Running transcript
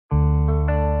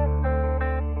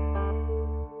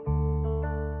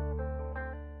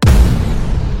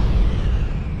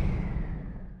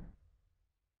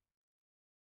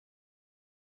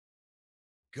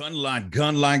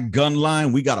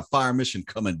Gunline. We got a fire mission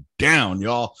coming down,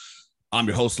 y'all. I'm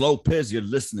your host, Lopez. You're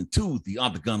listening to the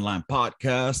On the Gunline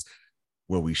podcast,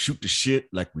 where we shoot the shit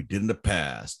like we did in the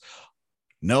past.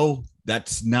 No,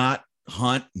 that's not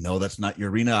Hunt. No, that's not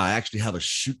Urena. I actually have a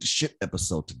shoot the shit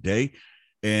episode today.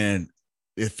 And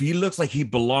if he looks like he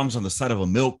belongs on the side of a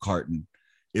milk carton,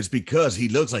 it's because he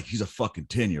looks like he's a fucking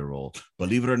 10-year-old.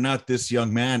 Believe it or not, this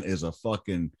young man is a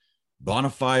fucking bona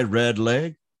fide red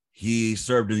leg. He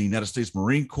served in the United States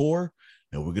Marine Corps,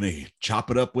 and we're going to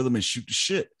chop it up with him and shoot the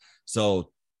shit. So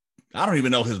I don't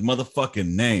even know his motherfucking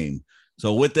name.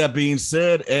 So with that being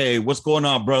said, hey, what's going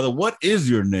on, brother? What is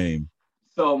your name?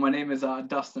 So my name is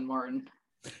Dustin Martin.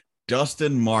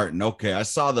 Dustin Martin. Okay, I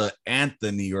saw the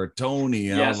Anthony or Tony.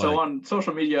 Yeah, so on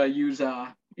social media, I use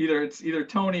either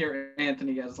Tony or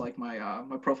Anthony as like my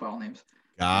profile names.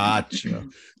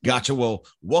 Gotcha. Well,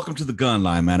 welcome to the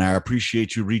Gunline, man. I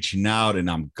appreciate you reaching out, and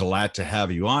I'm glad to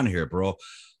have you on here, bro.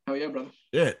 Oh yeah, brother.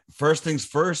 Yeah. First things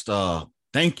first.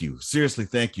 Thank you. Seriously,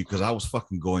 thank you, because I was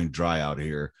fucking going dry out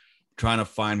here trying to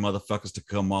find motherfuckers to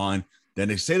come on. Then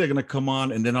they say they're gonna come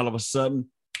on, and then all of a sudden,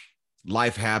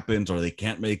 life happens, or they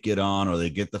can't make it on, or they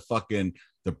get their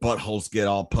buttholes get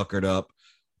all puckered up.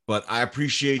 But I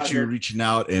appreciate you reaching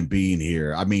out and being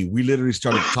here. I mean, we literally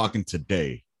started talking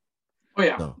today. Oh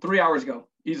yeah, so, 3 hours ago,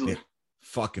 easily. Yeah,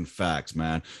 fucking facts,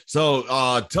 man. So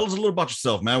tell us a little about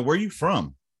yourself, man. Where are you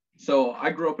from? So I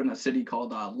grew up in a city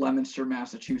called Leominster,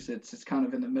 Massachusetts. It's kind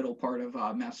of in the middle part of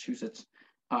Massachusetts.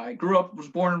 I was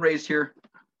born and raised here.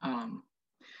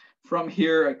 From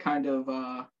here, I kind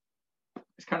of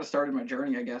started my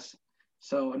journey, I guess.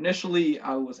 So initially,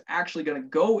 I was actually going to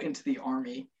go into the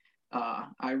Army. I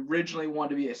originally wanted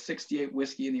to be a 68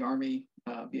 whiskey in the Army,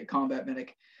 be a combat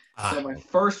medic. So my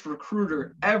first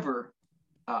recruiter ever,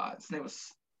 his name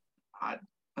was, I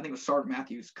think it was Sergeant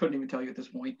Matthews. Couldn't even tell you at this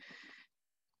point.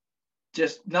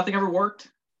 Just nothing ever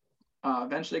worked.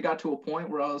 Eventually I got to a point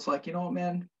where I was like, you know what,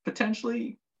 man,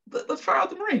 potentially let's try out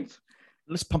the Marines.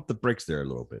 Let's pump the brakes there a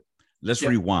little bit. Let's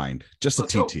rewind just a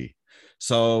TT. Go.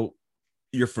 So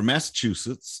you're from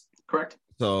Massachusetts. Correct.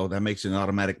 So that makes you an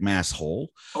automatic mass hole.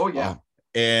 Oh yeah.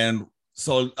 And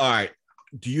so, all right.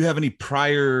 Do you have any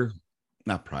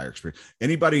not prior experience,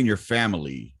 anybody in your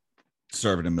family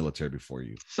served in the military before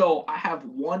you? So I have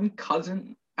one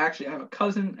cousin. Actually, I have a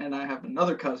cousin and I have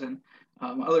another cousin.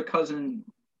 My other cousin,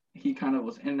 he kind of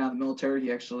was in and out of the military.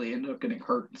 He actually ended up getting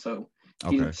hurt, so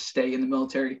he didn't stay in the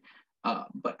military.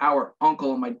 But our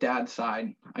uncle on my dad's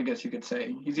side, I guess you could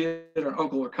say, he's either an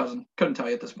uncle or cousin. Couldn't tell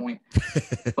you at this point.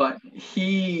 But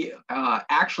he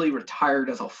actually retired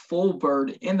as a full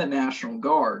bird in the National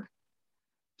Guard.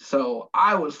 So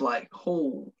I was like,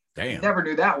 oh, damn. Never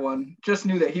knew that one. Just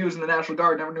knew that he was in the National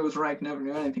Guard, never knew his rank, never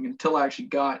knew anything until I actually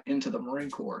got into the Marine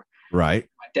Corps. Right.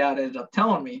 My dad ended up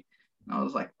telling me, and I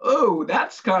was like, oh,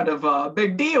 that's kind of a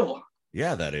big deal.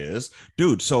 Yeah, that is.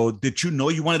 Dude, so did you know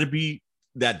you wanted to be,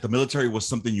 that the military was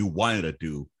something you wanted to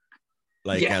do,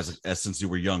 like as since you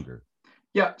were younger?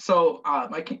 Yeah, so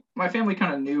my family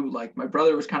kind of knew, like my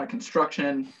brother was kind of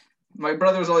construction. My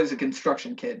brother was always a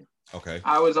construction kid. Okay.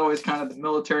 I was always kind of the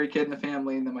military kid in the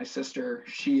family, and then my sister,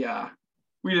 we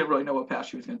didn't really know what path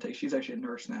she was going to take. She's actually a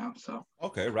nurse now, so.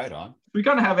 Okay, right on. We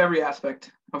kind of have every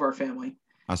aspect of our family.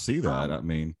 I see that. I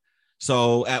mean,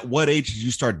 so at what age did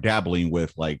you start dabbling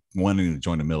with like wanting to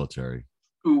join the military?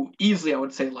 Ooh, easily I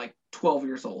would say like 12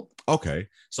 years old. Okay,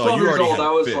 so 12 you years old,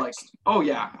 I was like, oh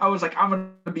yeah, I was like, I'm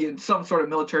going to be in some sort of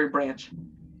military branch.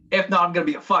 If not, I'm going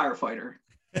to be a firefighter.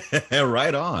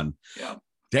 Right on. Yeah.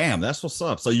 Damn, that's what's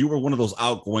up. So you were one of those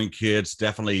outgoing kids,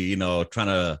 definitely, trying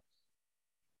to,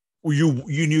 you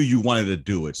knew you wanted to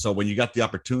do it. So when you got the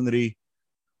opportunity,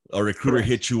 a recruiter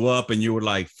hit you up and you were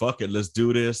like, fuck it, let's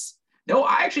do this. No,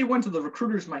 I actually went to the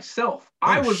recruiters myself.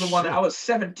 I was the one that I was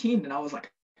 17 and I was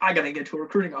like, I got to get to a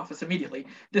recruiting office immediately.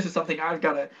 This is something I've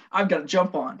got to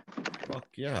jump on. Fuck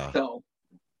yeah.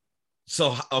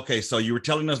 So, okay. So you were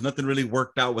telling us nothing really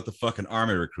worked out with the fucking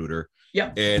Army recruiter.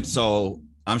 Yeah. And so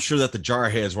I'm sure that the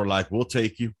jarheads were like, we'll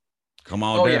take you. Come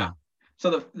on down. Yeah.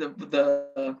 So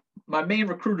my main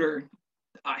recruiter,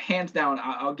 hands down,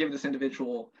 I'll give this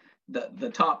individual the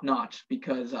top notch,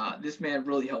 because this man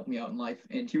really helped me out in life.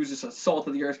 And he was just a salt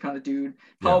of the earth kind of dude.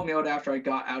 Helped me out after I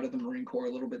got out of the Marine Corps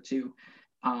a little bit too.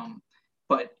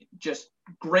 But just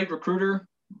great recruiter,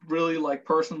 really like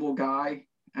personable guy.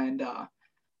 And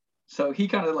so he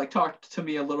kind of like talked to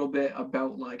me a little bit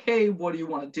about like, hey, what do you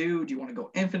want to do? Do you want to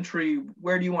go infantry?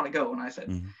 Where do you want to go? And I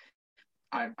said,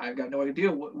 I've got no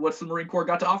idea. What's the Marine Corps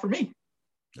got to offer me?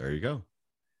 There you go.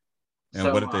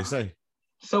 And what did they say?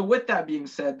 So with that being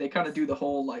said, they kind of do the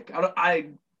whole, like, I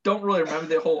don't really remember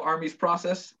the whole Army's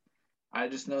process. I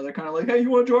just know they're kind of like, hey, you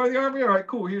want to join the Army? All right,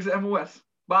 cool. Here's the MOS.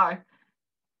 Bye.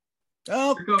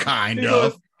 Oh, here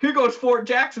goes, here goes Fort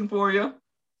Jackson for you.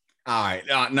 All right.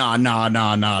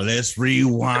 No. Let's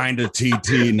rewind to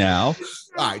TT now.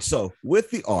 All right. So with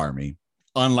the Army,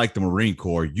 unlike the Marine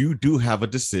Corps, you do have a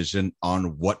decision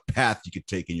on what path you could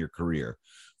take in your career.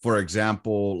 For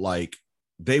example, like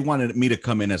they wanted me to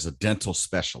come in as a dental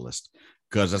specialist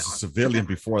because as a civilian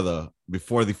before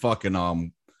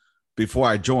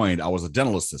I joined, I was a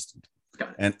dental assistant.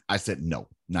 And I said, no,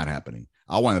 not happening.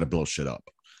 I wanted to blow shit up.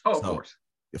 Oh, of course.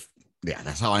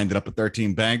 That's how I ended up at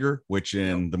 13 Banger, which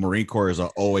in the Marine Corps is a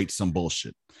 08 some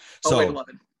bullshit. So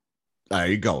 0811. There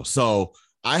you go. So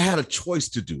I had a choice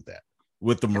to do that.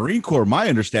 With the Marine Corps, my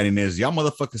understanding is y'all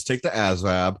motherfuckers take the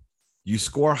ASVAB, you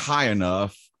score high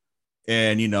enough,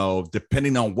 and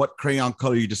depending on what crayon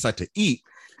color you decide to eat,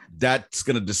 that's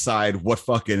gonna decide what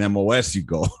fucking MOS you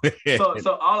go.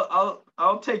 so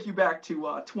I'll take you back to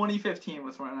 2015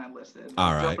 was when I enlisted.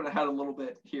 All right. Jumping ahead a little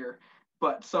bit here,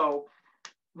 but so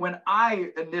when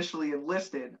I initially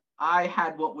enlisted, I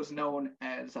had what was known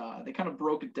as they kind of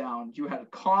broke it down. You had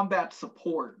combat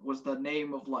support was the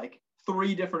name of like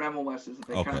 3 different MOSs that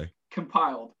they kind of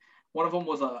compiled. One of them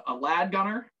was a lad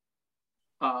gunner.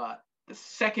 The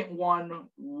second one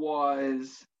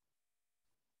was,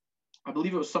 I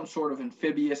believe it was some sort of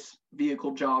amphibious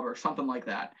vehicle job or something like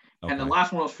that. Okay. And the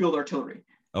last one was field artillery.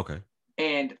 Okay.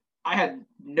 And I had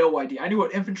no idea. I knew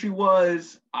what infantry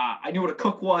was. I knew what a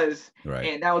cook was. Right.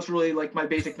 And that was really like my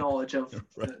basic knowledge of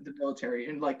the military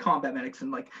and like combat medics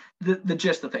and like the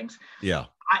gist of things. Yeah.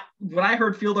 When I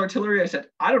heard field artillery, I said,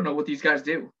 I don't know what these guys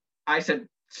do. I said,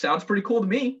 sounds pretty cool to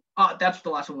me. That's what the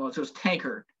last one was. It was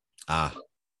tanker.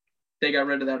 They got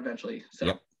rid of that eventually.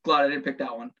 So glad I didn't pick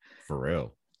that one. For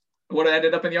real. Would have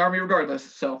ended up in the Army regardless.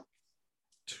 So.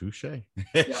 Touche.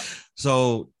 Yeah.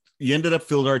 So you ended up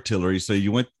field artillery. So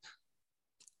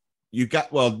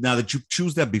now that you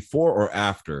choose that before or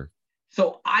after?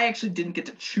 So I actually didn't get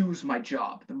to choose my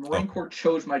job. The Marine Corps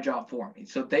chose my job for me.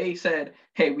 So they said,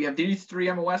 hey, we have these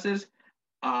 3 MOSs.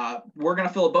 We're going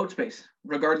to fill a boat space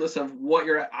regardless of what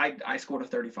you're at. I scored a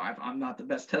 35. I'm not the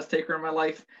best test taker in my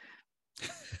life.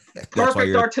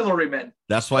 Perfect artilleryman.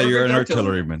 That's why you're an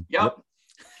artilleryman. Yep.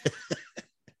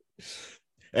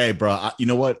 Hey, bro, you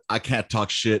know what? I can't talk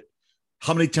shit.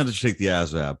 How many times did you take the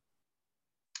ASVAB?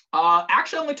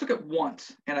 Actually, I only took it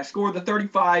once, and I scored the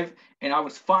 35, and I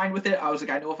was fine with it. I was like,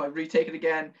 I know if I retake it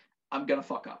again, I'm going to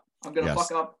fuck up. I'm going to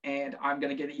fuck up, and I'm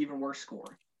going to get an even worse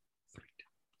score.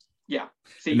 Yeah.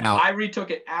 See, now, I retook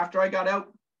it after I got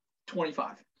out,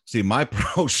 25. See, my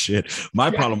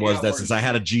problem was that since I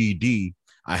had a GED,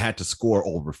 I had to score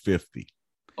over 50.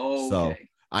 Oh, so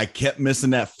I kept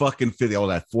missing that fucking 50. I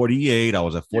was at 48. I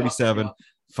was at 47. Yep.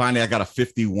 Finally, I got a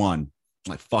 51. I'm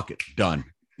like, fuck it, done.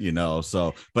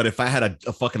 So, but if I had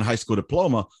a fucking high school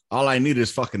diploma, all I needed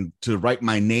is fucking to write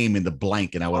my name in the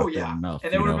blank and I would have done enough.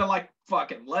 And they would have been like,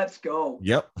 fucking, let's go.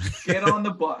 Yep. Get on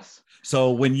the bus.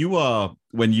 So when you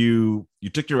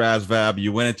took your ASVAB,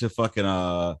 you went into fucking,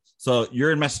 so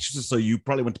you're in Massachusetts, so you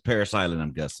probably went to Parris Island,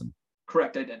 I'm guessing.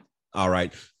 Correct, I did. All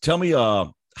right. Tell me,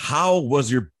 how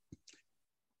was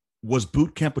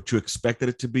boot camp what you expected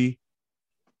it to be?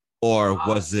 Or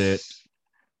was it,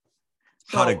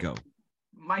 how'd it go?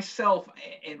 Myself,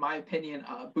 in my opinion,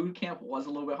 boot camp was a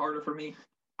little bit harder for me.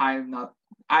 At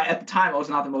the time, I was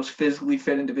not the most physically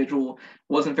fit individual,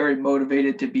 wasn't very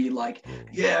motivated to be like,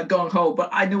 yeah, gung-ho, but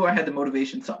I knew I had the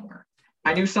motivation somewhere.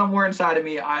 Right. I knew somewhere inside of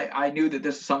me, I knew that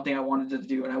this is something I wanted to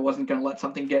do, and I wasn't going to let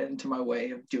something get into my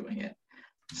way of doing it.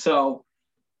 So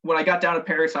when I got down to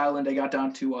Parris Island, I got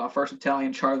down to 1st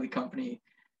Battalion Charlie Company,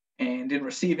 and in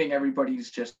receiving, everybody's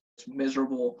just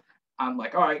miserable. I'm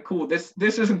like, all right, cool. This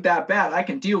isn't that bad. I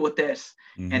can deal with this.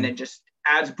 Mm-hmm. And then just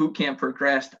as boot camp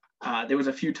progressed, there was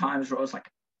a few times where I was like,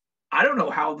 I don't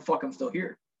know how the fuck I'm still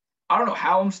here. I don't know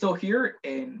how I'm still here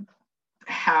and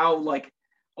how like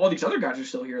all these other guys are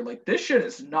still here. Like this shit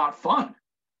is not fun.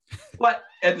 But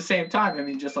at the same time, I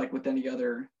mean, just like with any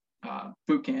other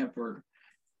boot camp or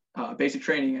basic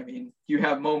training, I mean, you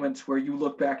have moments where you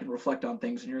look back and reflect on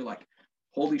things and you're like,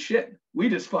 holy shit, we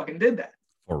just fucking did that.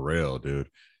 For real, dude.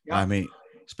 Yep. I mean,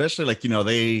 especially like,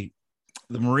 the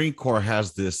Marine Corps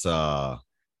has this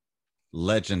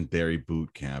legendary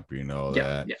boot camp,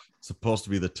 that supposed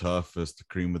to be the toughest, the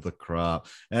cream of the crop.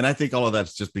 And I think all of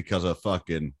that's just because of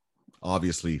fucking,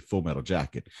 obviously, Full Metal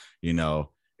Jacket,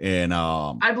 and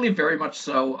I believe very much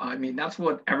so. I mean, that's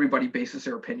what everybody bases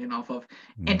their opinion off of.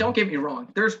 And don't get me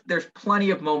wrong, there's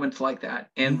plenty of moments like that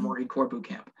in Marine Corps boot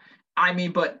camp. I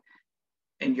mean, but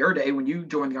in your day, when you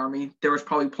joined the Army, there was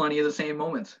probably plenty of the same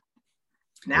moments.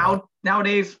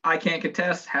 Nowadays, I can't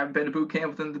contest. Haven't been to boot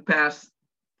camp within the past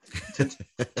since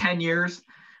 10 years,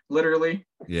 literally.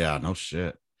 Yeah, no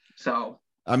shit. So,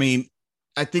 I mean,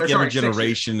 I think every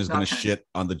generation 6 is going to 10. shit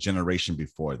on the generation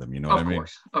before them. You know what I mean?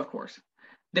 Of course.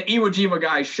 The Iwo Jima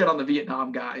guys shit on the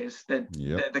Vietnam guys.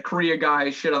 The Korea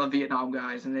guys shit on the Vietnam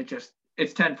guys, and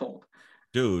it's tenfold.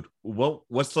 Dude,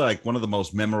 what's like one of the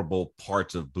most memorable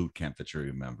parts of boot camp that you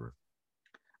remember?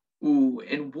 Ooh,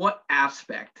 in what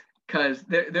aspect? Because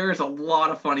there's a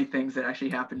lot of funny things that actually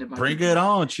happened in my. Bring it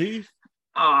on, Chief.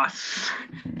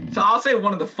 So I'll say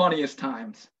one of the funniest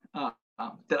times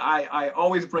that I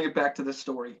always bring it back to this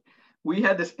story. We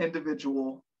had this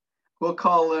individual. We'll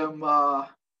call him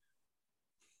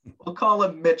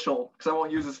Mitchell, because I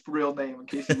won't use his real name in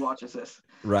case he watches this.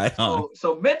 Right on.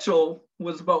 So Mitchell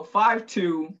was about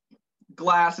 5'2",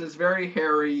 glasses, very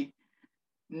hairy,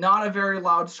 not a very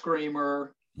loud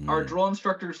screamer. Our drill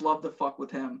instructors loved to fuck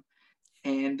with him.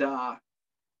 And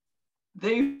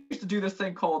they used to do this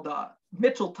thing called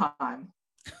Mitchell time.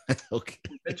 Okay.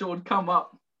 Mitchell would come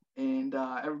up, and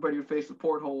everybody would face the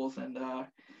portholes, and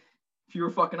if you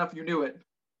were fucking up, you knew it.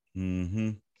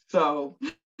 Mm-hmm. So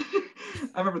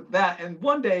I remember that. And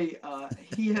one day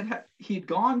he'd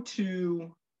gone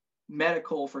to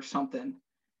medical for something,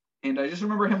 and I just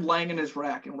remember him laying in his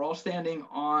rack, and we're all standing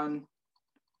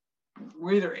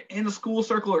we're either in the school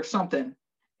circle or something,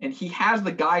 and he has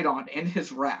the guide on in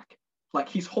his rack, like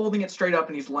he's holding it straight up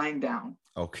and he's laying down.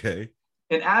 Okay.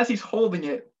 And as he's holding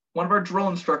it, one of our drill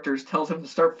instructors tells him to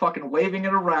start fucking waving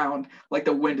it around like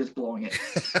the wind is blowing it.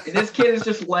 And this kid is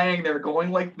just laying there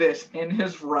going like this in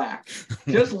his rack,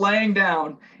 just laying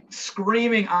down,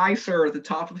 screaming, "I, sir," at the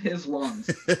top of his lungs.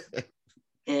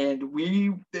 And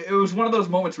it was one of those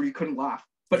moments where you couldn't laugh,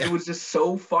 but it was just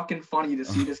so fucking funny to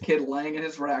see this kid laying in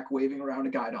his rack, waving around a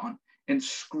guide on and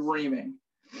screaming.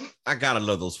 I gotta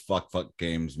love those fuck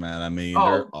games, man. I mean,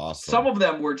 they're awesome. Some of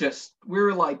them were we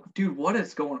were like, dude, what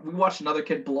is going on? We watched another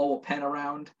kid blow a pen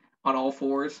around on all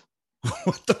fours.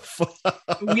 What the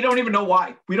fuck? We don't even know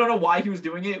why. We don't know why he was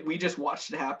doing it. We just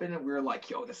watched it happen, and we were like,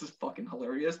 yo, this is fucking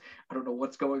hilarious. I don't know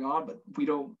what's going on, but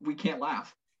we can't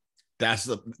laugh. That's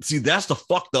the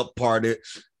fucked up part.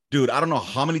 Dude, I don't know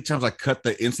how many times I cut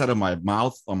the inside of my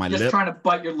mouth on my lip. Just trying to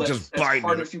bite your lips just as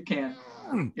hard as you can.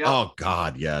 Yep. Oh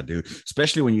God, yeah, dude.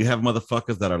 Especially when you have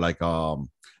motherfuckers that are like, I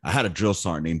had a drill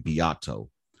sergeant named Beato.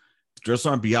 Drill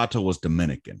sergeant Beato was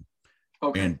Dominican.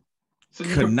 Okay. And so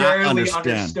you could barely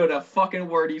understood a fucking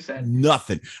word he said.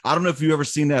 Nothing. I don't know if you ever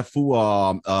seen that fool,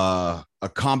 a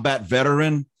combat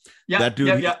veteran. Yeah, that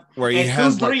dude. Yep. Where he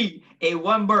has a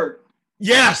one bird.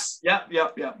 Yes. Yep.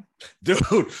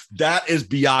 Dude, that is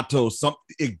Beato.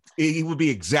 He would be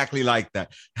exactly like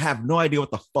that. Have no idea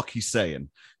what the fuck he's saying.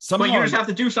 But you just have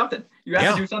to do something. You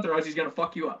have to do something, or else he's gonna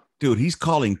fuck you up. Dude, he's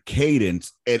calling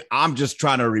cadence, and I'm just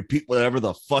trying to repeat whatever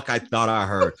the fuck I thought I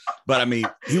heard. But I mean,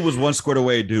 he was one squared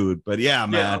away, dude. But yeah,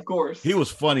 man, yeah, of course, he was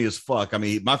funny as fuck. I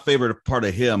mean, my favorite part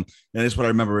of him, and it's what I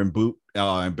remember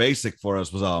in basic for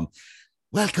us was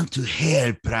welcome to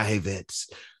hell, privates.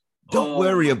 Don't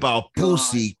worry about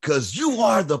pussy, because you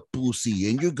are the pussy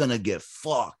and you're gonna get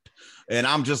fucked. And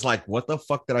I'm just like, what the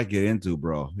fuck did I get into,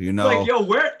 bro? You know, like, yo,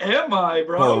 where am I,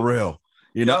 bro? For real.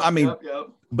 You know, I mean,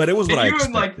 but it was what I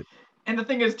expected. And the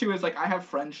thing is, too, is like I have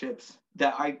friendships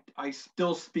that I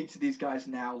still speak to these guys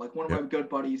now. Like one of my good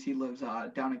buddies, he lives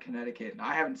down in Connecticut, and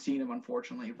I haven't seen him,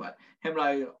 unfortunately, but him and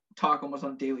I talk almost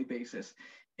on a daily basis.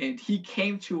 And he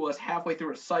came to us halfway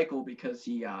through a cycle because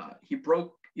he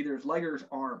broke either his leg or his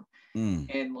arm.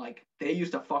 And like they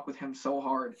used to fuck with him so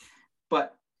hard,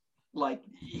 but like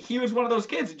he was one of those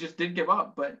kids who just didn't give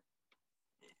up.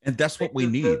 And that's what we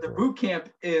need. The boot camp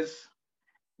is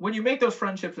when you make those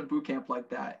friendships in boot camp like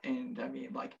that. And I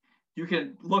mean, like you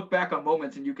can look back on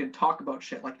moments and you can talk about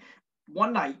shit. Like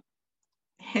one night,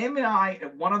 him and I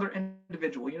and one other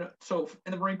individual, you know, so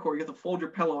in the Marine Corps, you have to fold your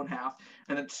pillow in half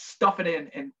and then stuff it in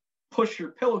and push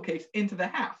your pillowcase into the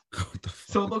half.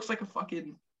 So it looks like a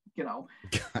fucking, you know.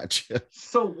 Gotcha.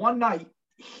 So one night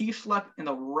he slept in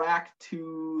the rack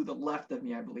to the left of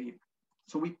me, I believe.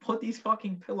 So we put these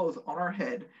fucking pillows on our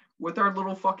head with our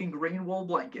little fucking green wool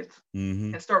blankets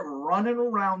and start running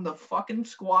around the fucking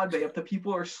squad bay if the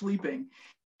people are sleeping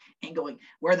and going,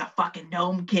 "We're the fucking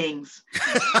Gnome Kings."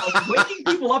 Like, waking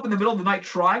people up in the middle of the night,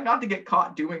 trying not to get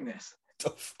caught doing this.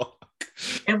 What the fuck?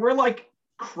 And we're like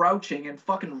crouching and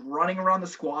fucking running around the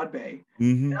squad bay.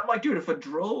 And I'm like, dude, if a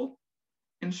drill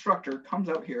instructor comes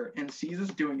out here and sees us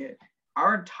doing it,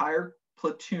 our entire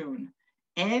platoon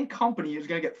and company is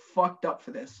gonna get fucked up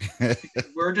for this.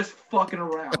 We're just fucking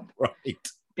around. Right.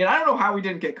 And I don't know how we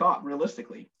didn't get caught,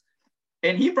 realistically.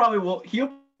 And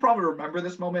he'll probably remember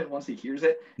this moment once he hears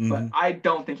it, but Mhm. I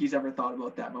don't think he's ever thought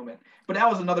about that moment. But that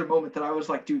was another moment that I was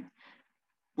like, dude,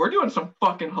 we're doing some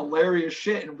fucking hilarious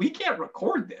shit and we can't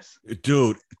record this.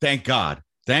 Dude, thank God.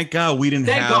 Thank God we didn't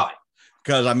Thank have, God.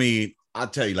 because I mean, I'll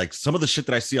tell you, like some of the shit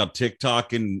that I see on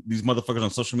TikTok and these motherfuckers on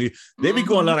social media, they be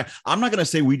going like, I'm not gonna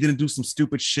say we didn't do some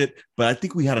stupid shit, but I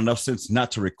think we had enough sense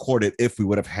not to record it if we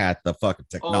would have had the fucking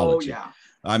technology. Oh yeah.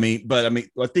 I mean,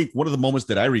 I think one of the moments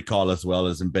that I recall as well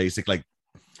is in basic, like,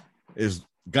 is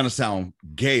gonna sound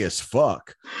gay as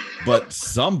fuck, but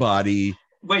somebody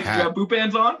Wait, did you have boot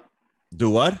bands on? Do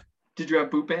what? Did you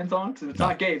have boot bands on? Because it's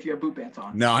not gay if you have boot bands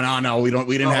on. No. We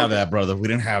didn't have that, brother. We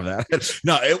didn't have that.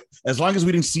 No, as long as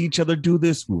we didn't see each other do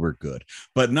this, we were good.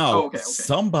 But no,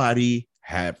 somebody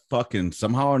had fucking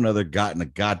somehow or another gotten a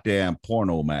goddamn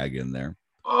porno mag in there.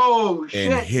 Oh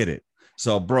shit. And hit it.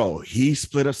 So, bro, he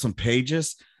split up some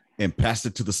pages and passed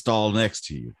it to the stall next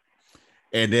to you.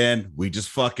 And then we just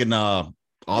fucking all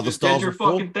the stalls were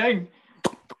full. Fucking thing.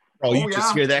 Bro, you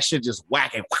just hear that shit just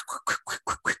whacking.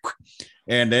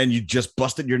 And then you just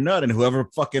busted your nut, and whoever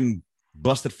fucking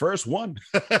busted first won.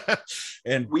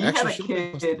 And we had a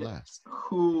kid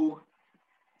who,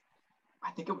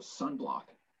 I think it was sunblock.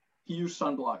 He used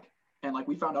sunblock, and like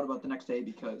we found out about the next day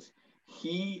because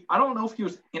I don't know if he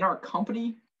was in our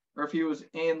company or if he was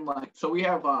in like, so we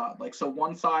have like, so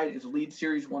one side is lead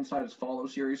series, one side is follow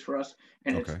series for us,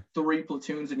 and it's 3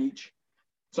 platoons in each.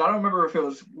 So I don't remember if it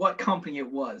was what company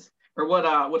it was or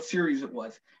what series it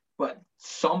was, but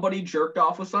somebody jerked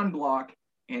off with sunblock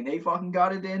and they fucking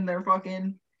got it in their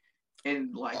fucking,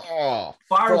 and like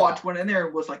Firewatch went in there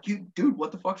and was like, "You dude,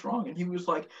 what the fuck's wrong?" And he was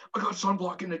like, "I got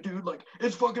sunblock in it, dude. Like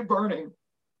it's fucking burning."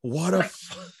 What like,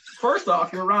 first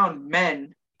off, you're around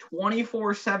men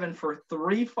 24/7 for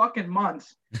 3 fucking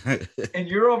months, and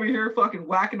you're over here fucking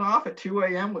whacking off at 2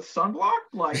 a.m. with sunblock?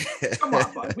 Like, come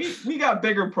on, bud. We got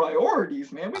bigger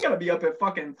priorities, man. We gotta be up at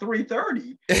fucking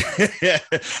 3:30.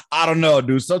 I don't know,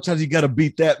 dude. Sometimes you gotta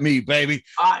beat that meat, baby.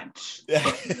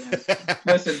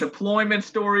 Listen, deployment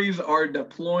stories are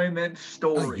deployment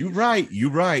stories. You're right.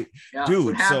 Yeah, dude.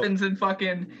 What happens in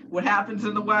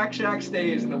the whack shack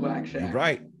stays in the whack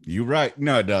shack. You're right.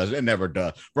 No, it does. It never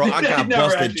does. Bro, I got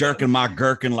busted jerking my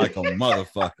gherkin like a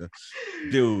motherfucker.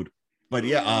 Dude. But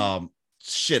yeah,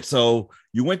 shit. So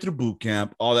you went through boot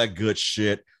camp, all that good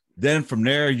shit. Then from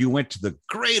there, you went to the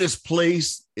greatest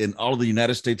place in all of the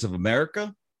United States of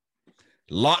America,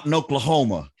 Lawton,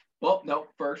 Oklahoma. Well, no,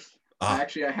 first.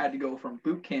 Actually, I had to go from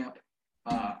boot camp,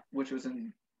 which was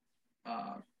in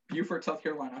Beaufort, South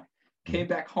Carolina. Came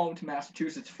back home to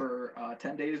Massachusetts for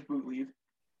 10 days boot leave.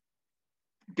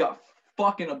 Got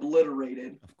fucking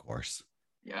obliterated. Of course.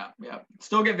 Yeah.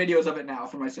 Still get videos of it now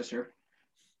from my sister.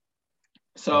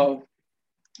 So,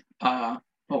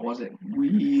 what was it? Then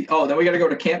we got to go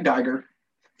to Camp Geiger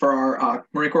for our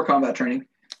Marine Corps combat training.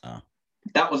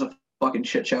 That was a fucking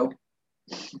shit show.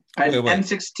 I had an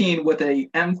M16 with a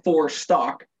M4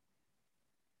 stock.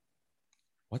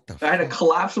 What the? I had a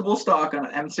collapsible stock on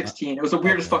an M16. It was the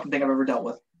weirdest fucking thing I've ever dealt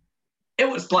with. It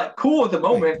was like cool at the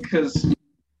moment because.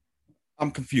 I'm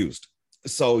confused.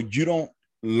 So you don't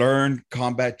learn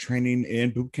combat training in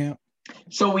boot camp?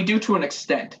 So we do to an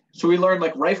extent. So we learn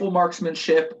like rifle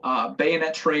marksmanship,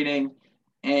 bayonet training,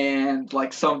 and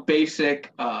like some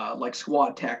basic like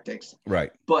squad tactics. Right.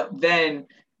 But then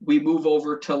we move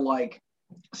over to like,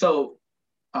 so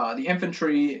the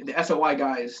infantry, the SOI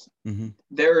guys,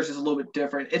 theirs is a little bit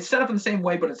different. It's set up in the same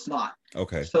way, but it's not.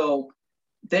 Okay. So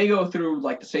they go through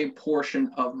like the same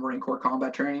portion of Marine Corps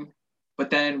combat training. But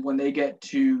then when they get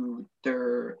to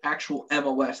their actual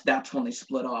MOS, that's when they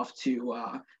split off to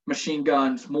machine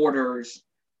guns, mortars,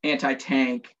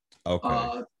 anti-tank,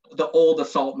 the old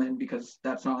assaultmen, because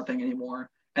that's not a thing anymore,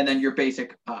 and then your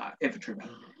basic infantrymen.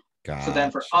 Gotcha. So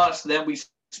then for us, then we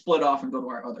split off and go to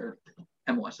our other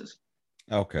MOSs.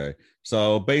 Okay.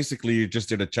 So basically you're just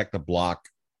there to check the block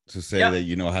to say that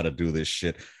you know how to do this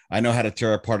shit. I know how to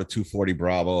tear apart a 240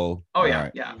 Bravo. Oh,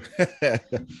 yeah.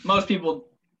 Most people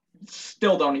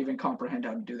still don't even comprehend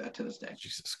how to do that to this day.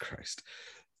 Jesus Christ.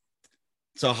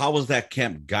 So how was that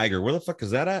Camp Geiger? Where the fuck is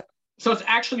that at? So it's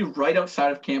actually right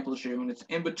outside of Camp Lejeune. It's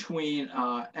in between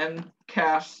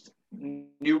MCAS,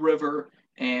 New River,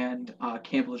 and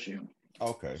Camp Lejeune.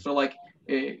 Okay. So like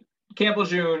Camp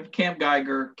Lejeune, Camp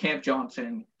Geiger, Camp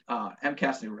Johnson,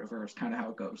 MCAS, New River is kind of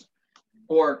how it goes.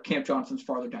 Or Camp Johnson's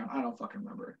farther down. I don't fucking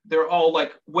remember. They're all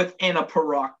like within a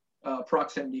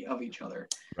proximity of each other.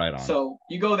 Right on. So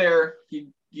you go there, you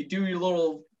do your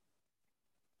little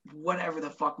whatever the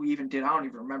fuck we even did. I don't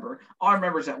even remember. All I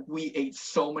remember is that we ate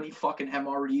so many fucking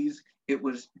MREs. It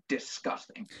was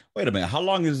disgusting. Wait a minute. How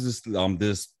long is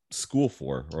this school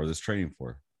for, or this training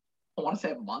for? I want to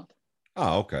say a month.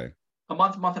 Oh, okay. A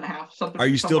month and a half, something. Are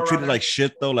you still somewhere around treated there. like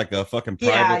shit though, like a fucking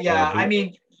Yeah, private? yeah. I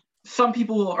mean, some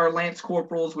people are lance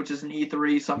corporals, which is an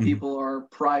E3. Some Mhm. people are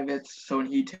privates, so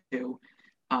an E2.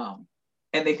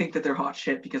 And they think that they're hot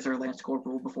shit because they're a lance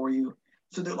corporal before you.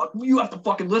 So they're like, well, you have to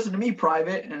fucking listen to me,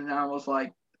 private. And I was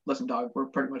like, listen, dog, we're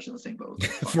pretty much in the same boat.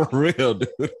 For real,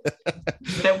 dude.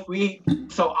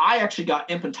 So I actually got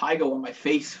impetigo on my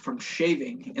face from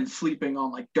shaving and sleeping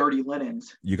on like dirty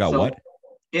linens. You got So, what?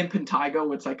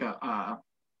 Impetigo, it's like I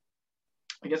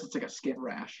guess it's like a skin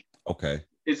rash. Okay.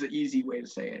 Is the easy way to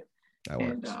say it. That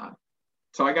And works.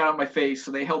 so I got on my face,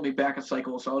 so they held me back a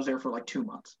cycle. So I was there for like 2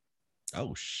 months.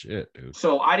 Oh shit, dude.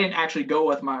 So I didn't actually go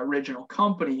with my original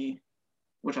company,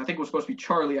 which I think was supposed to be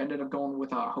Charlie. I ended up going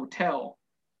with a hotel,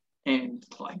 and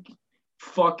like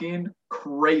fucking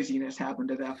craziness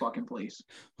happened at that fucking place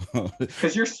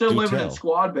because you're still Do living in tell.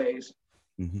 squad bays.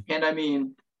 Mhm. And I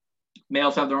mean,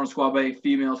 males have their own squad bay,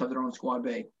 females have their own squad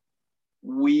bay.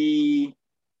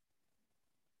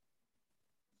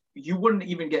 You wouldn't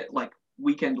even get like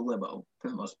weekend limo for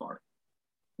the most part.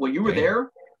 When you were Damn.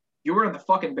 there, you were in the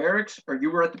fucking barracks or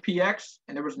you were at the PX,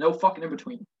 and there was no fucking in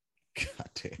between. God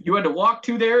damn. You had to walk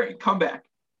to there and come back.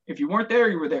 If you weren't there,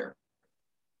 you were there.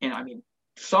 And I mean,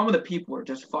 some of the people were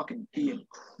just fucking being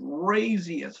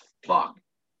crazy as fuck.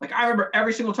 Like I remember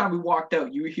every single time we walked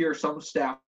out, you hear some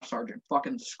staff sergeant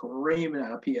fucking screaming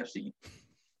at a PFC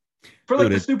for like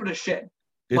Dude, the stupidest shit.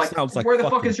 It Like, sounds like where the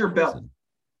fuck fucking is your belt? prison.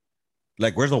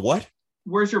 Like, where's the what?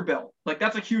 Where's your belt? Like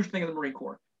that's a huge thing in the Marine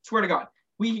Corps. Swear to God,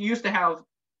 we used to have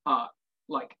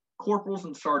like corporals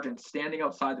and sergeants standing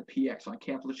outside the PX on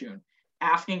Camp Lejeune,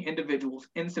 asking individuals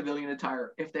in civilian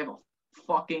attire if they have a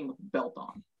fucking belt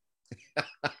on.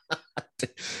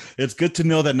 It's good to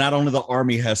know that not only the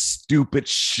Army has stupid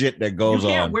shit that goes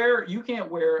on. You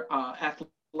can't wear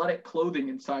athletic clothing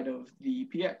inside of the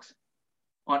PX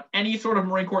on any sort of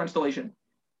Marine Corps installation.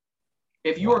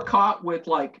 If you are caught with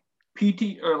like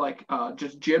PT or like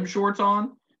just gym shorts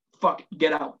on, fuck,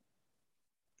 get out.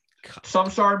 God. Some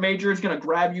sergeant major is gonna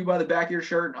grab you by the back of your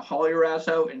shirt and haul your ass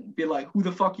out and be like, "Who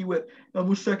the fuck you with?" I'm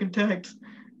with second tanks.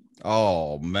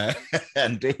 Oh man,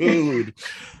 dude.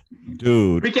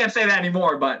 We can't say that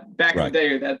anymore, but back in the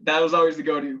day, that was always the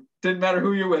go-to. Didn't matter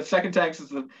who you're with. Second tanks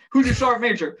is who's your sergeant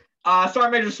major?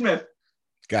 Sergeant Major Smith.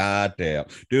 God damn,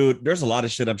 dude. There's a lot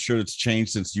of shit I'm sure that's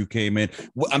changed since you came in.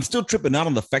 I'm still tripping out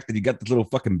on the fact that you got the little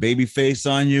fucking baby face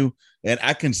on you, and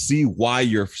I can see why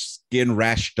your skin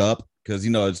rashed up because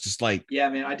you know it's just like, yeah,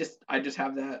 man. I just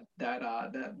have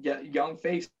that young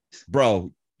face,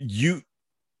 bro.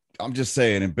 I'm just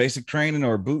saying, in basic training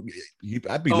or boot,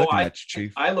 I'd be looking at you,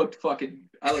 Chief. I looked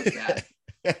bad.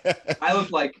 I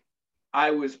looked like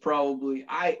I was probably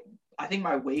I think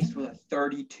my waist was at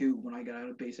 32 when I got out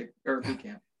of basic or boot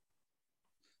camp.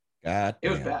 God, it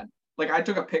was bad. Like I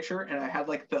took a picture and I had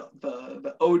like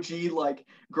the OG like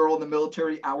girl in the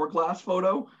military hourglass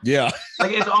photo. Yeah,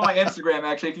 like it's on my Instagram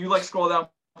actually. If you like scroll down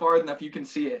far enough, you can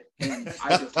see it. And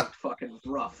I just looked fucking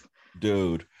rough.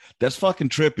 Dude, that's fucking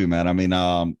trippy, man. I mean,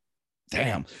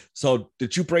 damn. So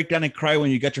did you break down and cry when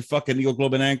you got your fucking Eagle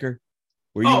Globe and Anchor?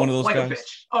 Were you one of those like guys? A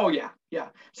bitch. Oh yeah.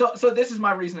 So this is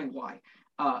my reasoning why.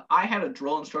 I had a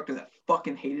drill instructor that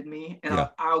fucking hated me, and yeah.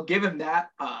 I'll give him that.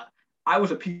 I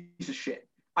was a piece of shit.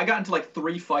 I got into like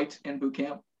 3 fights in boot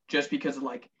camp just because of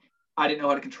like I didn't know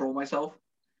how to control myself.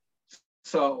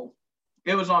 So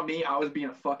it was on me. I was being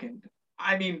a fucking.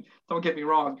 I mean, don't get me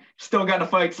wrong. Still got into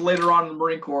fights later on in the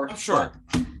Marine Corps. I'm sure.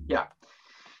 Yeah,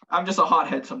 I'm just a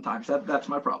hothead sometimes. That's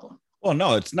my problem. Well,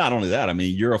 no, it's not only that. I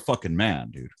mean, you're a fucking man,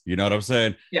 dude. You know what I'm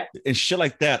saying? Yeah. And shit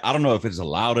like that. I don't know if it's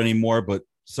allowed anymore, but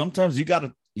sometimes you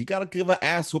gotta give an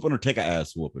ass whooping or take an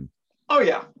ass whooping. Oh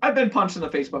yeah, I've been punched in the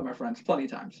face by my friends plenty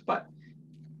of times, but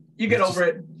you get over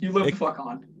it. You live the fuck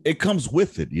on. It comes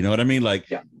with it. You know what I mean? Like,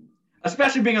 yeah.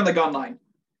 Especially being on the gun line.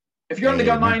 If you're on the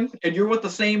gun line and you're with the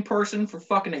same person for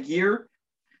fucking a year,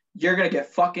 you're gonna get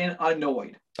fucking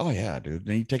annoyed. Oh yeah, dude.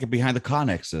 Then you take it behind the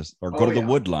connexes or go to the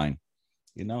wood line.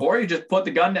 You know, or you just put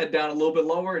the gun net down a little bit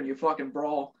lower and you fucking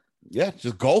brawl. Yeah,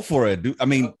 just go for it, dude. I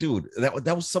mean, dude,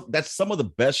 that's some of the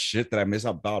best shit that I miss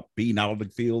about being out on the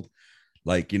field.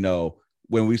 Like, you know,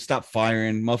 when we stop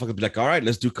firing, motherfuckers be like, all right,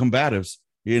 let's do combatives,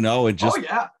 you know, and just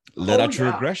let out your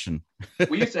aggression.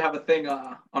 We used to have a thing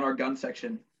on our gun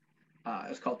section. It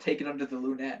was called Take It Under the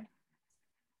Lunette.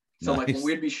 So like when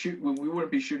we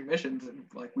wouldn't be shooting missions and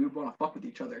like we would want to fuck with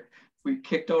each other, we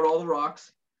kicked out all the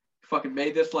rocks, fucking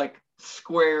made this like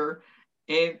square,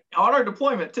 and on our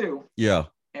deployment too. Yeah.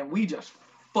 And we just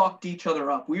fucked each other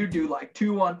up. We would do like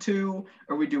 2-on-2,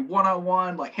 or we do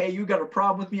 1-on-1. Like, hey, you got a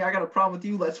problem with me? I got a problem with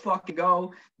you. Let's fucking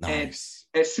go. Nice.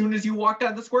 And as soon as you walked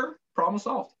out of the square, problem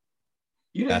solved.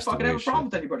 You didn't That's the fucking way have a it problem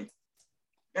should with anybody.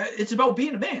 It's about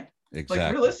being a man. Exactly.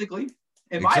 Like realistically,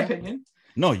 in my opinion.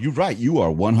 No, you're right. You are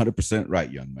 100%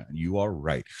 right, young man. You are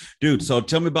right, dude. So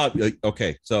tell me about.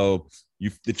 Okay, so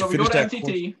you did you we go finish to that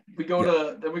MTT. course? We go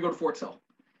to we go to Fort Sill.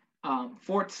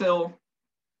 Fort Sill,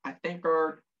 I think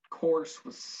our course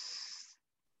was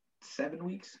 7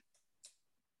 weeks.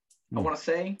 I want to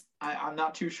say. I'm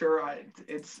not too sure.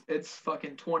 It's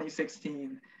fucking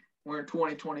 2016. We're in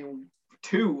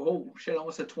 2022. Oh shit! I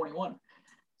almost said 21.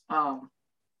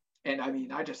 And I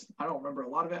mean, I don't remember a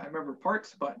lot of it. I remember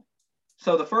parts, but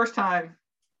so the first time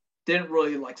didn't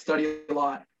really like study a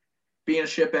lot, being a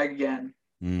shitbag again.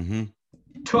 Mm-hmm.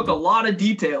 Took a lot of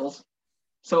details.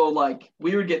 So like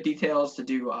we would get details to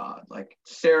do like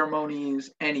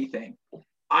ceremonies, anything.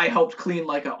 I helped clean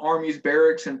like an army's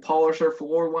barracks and polish their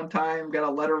floor one time, got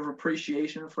a letter of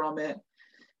appreciation from it.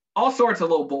 All sorts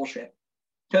of little bullshit.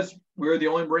 Because we were the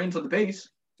only Marines on the base.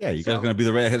 Yeah, you guys are gonna be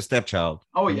the redheaded stepchild.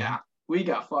 Oh yeah. We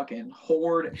got fucking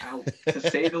whored out, to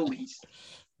say the least.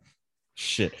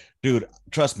 Shit. Dude,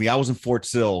 trust me, I was in Fort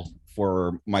Sill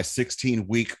for my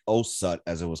 16-week OSUT,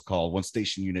 as it was called, one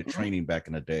station unit training back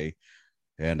in the day.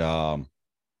 And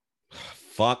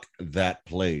fuck that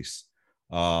place.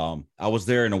 I was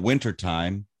there in the winter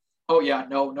time. Oh yeah,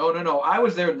 no. I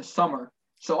was there in the summer.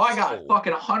 So I got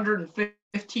fucking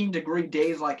 115-degree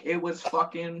days like it was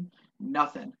fucking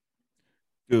nothing.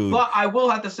 Dude. But I will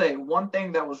have to say, one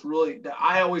thing that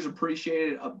I always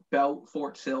appreciated about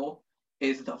Fort Sill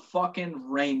is the fucking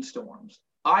rainstorms.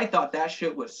 I thought that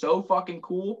shit was so fucking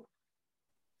cool.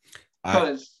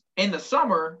 Because in the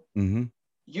summer,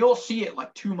 you'll see it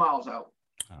like 2 miles out.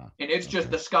 And it's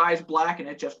just the sky's black and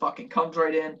it just fucking comes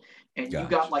right in. And you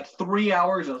got like 3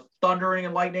 hours of thundering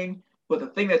and lightning. But the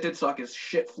thing that did suck is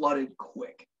shit flooded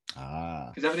quick.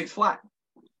 Because everything's flat.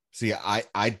 See,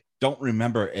 I don't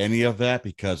remember any of that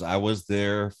because I was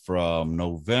there from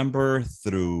November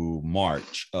through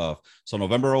March of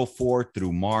November 04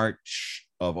 through March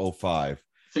of 05.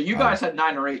 So you guys had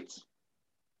 9 or 8s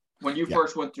when you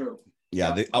first went through.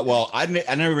 Yeah. Well, I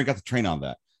never even got to train on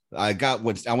that. I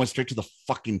went straight to the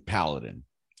fucking Paladin.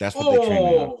 That's what they trained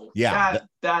me on. Yeah.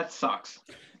 That sucks.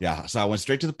 Yeah. So I went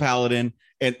straight to the Paladin,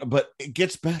 but it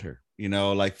gets better. You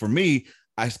know, like for me,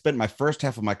 I spent my first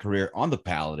half of my career on the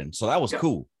Paladin, so that was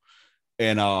cool.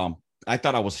 And I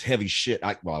thought I was heavy shit.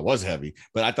 I was heavy,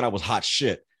 but I thought I was hot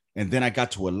shit. And then I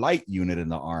got to a light unit in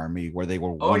the Army where they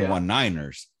were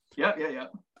 119ers. Yeah.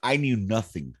 I knew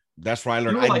nothing. That's where I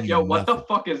learned. You were like, yo, what the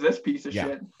fuck is this piece of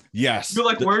shit? Yes. You're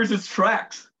like, where's its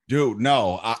tracks? Dude,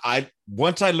 no. I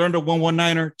once I learned a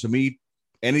 119er, to me,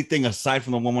 anything aside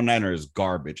from the 119er is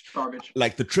garbage.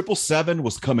 Like the 777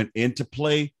 was coming into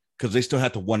play because they still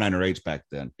had the 198s back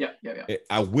then. Yeah.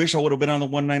 I wish I would have been on the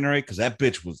 198 because that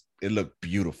bitch it looked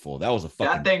beautiful. That was a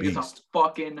fucking That thing beast. is a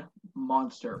fucking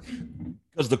monster.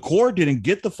 Because the Corps didn't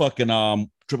get the fucking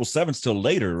 777s till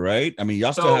later, right? I mean,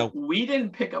 y'all still have... we didn't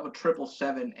pick up a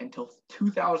 777 until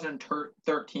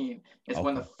 2013 is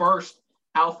when the first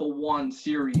Alpha 1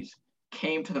 series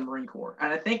came to the Marine Corps.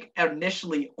 And I think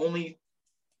initially only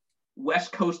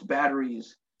West Coast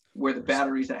batteries were the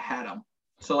batteries that had them.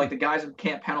 So like the guys in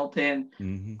Camp Pendleton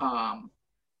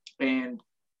and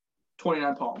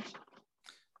 29 Palms.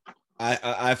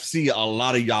 I see a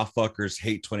lot of y'all fuckers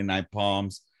hate 29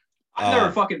 Palms. I've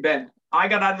never fucking been. I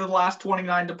got out of the last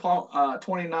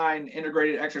 29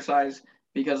 integrated exercise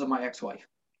because of my ex-wife.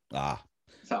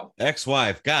 So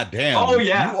ex-wife, goddamn. Oh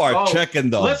yeah, you are checking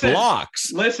the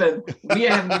blocks. Listen, we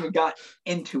haven't even got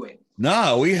into it.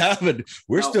 No, we haven't.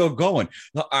 We're still going.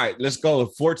 All right, let's go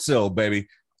with Fort Sill, baby.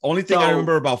 Only thing I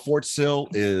remember about Fort Sill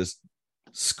is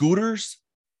scooters,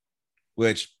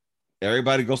 which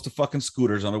everybody goes to fucking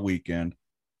scooters on a weekend.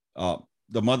 The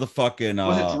motherfucking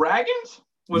was it Dragons?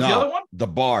 Was the other one? The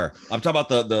bar. I'm talking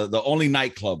about the only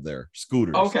nightclub there,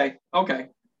 Scooters. Okay.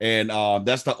 And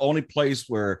that's the only place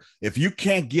where if you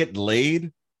can't get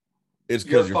laid, it's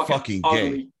because you're fucking ugly.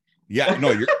 gay. Yeah,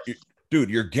 no,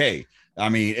 you're gay. I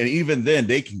mean, and even then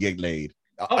they can get laid.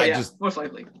 Most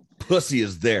likely. Pussy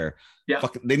is there. Yeah.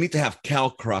 They need to have cow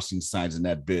crossing signs in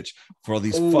that bitch for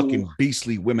these fucking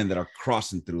beastly women that are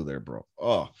crossing through there, bro.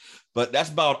 But that's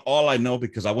about all I know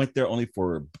because I went there only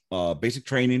for basic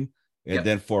training. And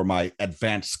then for my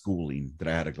advanced schooling that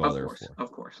I had to go there for.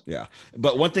 Of course. Yeah.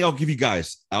 But one thing I'll give you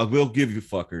guys, I will give you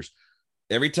fuckers.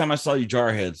 Every time I saw you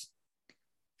jarheads,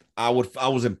 I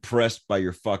was impressed by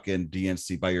your fucking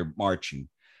DNC, by your marching.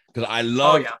 Because I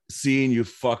love seeing you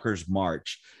fuckers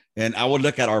march. And I would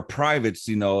look at our privates,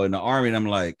 in the Army, and I'm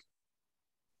like,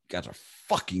 you guys are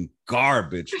fucking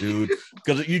garbage, dude.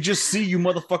 Because you just see you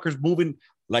motherfuckers moving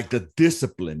like the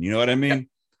discipline. You know what I mean?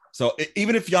 So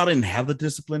even if y'all didn't have the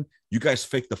discipline, you guys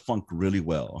faked the funk really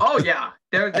well. Oh yeah,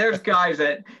 there's guys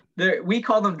that we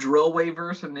call them drill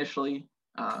waivers initially.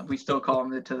 We still call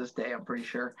them to this day, I'm pretty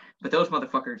sure. But those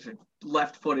motherfuckers are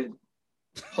left-footed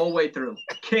whole way through.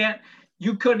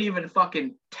 You couldn't even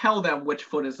fucking tell them which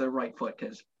foot is their right foot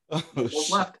because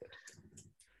left.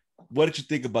 What did you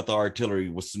think about the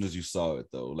artillery as soon as you saw it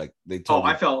though? Like they told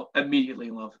I felt immediately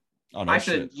in love. Oh, no I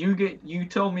shit. said, you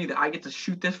told me that I get to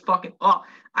shoot this fucking. Oh,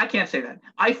 I can't say that.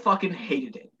 I fucking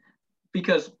hated it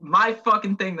because my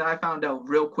fucking thing that I found out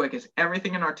real quick is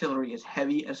everything in artillery is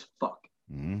heavy as fuck.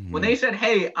 Mm-hmm. When they said,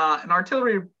 hey, an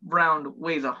artillery round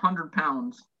weighs 100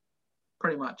 pounds,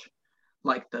 pretty much,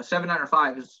 like the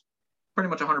 7.95 is pretty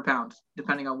much 100 pounds,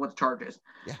 depending on what the charge is.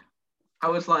 Yeah. I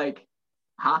was like,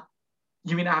 huh?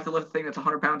 You mean I have to lift a thing that's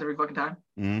 100 pounds every fucking time?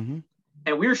 Mm-hmm.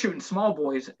 And we were shooting small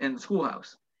boys in the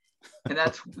schoolhouse. And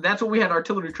that's what we had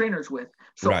artillery trainers with.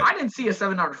 So right. I didn't see a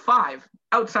 7.5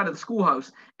 outside of the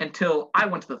schoolhouse until I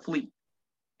went to the fleet.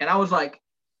 And I was like,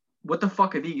 what the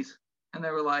fuck are these? And they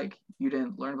were like, you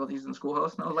didn't learn about these in the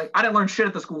schoolhouse? And I was like, I didn't learn shit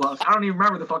at the schoolhouse. I don't even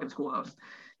remember the fucking schoolhouse.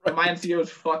 And my NCOs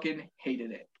fucking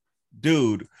hated it.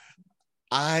 Dude,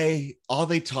 all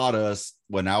they taught us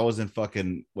when I was in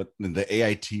the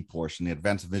AIT portion, the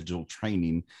advanced individual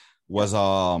training, was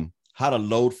how to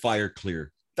load, fire,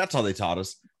 clear. That's all they taught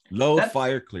us.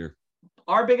 Fire, clear.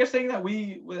 Our biggest thing that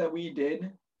we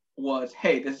did was,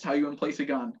 hey, this is how you emplace a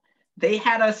gun. They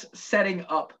had us setting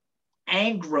up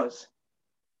Angras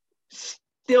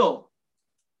still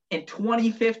in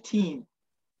 2015.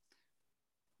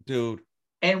 Dude.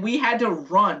 And we had to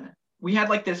run. We had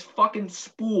like this fucking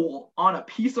spool on a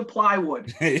piece of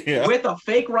plywood with a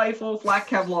fake rifle, flat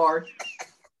Kevlar,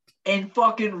 and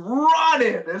fucking run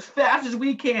it as fast as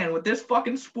we can with this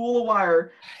fucking spool of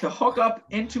wire to hook up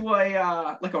into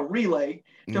a like a relay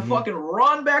to fucking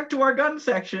run back to our gun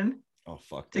section. Oh,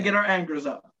 fuck to get our Angras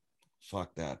up.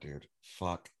 Fuck that, dude.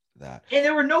 Fuck that. And they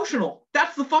were notional.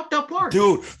 That's the fucked up part.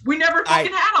 Dude. We never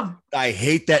fucking had them. I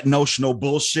hate that notional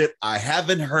bullshit. I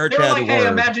haven't heard that word. They're like, hey,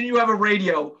 imagine you have a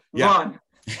radio. Yeah. Run.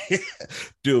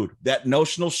 Dude, that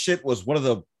notional shit was one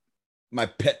of my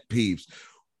pet peeves.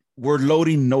 We're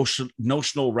loading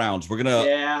notional rounds. We're gonna.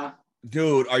 Yeah.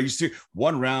 Dude, are you serious?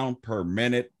 1 round per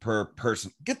minute per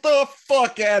person. Get the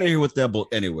fuck out of here with that.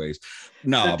 Anyways,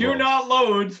 no. Do not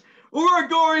loads. All right,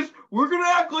 guys, we're gonna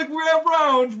act like we have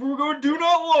rounds. We're gonna do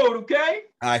not load, okay?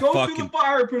 Go through the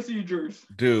fire procedures.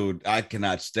 Dude, I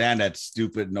cannot stand that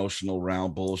stupid notional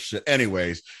round bullshit.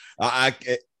 Anyways,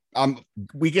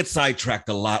 we get sidetracked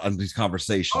a lot on these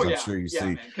conversations. I'm sure you see,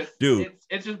 man, dude.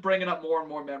 It's just bringing up more and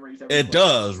more memories. It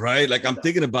does, right? Like I'm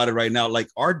thinking about it right now. Like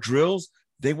our drills,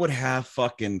 they would have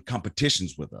fucking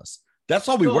competitions with us. That's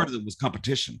all we were. That was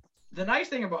competition. The nice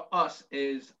thing about us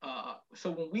is,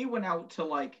 so when we went out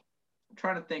to I'm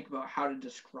trying to think about how to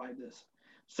describe this.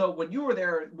 So when you were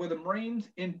there, were the Marines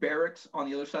in barracks on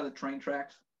the other side of the train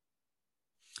tracks?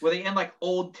 Were they in like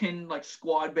old tin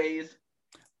squad bays?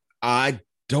 I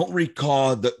don't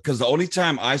recall because the only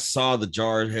time I saw the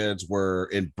jarheads were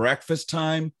in breakfast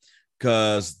time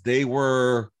because they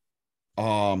were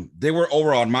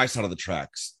over on my side of the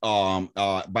tracks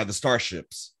by the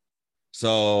starships.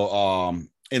 So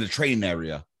in the training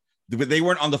area. They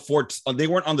weren't on the forts. They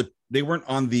weren't on the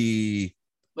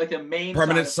like the main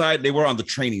permanent side. They were on the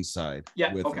training side.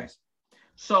 Yeah. Okay. Us.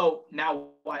 So now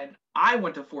when I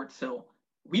went to Fort Sill,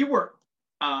 we were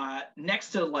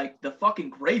next to the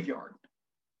fucking graveyard.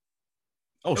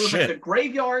 Oh, it was shit. The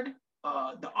graveyard,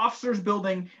 the officers'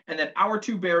 building, and then our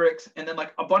 2 barracks, and then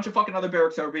a bunch of fucking other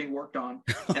barracks that were being worked on.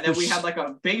 And then we had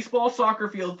a baseball soccer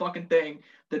field fucking thing,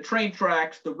 the train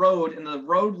tracks, the road, and the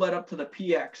road led up to the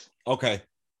PX. Okay.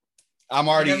 I'm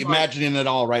already imagining it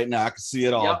all right now. I can see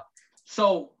it all. Yep.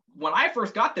 So when I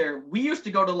first got there, we used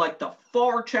to go to the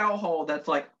far chow hall that's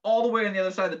all the way on the other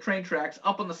side of the train tracks,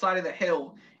 up on the side of the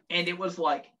hill, and it was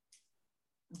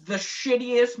the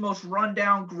shittiest, most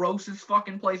rundown, grossest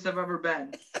fucking place I've ever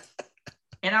been.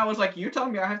 And I was like, you're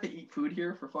telling me I have to eat food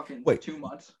here for fucking 2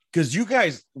 months? Because you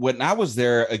guys, when I was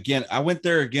there again, I went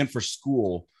there again for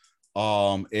school.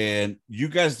 And you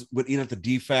guys would eat at the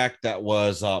DFAC that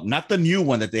was not the new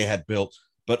one that they had built,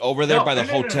 but over there by the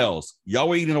hotels. No. Y'all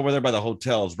were eating over there by the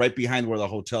hotels, right behind where the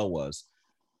hotel was.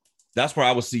 That's where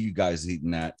I would see you guys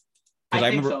eating at. I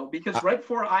think so, because right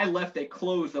before I left, they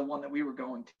closed the one that we were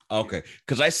going to. Okay,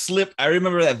 because I slipped. I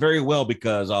remember that very well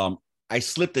because I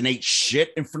slipped and ate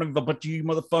shit in front of a bunch of you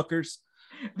motherfuckers.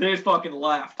 They just fucking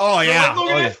laughed. Oh, They're yeah. like, look Oh,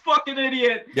 at yeah. this fucking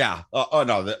idiot. Yeah. Oh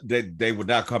no, they would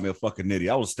not call me a fucking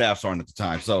idiot. I was staff sergeant at the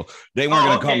time, so they weren't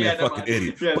gonna call me a fucking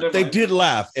idiot. Yeah, but they did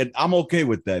laugh, and I'm okay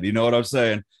with that. You know what I'm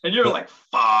saying? And you're like,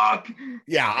 fuck.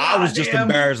 Yeah, God I was just damn.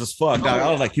 embarrassed as fuck.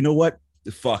 I was like, you know what?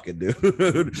 Fuck it,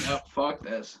 dude. Yep, fuck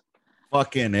this.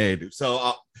 Fucking A, dude.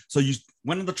 So you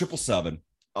went in the 777,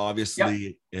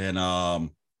 obviously, and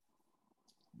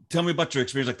tell me about your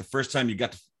experience. Like the first time you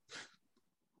got to.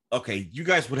 Okay, you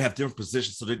guys would have different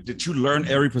positions. So did you learn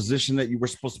every position that you were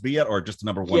supposed to be at, or just the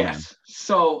number one? Yes. Man?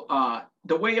 So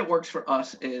the way it works for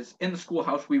us is in the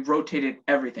schoolhouse we rotated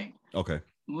everything. Okay.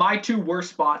 My two worst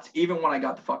spots, even when I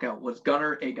got the fuck out, was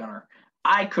gunner, a gunner.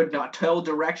 I could not tell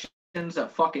directions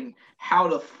of fucking how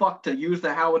the fuck to use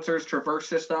the howitser's traverse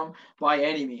system by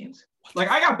any means.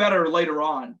 Like I got better later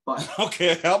on, but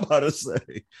okay, how about to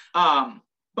say?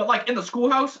 But like in the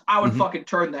schoolhouse, I would fucking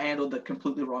turn the handle the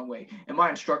completely wrong way, and my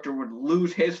instructor would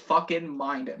lose his fucking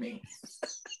mind at me.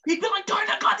 He'd be like, "Turn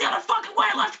the gun the other fucking way,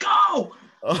 let's go!"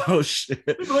 Oh shit!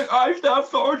 He'd be like, "I staff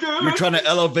sergeant." You're trying to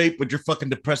elevate, but you're fucking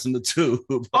depressing the tube.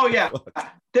 Oh yeah,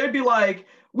 they'd be like,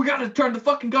 "We gotta turn the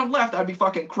fucking gun left." I'd be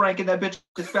fucking cranking that bitch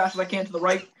as fast as I can to the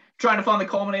right, trying to find the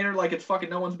culminator like it's fucking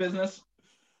no one's business.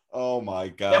 Oh my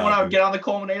god! Then when I would get on the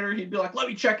culminator, he'd be like, "Let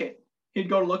me check it." He'd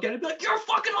go to look at it and be like, "You're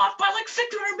fucking off by like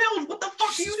 600 mils. What the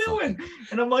fuck are you doing?"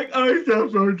 And I'm like, "I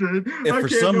staff sergeant." If for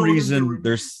some reason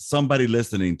there's somebody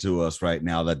listening to us right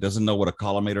now that doesn't know what a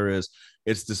collimator is,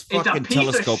 it's this fucking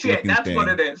telescope looking thing. That's what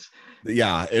it is.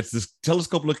 Yeah, it's this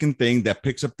telescope looking thing that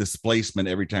picks up displacement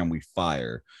every time we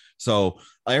fire. So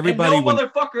everybody, and no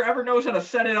motherfucker ever knows how to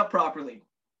set it up properly.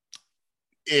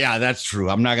 Yeah, that's true.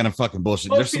 I'm not gonna fucking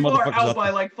bullshit. Most people are out by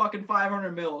like fucking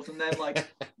 500 mils, and then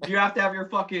like you have to have your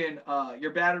fucking your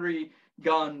battery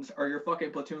guns or your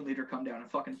fucking platoon leader come down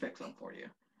and fucking fix them for you.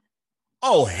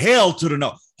 Oh hell to the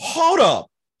no! Hold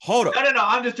up. No.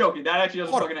 I'm just joking. That actually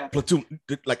doesn't fucking happen. Platoon,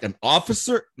 like an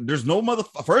officer. There's no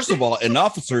First of all, an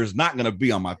officer is not gonna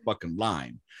be on my fucking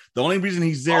line. The only reason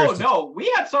he's there. Oh no,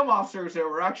 we had some officers that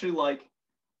were actually like.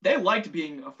 They liked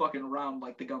being a fucking around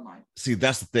like the gun line. See,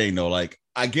 that's the thing though. Like,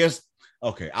 I guess,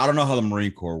 okay, I don't know how the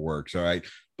Marine Corps works, all right?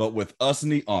 But with us in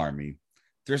the Army,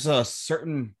 there's a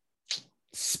certain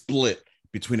split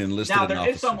between enlisted and officers. Now,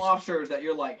 there is some officers that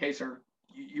you're like, hey, sir,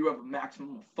 you have a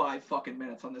maximum of 5 fucking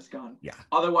minutes on this gun. Yeah.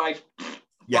 Otherwise,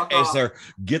 yeah, hey, sir,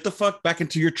 get the fuck back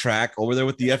into your track over there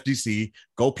with the FDC.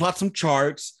 Go plot some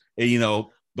charts, and, you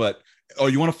know, but, oh,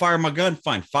 you want to fire my gun?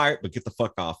 Fine, fire it, but get the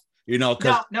fuck off. You know,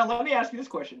 now let me ask you this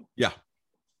question. Yeah.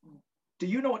 Do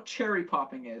you know what cherry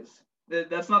popping is?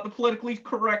 That's not the politically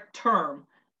correct term.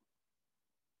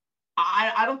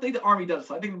 I don't think the Army does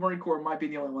this. I think the Marine Corps might be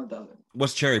the only one that does it.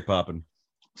 What's cherry popping?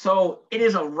 So it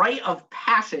is a rite of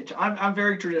passage. I'm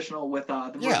very traditional with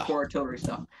the Marine Corps artillery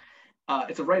stuff.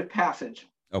 It's a rite of passage.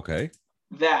 Okay.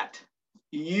 That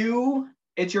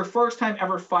it's your first time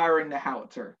ever firing the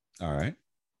howitzer. All right.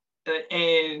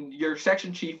 And your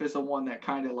section chief is the one that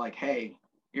kind of like, hey,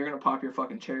 you're gonna pop your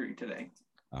fucking cherry today.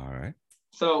 All right.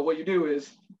 So what you do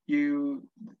is you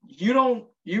ram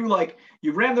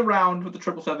the round with the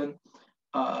 777.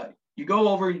 You go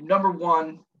over number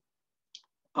one,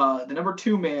 the number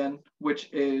 2 man, which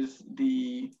is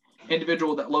the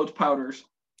individual that loads powders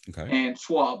and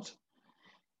swabs.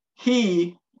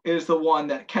 He is the one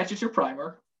that catches your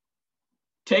primer.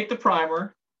 Take the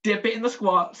primer. Dip it in the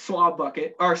swab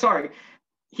bucket. Or sorry,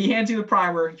 he hands you the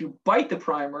primer. You bite the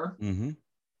primer. Mm-hmm.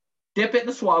 Dip it in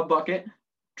the swab bucket.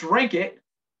 Drink it.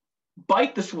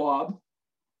 Bite the swab.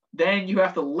 Then you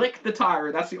have to lick the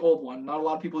tire. That's the old one. Not a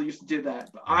lot of people used to do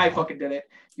that, but I fucking did it.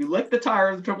 You lick the tire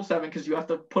of the 777 because you have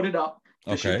to put it up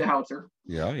to shoot the howitzer.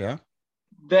 Yeah.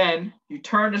 Then you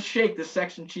turn to shake the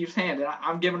section chief's hand, and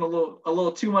I'm giving a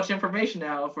little too much information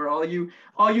now for all you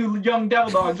young devil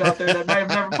dogs out there that might have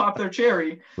never popped their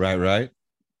cherry. Right.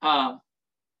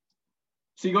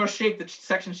 So you go to shake the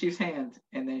section chief's hand,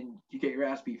 and then you get your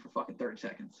ass beat for fucking 30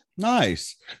 seconds.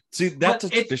 Nice. See,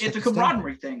 it's a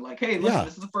camaraderie thing. Like, hey, listen,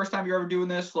 this is the first time you're ever doing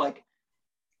this. Like,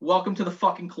 welcome to the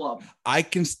fucking club. I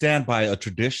can stand by a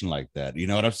tradition like that. You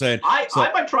know what I'm saying? I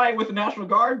might try it with the National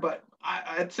Guard, but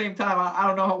at the same time, I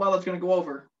don't know how well it's going to go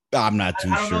over. I'm not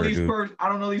too sure, dude. I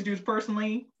don't know these dudes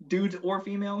personally, dudes or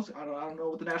females. I don't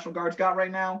know what the National Guard's got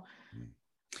right now.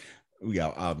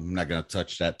 Yeah, I'm not going to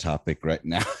touch that topic right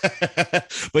now.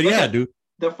 but yeah, dude.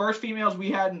 The first females we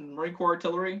had in Marine Corps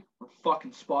artillery were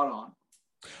fucking spot on.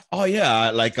 Oh yeah,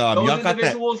 like those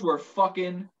individuals were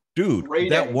fucking dude.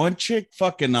 That one chick,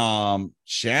 fucking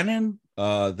Shannon,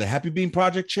 the Happy Beam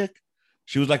Project chick.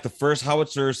 She was like the first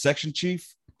howitzer section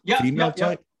chief. Yeah, female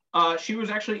type. She was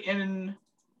actually in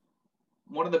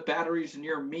one of the batteries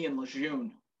near me in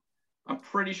Lejeune. I'm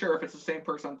pretty sure if it's the same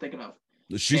person I'm thinking of.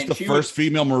 She's the first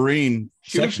female Marine.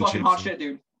 She was fucking hot shit,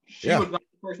 dude. She was not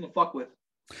the person to fuck with.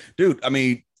 Dude, I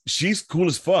mean, she's cool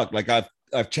as fuck. Like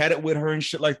I've chatted with her and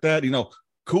shit like that. You know,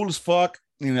 cool as fuck.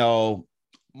 You know,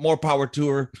 more power to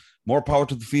her. More power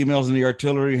to the females in the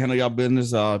artillery. Handle y'all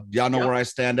business. Y'all know where I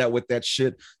stand at with that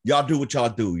shit. Y'all do what y'all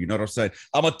do. You know what I'm saying?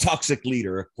 I'm a toxic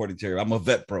leader, according to her. I'm a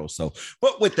vet pro. So,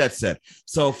 but with that said,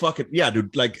 so fucking yeah,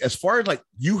 dude. Like as far as like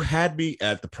you had me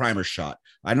at the primer shot.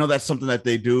 I know that's something that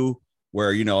they do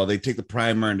where you know they take the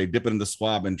primer and they dip it in the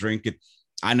swab and drink it.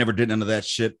 I never did none of that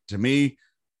shit. To me,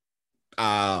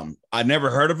 I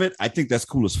never heard of it. I think that's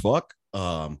cool as fuck.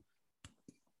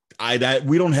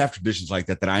 We don't have traditions like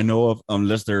that I know of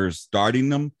unless they're starting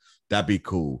them. That'd be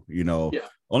cool. You know,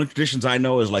 only traditions I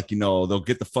know is like, you know, they'll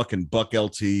get the fucking Buck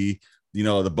LT, you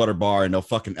know, the butter bar, and they'll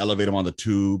fucking elevate them on the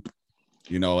tube,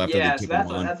 you know, after they take them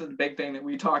on. That's a big thing that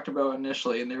we talked about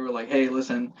initially. And they were like, hey,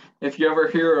 listen, if you ever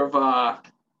hear of,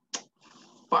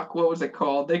 what was it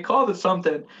called? They called it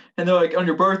something. And they're like, on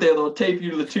your birthday, they'll tape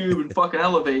you to the tube and fucking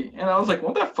elevate. And I was like,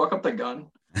 won't that fuck up the gun?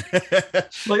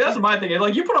 Like that's my thing.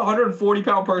 Like you put a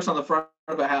 140-pound person on the front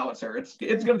of a howitzer,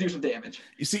 it's gonna do some damage.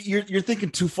 You see, you're thinking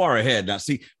too far ahead. Now,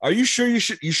 see, are you sure you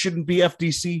shouldn't be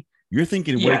FDC? You're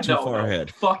thinking way too far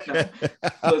ahead. Fuck no.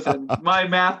 Listen, my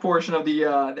math portion of the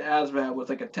ASVAB was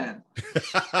like a 10.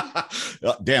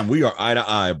 Damn, we are eye to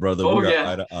eye, brother. We are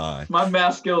eye to eye. My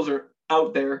math skills are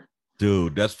out there.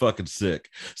 Dude, that's fucking sick.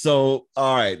 So,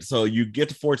 all right. So you get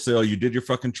to Fort Sill, you did your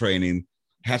fucking training.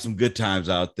 Had some good times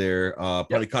out there.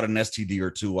 Probably caught an STD or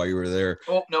two while you were there.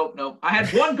 Oh, no. I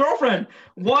had one girlfriend.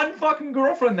 One fucking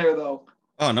girlfriend there, though.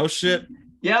 Oh, no shit?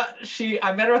 Yeah,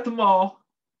 I met her at the mall.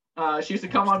 She used to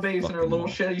come on base in her little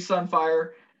shitty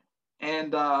Sunfire.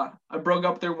 And I broke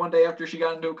up there one day after she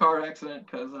got into a car accident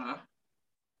because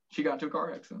she got into a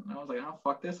car accident. And I was like, oh,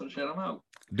 fuck this and shit, I'm out.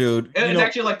 Dude. And it's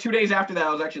actually like 2 days after that, I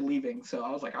was actually leaving. So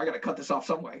I was like, I got to cut this off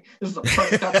some way. This is a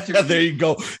perfect opportunity. There you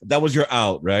go. That was your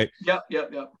out, right? Yep.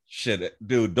 Shit,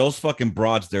 dude, those fucking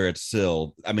broads there at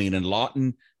Sill, I mean, in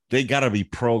Lawton, they got to be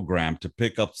programmed to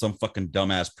pick up some fucking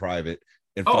dumbass private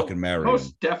and fucking marry most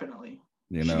him. Definitely.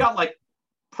 You know? She got like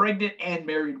pregnant and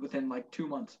married within like 2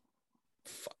 months.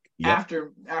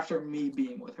 After me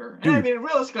being with her. And I mean,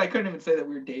 realistically, I couldn't even say that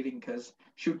we were dating because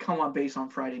she would come on base on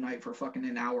Friday night for fucking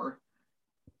an hour.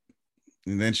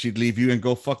 And then she'd leave you and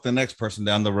go fuck the next person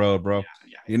down the road, bro.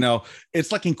 Yeah. You know,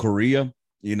 it's like in Korea.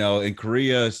 You know, in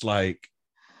Korea, it's like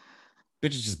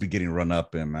bitches just be getting run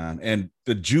up in, man. And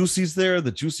the juicies there,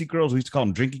 the juicy girls, we used to call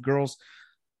them drinky girls.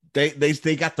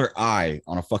 They got their eye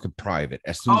on a fucking private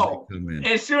as soon as they come in.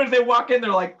 As soon as they walk in, they're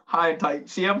like high and tight.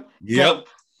 See him? Yep.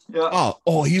 Yeah.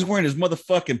 Oh, he's wearing his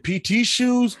motherfucking PT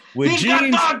shoes with he's jeans.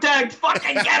 He's got dog tags.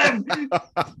 Fucking get him.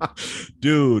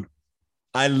 Dude,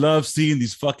 I love seeing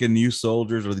these fucking new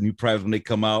soldiers or the new privates when they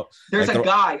come out. There's a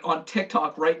guy on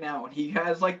TikTok right now, and he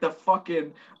has like the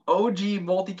fucking OG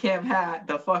multicam hat,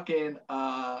 the fucking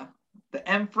the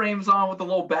M frames on with the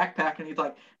little backpack, and he's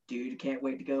like, dude, can't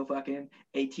wait to go fucking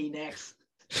 18X.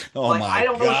 Oh like, my God. I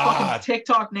don't know his fucking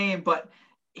TikTok name, but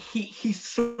he's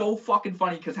so fucking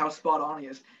funny because how spot on he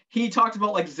is. He talks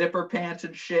about like zipper pants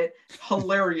and shit.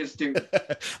 Hilarious, dude.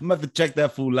 I'm gonna have to check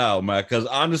that fool out, man. Because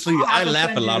honestly, I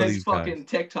laugh at a lot of these fucking guys.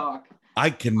 TikTok.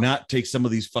 I cannot take some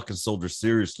of these fucking soldiers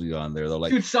seriously on there. Though,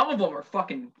 like, dude, some of them are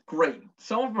fucking great.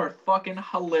 Some of them are fucking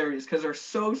hilarious because they're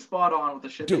so spot on with the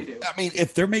shit they do. I mean,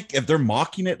 if they're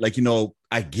mocking it, like, you know,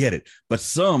 I get it. But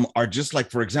some are just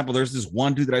like, for example, there's this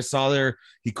one dude that I saw there.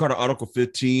 He caught an Article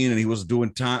 15 and he was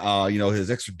doing time, you know, his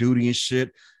extra duty and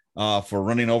shit. For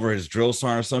running over his drill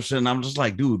sergeant or some shit. And I'm just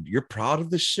like, dude, you're proud of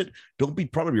this shit? Don't be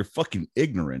proud of your fucking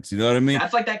ignorance. You know what I mean?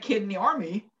 That's like that kid in the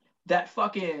army that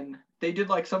fucking, they did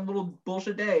like some little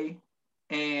bullshit day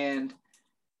and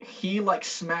he like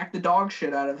smacked the dog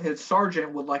shit out of his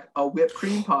sergeant with like a whipped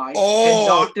cream pie and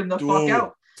knocked him the fuck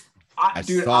out. I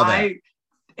saw that.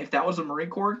 If that was a Marine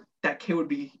Corps, that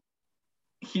kid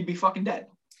he'd be fucking dead.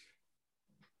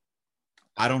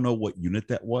 I don't know what unit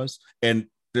that was. And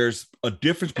there's a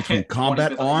difference between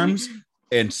combat arms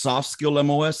and soft skill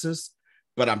MOSs,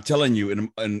 but I'm telling you, in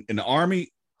the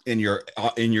Army, in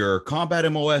your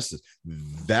combat MOSs,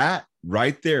 that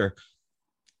right there,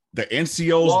 the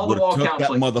NCOs would have took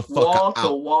that motherfucker wall to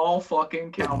wall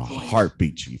fucking counseling. In a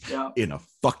heartbeat, chief. Yeah. In a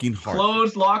fucking heartbeat.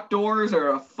 Closed locked doors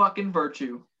are a fucking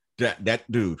virtue. That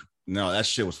dude. No, that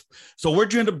shit was. So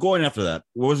where'd you end up going after that?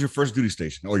 What was your first duty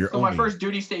station or your? So my first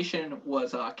duty station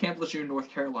was Camp Lejeune, North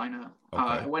Carolina. Okay.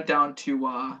 I went down to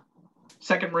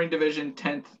 2nd Marine Division,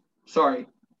 2nd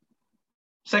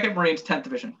 2nd Marines, 10th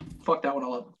Division. Fuck that one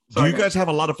all up. Do you guys have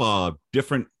a lot of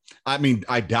different? I mean,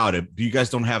 I doubt it. You guys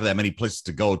don't have that many places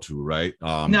to go to, right?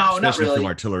 No, not really. From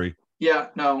artillery. Yeah,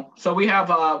 no. So we have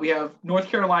North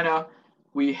Carolina,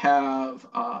 we have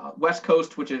West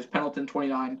Coast, which is Pendleton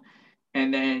 29,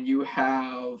 and then you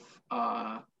have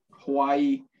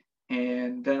Hawaii,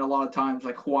 and then a lot of times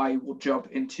like Hawaii will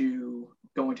jump into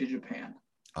going to Japan.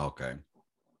 Okay.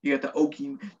 You got the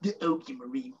Oki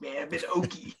Marine, man. Miss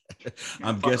Oki.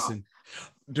 I'm guessing,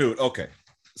 dude. Okay,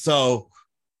 so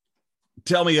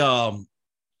tell me, how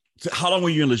long were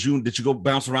you in Lejeune? Did you go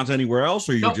bounce around to anywhere else,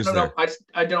 or you just there? No.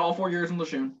 I did all 4 years in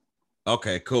Lejeune.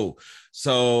 Okay, cool.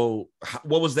 So,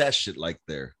 what was that shit like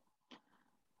there?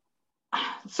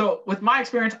 So, with my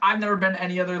experience, I've never been to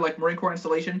any other like Marine Corps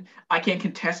installation. I can't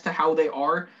contest to how they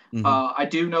are. Mm-hmm. I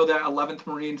do know that 11th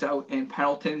Marines out in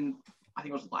Pendleton, I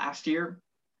think it was last year,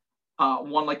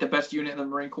 won like the best unit in the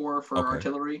Marine Corps for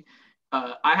artillery.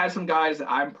 I had some guys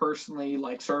that I'm personally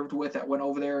like served with that went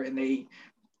over there, and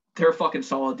they're fucking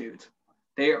solid dudes.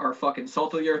 They are fucking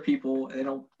salt of the earth people, and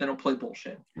they don't play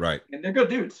bullshit. Right. And they're good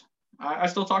dudes. I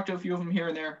still talk to a few of them here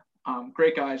and there.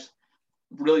 Great guys.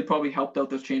 Really probably helped out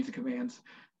those chains of commands.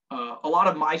 A lot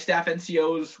of my staff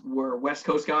NCOs were West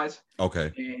Coast guys.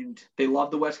 Okay. And they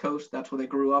loved the West Coast. That's where they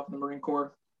grew up in the Marine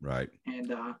Corps. Right.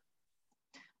 And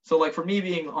so like for me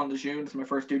being on Lejeune, it's my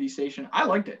first duty station, I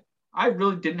liked it. I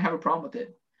really didn't have a problem with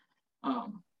it.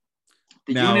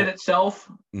 The unit itself,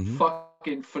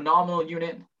 fucking phenomenal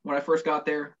unit. When I first got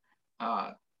there,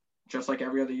 just like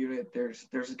every other unit,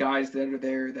 there's guys that are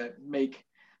there that make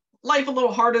life a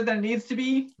little harder than it needs to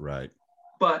be. Right.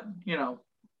 But,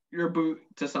 you're a boot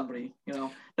to somebody.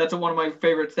 That's what one of my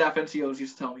favorite staff NCOs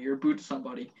used to tell me. You're a boot to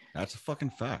somebody. That's a fucking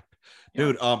fact.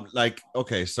 Dude,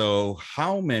 so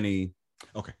how many...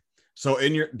 Okay. So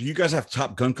do you guys have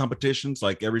top gun competitions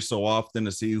like every so often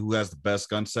to see who has the best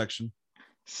gun section?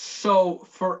 So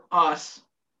for us,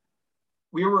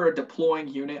 we were a deploying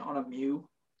unit on a MEU.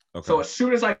 Okay. So as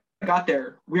soon as I got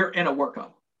there, we were in a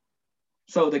workup.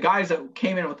 So the guys that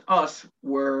came in with us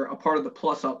were a part of the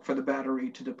plus up for the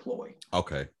battery to deploy.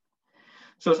 Okay.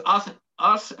 So it's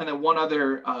us and then one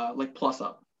other like plus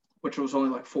up, which was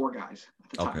only like 4 guys at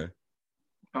the time.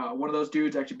 Okay. One of those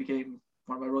dudes actually became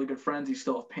one of my really good friends. He's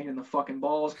still a pain in the fucking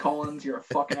balls. Collins, you're a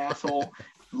fucking asshole.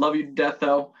 Love you to death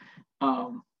though.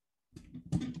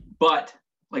 But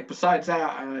like besides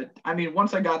that,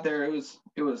 once I got there, it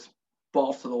was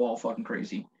balls to the wall, fucking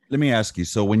crazy. Let me ask you.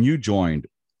 So when you joined,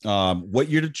 what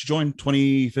year did you join?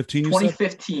 2015.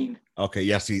 2015. Okay.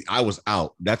 Yeah. See, I was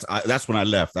out. That's when I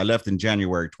left. I left in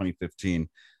January 2015.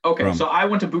 Okay. So I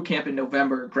went to boot camp in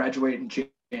November, graduated in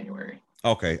January.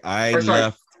 Okay. I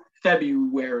left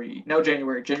January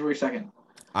 2nd.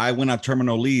 I went on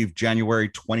terminal leave January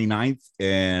 29th,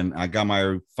 and I got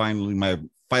my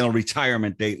final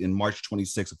retirement date in March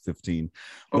 26th of 15.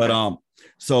 Okay. But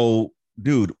so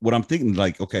dude, what I'm thinking,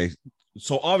 like, okay,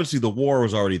 so obviously the war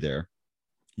was already there.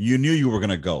 You knew you were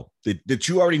gonna go. Did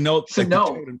you already know? So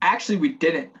no, actually we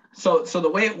didn't. So the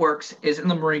way it works is in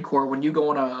the Marine Corps, when you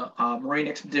go on a Marine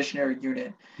Expeditionary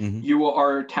Unit, you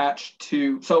are attached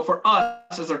to. So for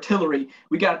us as artillery,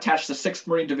 we got attached to 6th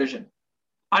Marine Division.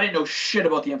 I didn't know shit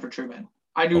about the infantrymen.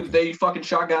 I knew that they fucking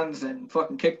shotguns and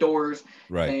fucking kick doors,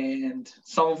 right? And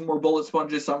some of them were bullet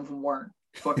sponges, some of them weren't.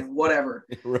 Fucking whatever.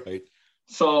 Right.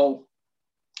 So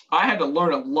I had to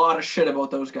learn a lot of shit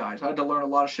about those guys. I had to learn a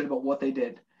lot of shit about what they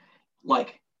did.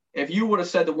 Like, if you would have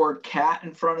said the word cat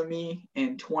in front of me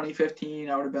in 2015,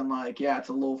 I would have been like, yeah, it's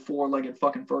a little 4-legged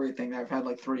fucking furry thing. I've had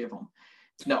like 3 of them.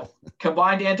 No.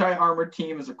 Combined Anti-Armored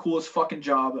Team is the coolest fucking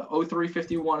job.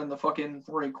 0351 in the fucking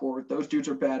Marine Corps. Those dudes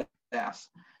are badass.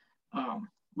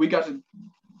 We got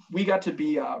to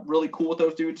be really cool with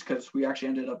those dudes because we actually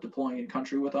ended up deploying in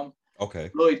country with them.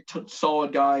 Okay. Really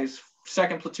solid guys.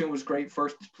 2nd platoon was great.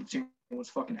 1st platoon was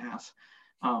fucking ass.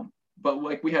 But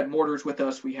like we had mortars with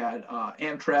us, we had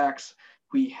Amtracs,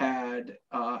 we had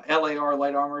LAR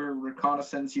light armor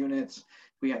reconnaissance units,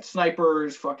 we had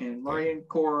snipers, fucking Marine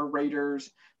Corps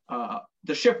raiders.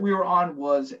 The ship we were on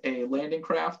was a landing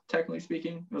craft, technically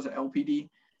speaking. It was an LPD.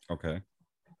 Okay.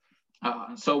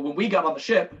 So when we got on the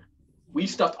ship, we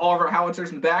stuffed all of our howitzers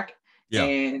in the back. Yeah.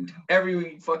 And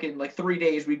every fucking like 3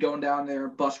 days we'd go down there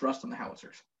and bust rust on the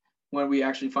howitzers when we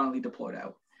actually finally deployed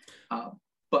out.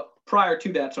 But prior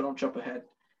to that, so don't jump ahead.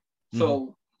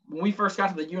 So when we first got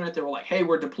to the unit, they were like, hey,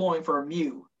 we're deploying for a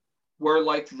MEU. We're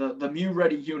like the MEU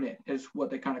ready unit is what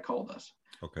they kind of called us.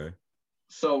 Okay.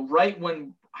 So right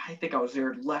when I think I was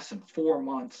there less than 4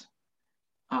 months,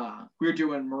 we were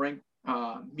doing Marine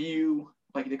MEU,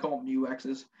 like they call them MEU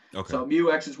X's. Okay. So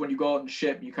MEU X is when you go out on the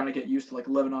ship, you kind of get used to like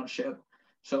living on ship.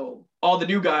 So all the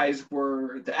new guys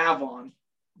were the Avon.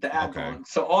 Okay.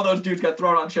 So all those dudes got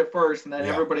thrown on ship first, and then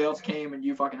Yeah. everybody else came and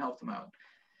you fucking helped them out.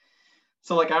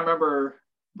 So like I remember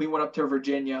we went up to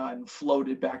Virginia and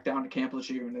floated back down to Camp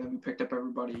Lejeune, and then we picked up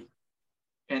everybody.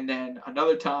 And then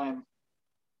another time,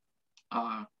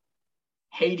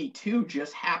 Haiti 2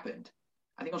 just happened.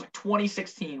 I think it was like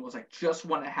 2016 was like just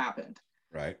when it happened.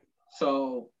 Right.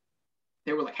 So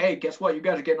they were like, hey, guess what? You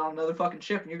guys are getting on another fucking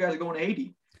ship and you guys are going to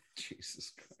Haiti.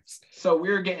 Jesus Christ. So we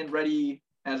were getting ready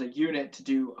as a unit to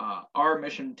do our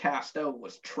mission tasked out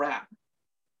was TRAP.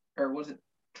 Or was it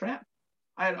TRAP?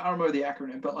 I don't remember the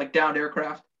acronym, but like downed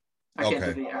aircraft. I can't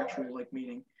do the actual like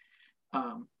meaning.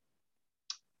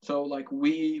 So like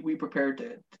we prepared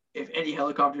to, if any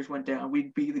helicopters went down,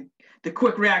 we'd be the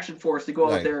quick reaction force to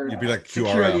go out there You'd be like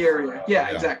secure the area. Yeah,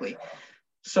 exactly.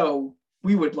 So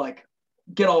we would like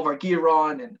get all of our gear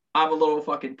on, and I'm a little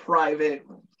fucking private,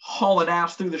 hauling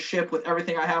ass through the ship with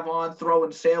everything I have on,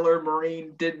 throwing sailor,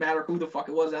 marine, didn't matter who the fuck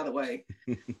it was out of the way,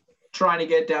 trying to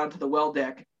get down to the well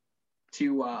deck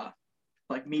to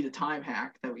like meet a time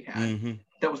hack that we had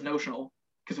that was notional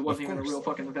because it wasn't even a real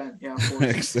fucking event. Yeah, of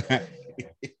course. Exactly.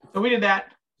 So we did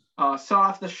that, saw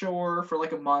off the shore for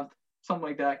like a month, something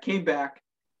like that, came back.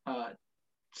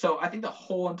 So I think the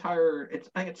whole entire,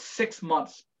 I think it's 6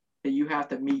 months that you have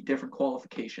to meet different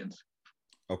qualifications.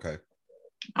 Okay.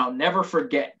 I'll never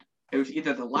forget. It was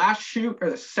either the last shoot or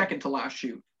the second to last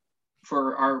shoot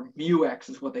for our MUX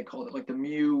is what they called it, like the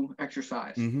MU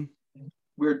exercise. We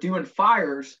were doing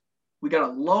fires. We got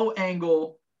a low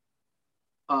angle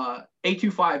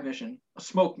A25 mission, a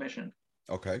smoke mission.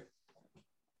 Okay.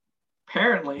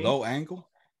 Apparently. Low angle?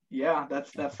 Yeah,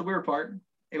 that's the weird part.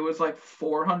 It was like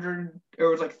 400, it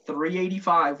was like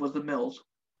 385 was the mills.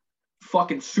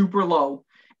 Fucking super low,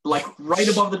 like right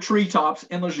above the treetops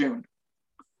in Lejeune.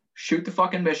 Shoot the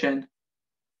fucking mission.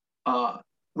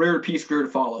 Rear to piece, rear to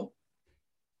follow.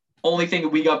 Only thing that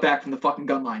we got back from the fucking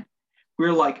gun line. We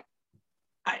were like,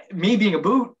 me being a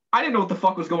boot, I didn't know what the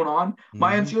fuck was going on.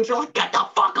 My NCOs are like, get the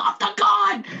fuck off the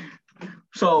gun!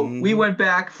 So we went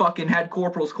back, fucking had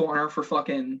Corporal's Corner for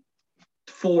fucking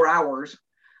 4 hours.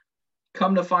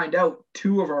 Come to find out,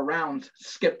 2 of our rounds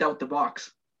skipped out the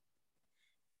box.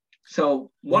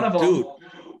 So one of them... Dude.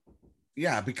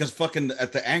 Yeah, because fucking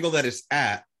at the angle that it's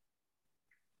at...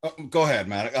 go ahead,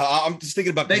 man. I'm just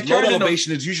thinking about... Low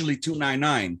elevation is usually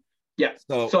 299. Yeah.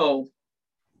 So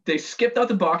they skipped out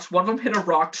the box. One of them hit a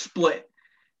rock, split.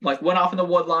 Like went off in the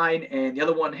wood line, and the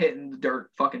other one hit in the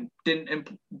dirt. Fucking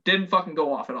didn't fucking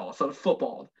go off at all. So it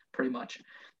footballed pretty much.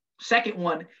 Second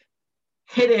one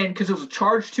hit in because it was a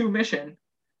charge 2 mission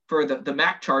for the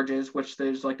MAC charges, which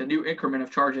there's like the new increment of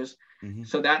charges.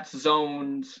 So that's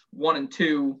zones 1 and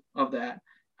 2 of that.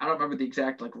 I don't remember the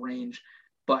exact like range,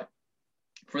 but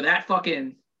for that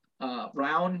fucking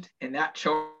round and that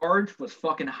charge was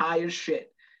fucking high as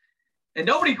shit, and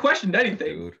nobody questioned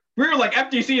anything. Dude. We were like,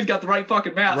 FTC's got the right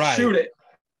fucking map. Right. Shoot it.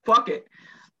 Fuck it.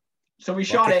 So we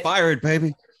shot it. Fire it,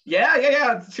 baby.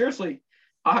 Yeah. Seriously.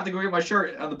 I'll have to go get my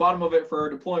shirt. On the bottom of it for our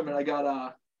deployment, I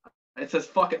got it says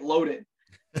fuck it, load it.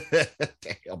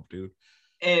 Damn, dude.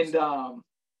 And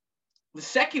the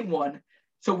second one,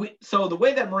 so the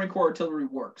way that Marine Corps artillery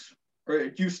works, or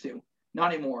it used to,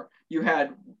 not anymore, you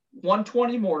had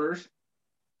 120 mortars.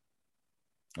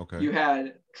 Okay. You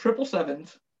had 777s, and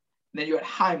then you had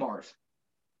HIMARS.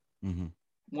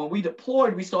 When we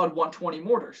deployed, we still had 120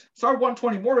 mortars. So our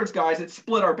 120 mortars, guys, it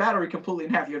split our battery completely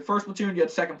in half. You had first platoon, you had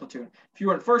second platoon. If you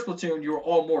were in first platoon, you were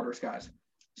all mortars, guys.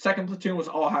 Second platoon was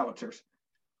all howitzers.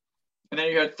 And then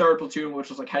you had third platoon, which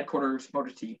was like headquarters, motor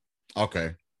T.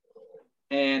 Okay.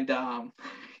 And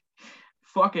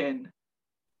fucking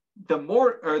the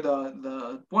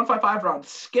 155 round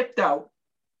skipped out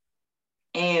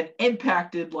and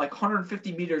impacted like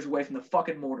 150 meters away from the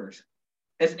fucking mortars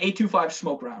as an 825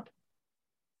 smoke round.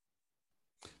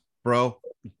 Bro,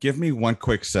 give me 1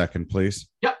 quick second, please.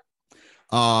 Yep.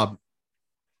 Y'all,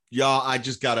 I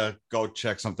just gotta go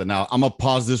check something out. I'm gonna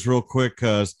pause this real quick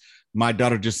because my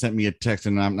daughter just sent me a text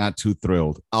and I'm not too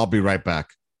thrilled. I'll be right back.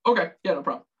 Okay. Yeah, no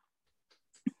problem.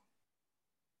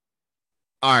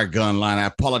 All right, Gunline. I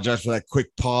apologize for that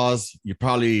quick pause. You're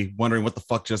probably wondering what the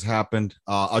fuck just happened.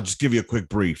 I'll just give you a quick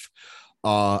brief.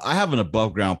 I have an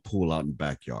above ground pool out in the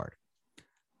backyard,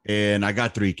 and I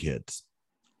got 3 kids.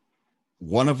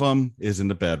 One of them is in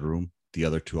the bedroom. The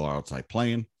other 2 are outside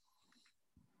playing.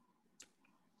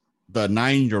 The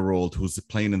 9-year-old who's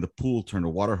playing in the pool turned the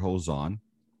water hose on.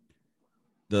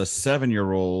 The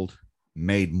 7-year-old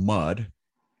made mud,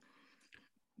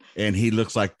 and he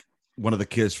looks like one of the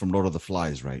kids from Lord of the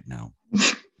Flies right now.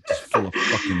 Just full of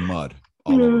fucking mud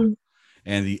all over.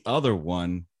 And the other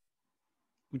one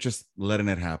we're just letting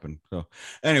it happen. So,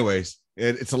 anyways,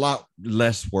 it's a lot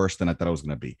less worse than I thought it was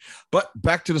going to be. But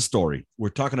back to the story. We're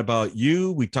talking about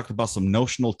you. We talked about some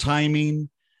notional timing.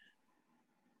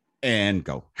 And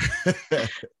go.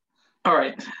 All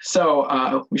right.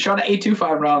 So we shot an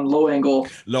 8.25 round, low angle.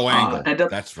 Low angle. Ended up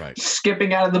That's right.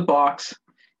 skipping out of the box,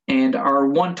 and our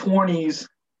 120s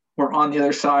were on the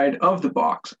other side of the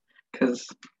box because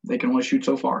they can only shoot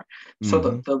so far. So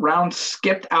the round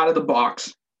skipped out of the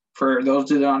box. For those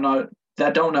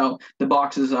that don't know, the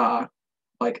box is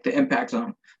like the impact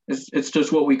zone. It's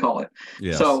just what we call it.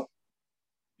 Yes. So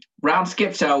round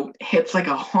skips out, hits like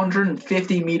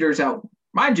 150 meters out.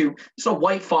 Mind you, it's a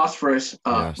white phosphorus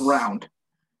round,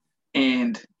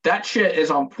 and that shit is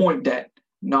on point dead,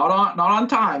 not on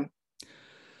time.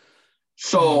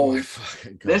 So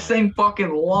this thing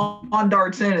fucking lawn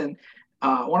darts in, and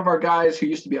one of our guys who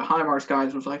used to be a HIMARS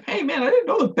guys was like, "Hey man, I didn't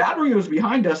know the battery was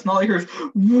behind us." And all I hear is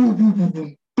woo, woo, woo,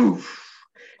 woo, poof.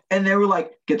 And they were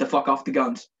like, "Get the fuck off the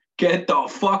guns! Get the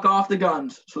fuck off the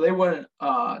guns!" So they went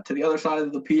to the other side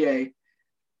of the PA,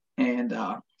 and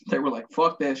they were like,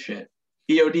 "Fuck this shit."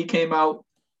 EOD came out,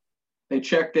 they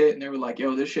checked it, and they were like,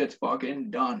 "Yo, this shit's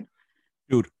fucking done."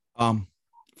 Dude,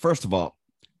 first of all,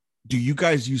 do you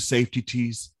guys use safety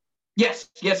tees? Yes,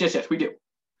 we do.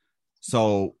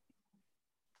 So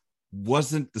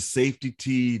wasn't the safety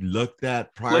tee looked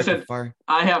at prior to fire?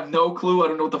 I have no clue. I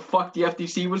don't know what the fuck the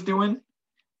FTC was doing,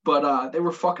 but they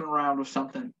were fucking around with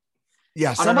something.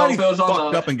 Yeah, somebody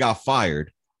fucked up and got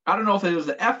fired. I don't know if it was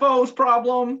the FO's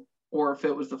problem or if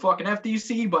it was the fucking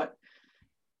FTC, but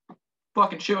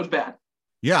fucking shit was bad.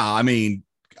 Yeah, I mean,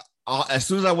 as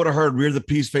soon as I would have heard rear the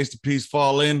piece, face the piece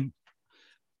fall in,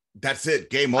 that's it.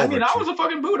 Game over. I mean, I was a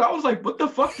fucking boot. I was like, what the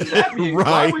fuck does that mean?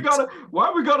 Right.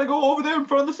 Why we gotta go over there in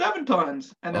front of the 7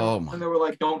 tons? And then and they were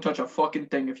like, don't touch a fucking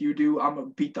thing. If you do, I'm gonna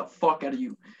beat the fuck out of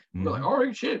you. We're like, all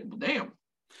right, shit, well, damn.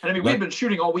 And I mean, we've been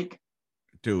shooting all week.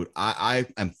 Dude, I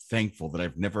am thankful that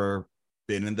I've never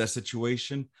been in that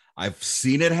situation. I've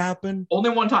seen it happen. Only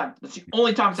one time. That's the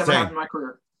only time it's ever happened in my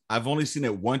career. I've only seen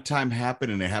it one time happen,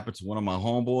 and it happened to one of my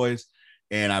homeboys.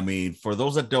 And I mean, for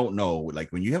those that don't know,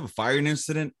 like when you have a firing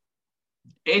incident,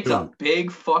 it's a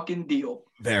big fucking deal.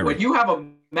 Very. When you have a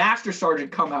master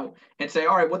sergeant come out and say,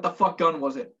 all right, what the fuck gun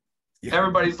was it? Yeah.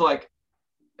 Everybody's like,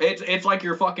 it's like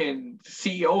your fucking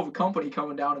CEO of a company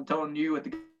coming down and telling you at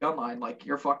the gun line, like,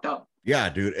 you're fucked up. Yeah,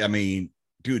 dude. I mean,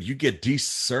 dude, you get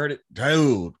deserted.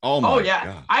 Dude. Oh, my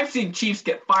God. I've seen chiefs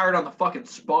get fired on the fucking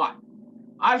spot.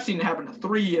 I've seen it happen to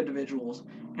 3 individuals,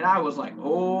 and I was like,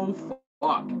 oh,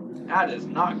 fuck. That is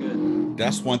not good.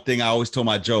 That's one thing I always tell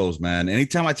my Joes, man.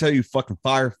 Anytime I tell you fucking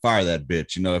fire that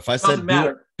bitch. You know, if I said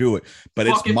do it. But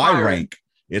fucking it's my rank.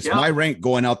 It's my rank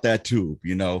going out that tube,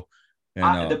 you know.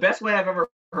 And, the best way I've ever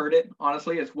heard it,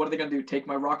 honestly, is what are they going to do? Take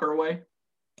my rocker away?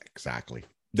 Exactly.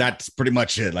 That's pretty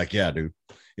much it. Like, yeah, dude.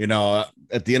 You know,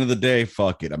 at the end of the day,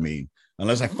 fuck it. I mean,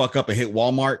 unless I fuck up and hit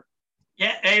Walmart.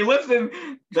 Yeah, hey,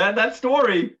 listen, that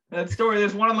story,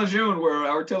 there's one in Lejeune where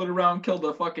artillery round killed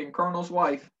the fucking colonel's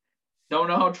wife. Don't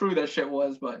know how true that shit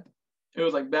was, but it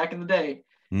was like back in the day.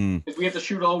 Because we have to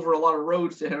shoot over a lot of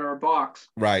roads to hit our box.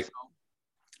 Right.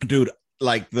 So. Dude,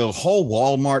 like the whole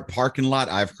Walmart parking lot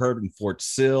I've heard in Fort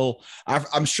Sill.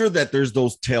 I'm sure that there's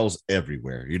those tales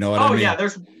everywhere. You know what I mean? Oh, yeah,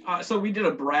 there's so we did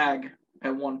a brag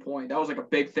at one point. That was like a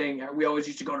big thing. We always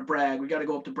used to go to brag. We got to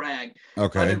go up to brag.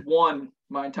 Okay. I did one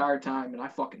my entire time, and I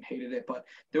fucking hated it. But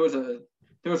there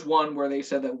was one where they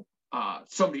said that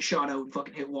somebody shot out and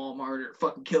fucking hit Walmart or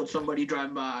fucking killed somebody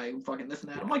driving by and fucking this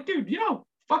and that. I'm like, dude, you know,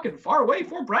 fucking far away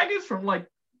Fort Bragg is from like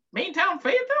main town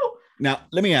Fayetteville. Now,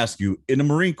 let me ask you, in the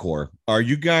Marine Corps, are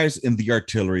you guys in the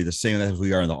artillery the same as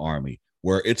we are in the Army,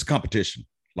 where it's competition?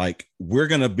 Like, we're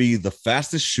going to be the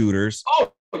fastest shooters.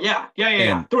 Oh, yeah.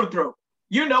 Through.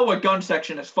 You know what gun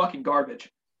section is fucking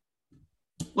garbage.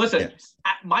 Listen,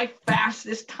 at my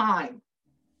fastest time,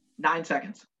 9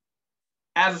 seconds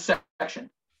as a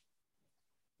section.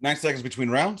 9 seconds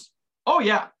between rounds? Oh,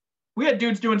 yeah. We had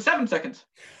dudes doing 7 seconds.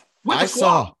 I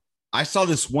saw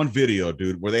this one video,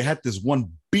 dude, where they had this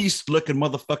one beast-looking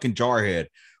motherfucking jarhead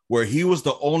where he was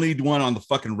the only one on the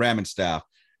fucking ramming staff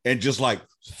and just like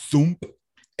thump.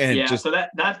 And so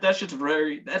that's just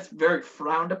very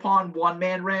frowned upon,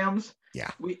 one-man rams. Yeah.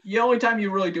 The only time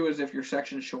you really do is if your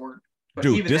section's short. But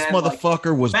dude, this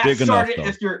motherfucker was big enough.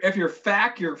 If your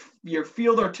FAC, your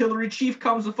field artillery chief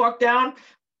comes the fuck down,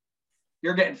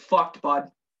 you're getting fucked,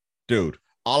 bud. Dude,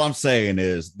 all I'm saying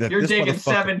is that you're digging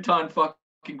 7-ton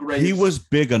fucking graves. He was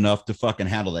big enough to fucking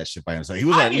handle that shit by himself. He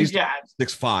was at least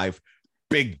 6'5",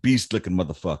 big beast looking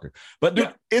motherfucker. But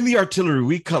dude, in the artillery,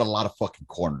 we cut a lot of fucking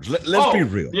corners. Let's be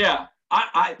real. Yeah.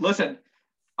 I listen.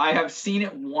 I have seen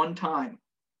it one time.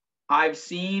 I've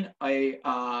seen a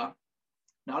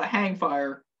not a hang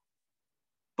fire,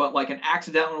 but like an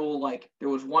accidental, like there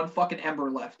was one fucking ember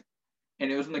left,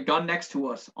 and it was in the gun next to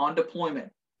us on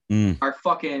deployment.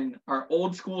 Our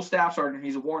old school staff sergeant,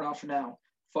 he's a warrant officer now,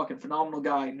 fucking phenomenal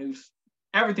guy, knows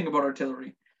everything about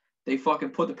artillery. They fucking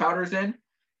put the powders in.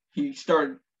 He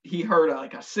heard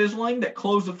like a sizzling that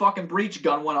closed the fucking breech,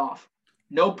 gun went off.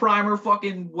 No primer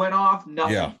fucking went off,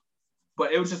 nothing. Yeah.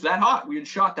 But it was just that hot. We had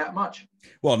shot that much.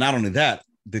 Well, not only that,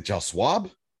 did y'all swab?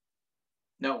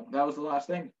 No, that was the last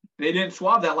thing. They didn't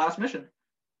swab that last mission.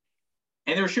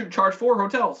 And they were shooting charge 4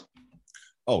 hotels.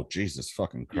 Oh, Jesus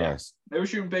fucking Christ. Yeah. They were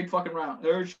shooting big fucking rounds.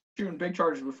 They were shooting big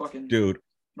charges with fucking... Dude,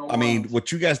 I mean,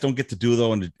 what you guys don't get to do,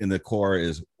 though, in the Corps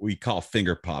is we call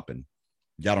finger popping.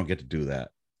 Y'all don't get to do that.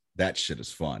 That shit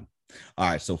is fun. All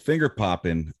right, so finger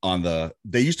popping on the...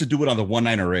 They used to do it on the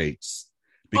 1-9-8s.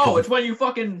 Oh, it's when you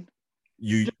fucking...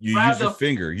 You use your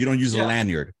finger. You don't use a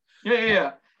lanyard.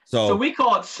 Yeah. So we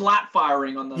call it slap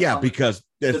firing on the... Yeah, because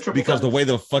the way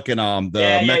the fucking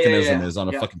mechanism is on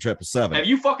a fucking 777. If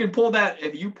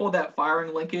you pulled that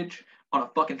firing linkage on a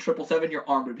fucking 777, your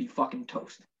arm would be fucking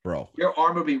toast. Bro. Your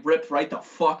arm would be ripped right the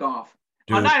fuck off.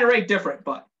 Dude, on 9-8 different,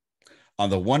 but... On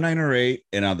the 1-9-8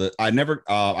 and on the...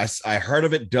 I heard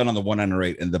of it done on the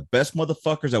 1-9-8, and the best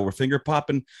motherfuckers that were finger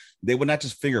popping, they would not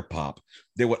just finger pop.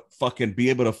 They would fucking be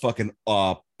able to fucking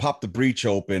pop the breech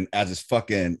open as it's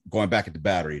fucking going back at the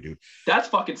battery, dude. That's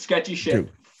fucking sketchy shit.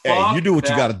 Dude, hey, you do what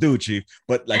you got to do, Chief.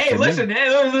 But like, hey, listen.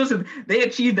 They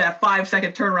achieved that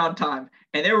 5-second turnaround time,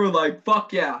 and they were like,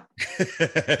 "Fuck yeah,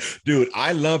 dude!"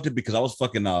 I loved it because I was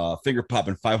fucking finger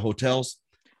popping 5 hotels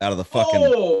out of the fucking.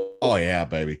 Oh yeah,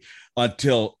 baby.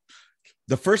 Until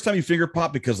the first time you finger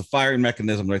pop, because the firing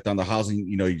mechanism right down the housing,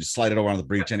 you just slide it over on the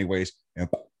breech anyways, and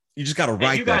you just got to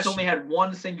write. You guys only had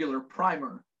one singular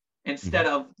primer instead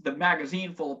of the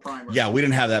magazine full of primer. Yeah, we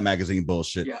didn't have that magazine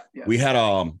bullshit. Yeah. We had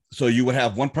so you would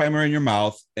have one primer in your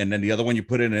mouth, and then the other one you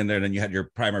put it in there, and then you had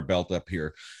your primer belt up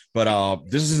here. But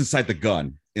this is inside the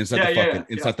gun, inside the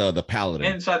Paladin.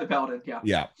 Inside the Paladin, yeah.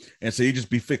 Yeah, and so you just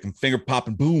be finger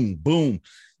popping, boom, boom,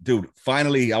 dude.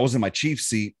 Finally, I was in my chief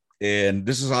seat. And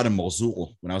this is out in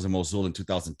Mosul when I was in Mosul in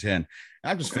 2010.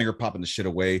 I'm just finger popping the shit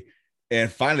away.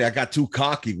 And finally, I got too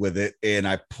cocky with it and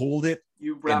I pulled it.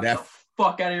 You wrapped the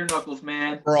fuck out of your knuckles,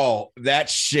 man. Bro,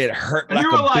 that shit hurt. And like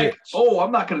you were like, bitch. oh,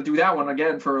 I'm not going to do that one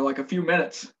again for like a few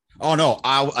minutes. Oh, no.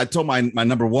 I told my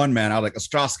number one man, I was like,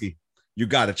 Ostrowski, you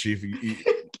got it, Chief.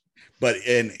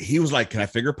 And he was like, can I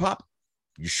finger pop?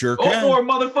 You sure can. Oh,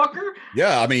 motherfucker.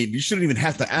 Yeah, I mean, you shouldn't even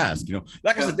have to ask,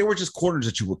 Like I said, there were just corners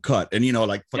that you would cut. And,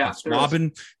 like fucking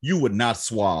swabbing, you would not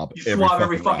swab. You swab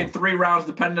every fucking 3 rounds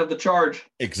depending on the charge.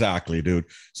 Exactly, dude.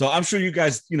 So I'm sure you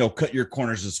guys, cut your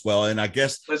corners as well. And I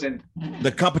guess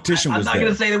the competition was I'm not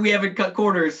going to say that we haven't cut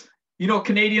corners. You know what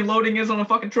Canadian loading is on a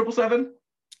fucking 777?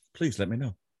 Please let me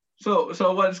know. So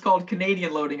what is called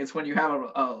Canadian loading is when you have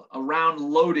a round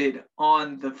loaded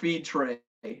on the feed tray.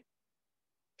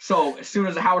 So as soon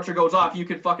as the howitzer goes off, you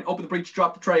can fucking open the breech,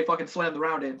 drop the tray, fucking slam the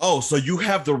round in. Oh, so you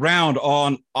have the round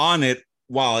on it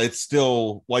while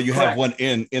you have one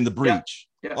in the breech.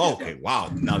 Yeah. Okay.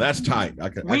 Wow. Now that's tight. I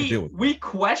can deal with it. We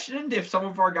questioned if some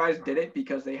of our guys did it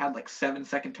because they had like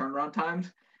 7-second turnaround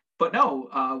times, but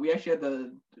no, we actually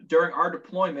had during our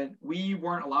deployment, we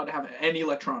weren't allowed to have any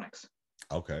electronics.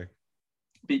 Okay.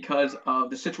 Because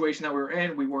of the situation that we were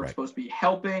in, we weren't supposed to be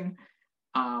helping.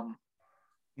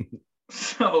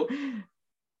 So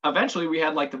eventually we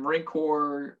had like the Marine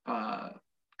Corps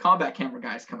combat camera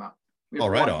guys come out.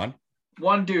 On.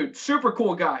 One dude, super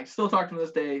cool guy. Still talk to him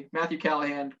this day. Matthew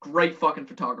Callahan, great fucking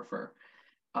photographer.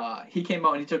 He came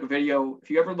out and he took a video. If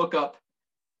you ever look up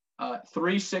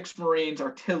 3-6 Marines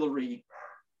artillery,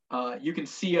 you can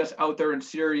see us out there in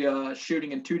Syria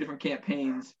shooting in 2 different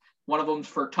campaigns. One of them's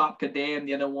for Top Qadim,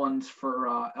 the other one's for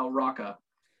El Raqqa.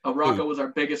 El Raqqa was our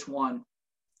biggest one.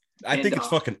 I think it's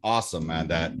fucking awesome, man,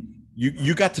 that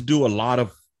you got to do a lot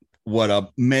of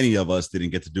what many of us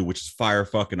didn't get to do, which is fire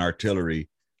fucking artillery.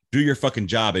 Do your fucking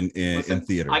job in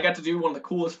theater. I got to do one of the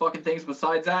coolest fucking things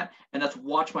besides that, and that's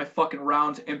watch my fucking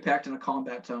rounds impact in a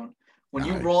combat zone. When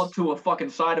you roll up to a fucking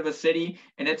side of a city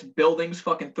and it's buildings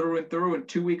fucking through and through, and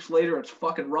 2 weeks later it's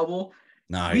fucking rubble.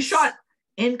 Nice. We shot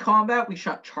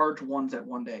charge 1s at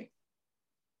one day.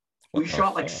 We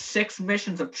shot like 6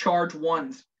 missions of charge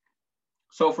 1s.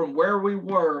 So from where we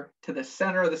were to the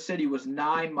center of the city was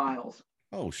 9 miles.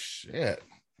 Oh, shit.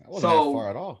 That wasn't that far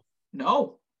at all.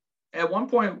 No. At one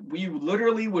point, we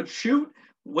literally would shoot,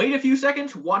 wait a few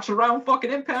seconds, watch the round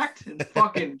fucking impact, and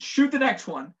fucking shoot the next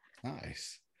one.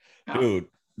 Nice. Yeah. Dude,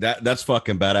 that's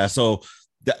fucking badass. So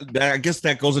I guess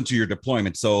that goes into your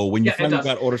deployment. So when you finally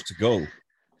got orders to go.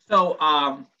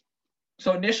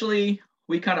 So initially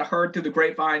we kind of heard through the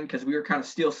grapevine because we were kind of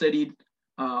Steel City'd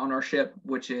on our ship,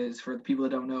 which is, for the people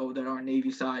that don't know that are on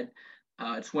Navy side,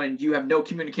 it's when you have no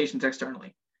communications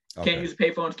externally. Okay. Can't use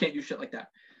payphones, can't use shit like that.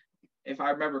 If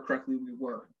I remember correctly, we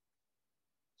were.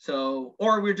 So,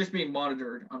 or we were just being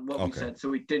monitored on what we said, so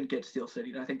we didn't get Steel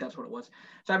City. I think that's what it was.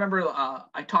 So I remember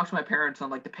I talked to my parents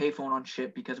on like the payphone on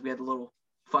ship because we had the little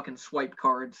fucking swipe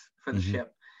cards for the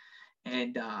ship.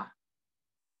 And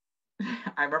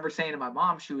I remember saying to my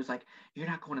mom, she was like, "You're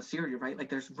not going to Syria, right? Like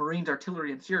there's Marines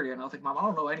artillery in Syria." And I was like, "Mom, I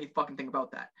don't know any fucking thing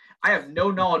about that. I have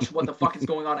no knowledge of what the fuck is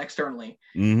going on externally."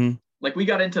 Like we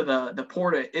got into the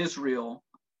port of Israel,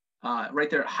 right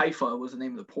there at Haifa was the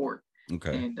name of the port.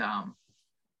 Okay. And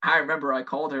I remember I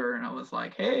called her and I was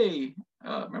like, "Hey,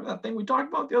 remember that thing we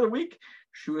talked about the other week?"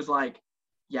 She was like,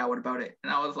 "Yeah, what about it?"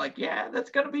 And I was like, "Yeah, that's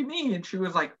going to be me." And she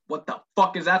was like, "What the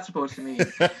fuck is that supposed to mean?"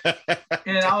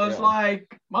 And I was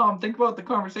like, "Mom, think about the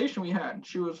conversation we had." And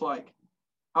she was like,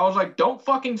 I was like, "Don't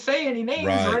fucking say any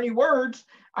names or any words."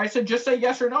 I said, "Just say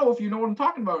yes or no if you know what I'm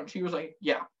talking about." And she was like,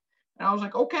 "Yeah." And I was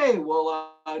like, "Okay,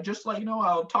 well, just let you know,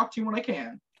 I'll talk to you when I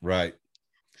can." Right.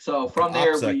 So from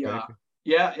there, we,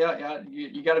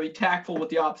 you got to be tactful with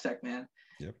the OPSEC, man.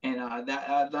 Yep. And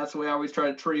that's the way I always try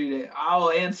to treat it.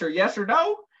 I'll answer yes or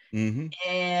no.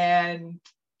 And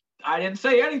I didn't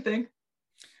say anything.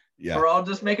 Yeah. Or I'll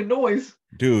just make a noise.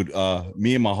 Dude,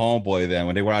 me and my homeboy then,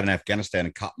 when they were out in Afghanistan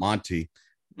in Kotmanti,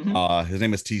 his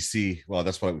name is TC. Well,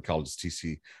 that's what we called it,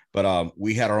 TC. But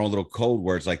we had our own little code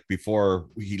words. Like before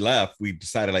he left, we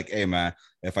decided like, "Hey man,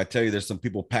 if I tell you there's some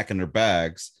people packing their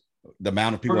bags, the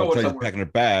amount of people I'll tell you packing their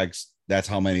bags, that's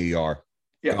how many are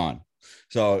gone."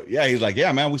 So yeah, he's like,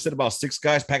 "Yeah, man, we said about 6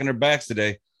 guys packing their bags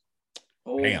today."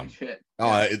 Damn shit.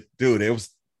 Oh, dude, it was.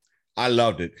 I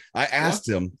loved it. I asked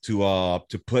him to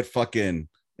put fucking,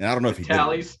 and I don't know if he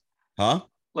tallies, did.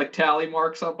 Like tally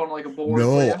marks up on like a board.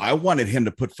 No, I wanted him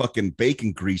to put fucking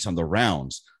bacon grease on the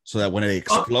rounds so that when it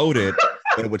exploded,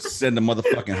 it would send the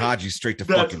motherfucking Haji straight to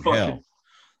fucking hell.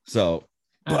 So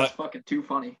that's fucking too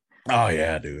funny. Oh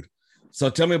yeah, dude. So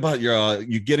tell me about your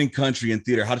you getting country in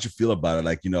theater. How did you feel about it?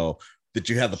 Like, did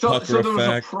you have the pucker there effect?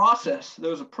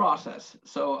 There was a process.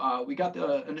 So we got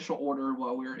the initial order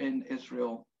while we were in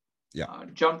Israel. Yeah.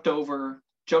 Jumped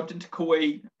into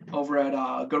Kuwait over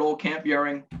at good old Camp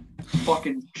Yering.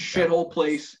 Fucking shithole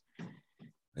place.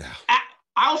 Yeah.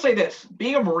 I'll say this: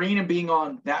 being a Marine and being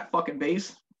on that fucking base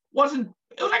it was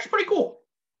actually pretty cool.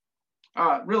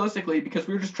 Realistically, because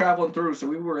we were just traveling through, so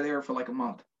we were there for like a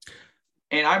month.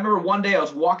 And I remember one day I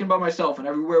was walking by myself, and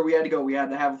everywhere we had to go, we had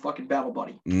to have a fucking battle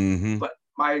buddy. But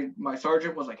my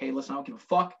sergeant was like, "Hey, listen, I don't give a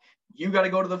fuck. You got to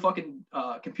go to the fucking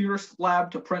computer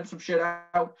lab to print some shit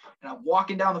out." And I'm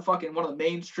walking down the fucking one of the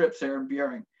main strips there in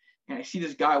Bering, and I see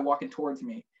this guy walking towards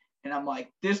me, and I'm like,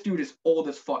 "This dude is old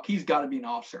as fuck. He's got to be an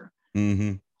officer."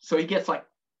 So he gets like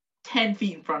 10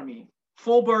 feet in front of me,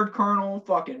 full bird colonel,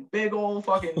 fucking big old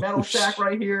fucking metal stack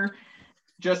right here,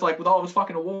 just like with all of his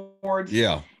fucking awards.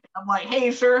 Yeah. I'm like,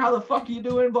 "Hey, sir, how the fuck are you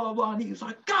doing?" Blah, blah, blah. And he was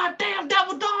like, "God damn,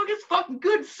 Devil Dog, it's fucking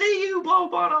good to see you." Blah, blah,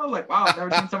 blah. And I was like, wow, I've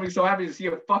never seen somebody so happy to see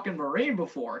a fucking Marine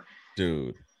before.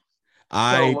 Dude.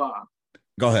 Go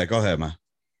ahead, man.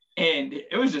 And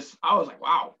it was just, I was like,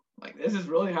 wow, like this is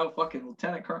really how fucking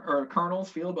lieutenant or colonels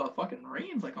feel about fucking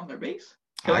Marines, like on their base.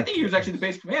 Because I think he was actually the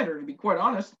base commander, to be quite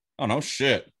honest. Oh, no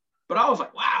shit. But I was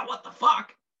like, wow, what the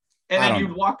fuck? And then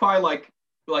you'd walk by like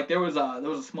there was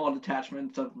a small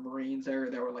detachment of Marines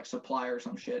there. There were like supply or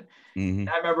some shit. And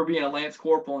I remember being a Lance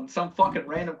Corporal, and some fucking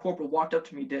random corporal walked up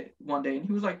to me one day, and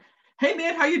he was like, "Hey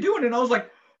man, how you doing?" And I was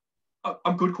like,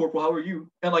 "I'm good, Corporal. How are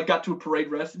you?" And like got to a parade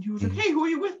rest, and he was like, "Hey, who are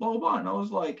you with?" Blah blah blah. And I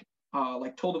was like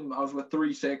told him I was with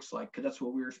 3-6, like, cause that's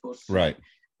what we were supposed to say. Right.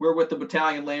 We're with the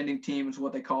battalion landing team, is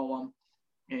what they call them.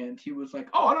 And he was like,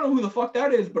 "Oh, I don't know who the fuck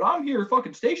that is, but I'm here,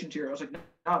 fucking stationed here." I was like,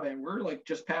 "Nah, man, we're like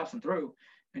just passing through."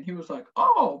 And he was like,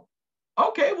 "Oh,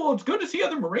 okay, well, it's good to see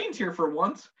other Marines here for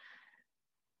once."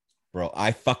 Bro,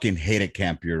 I fucking hated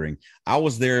Camp Yering. I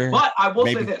was there, but I will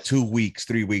maybe say this: 2 weeks,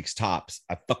 3 weeks tops.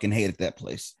 I fucking hated that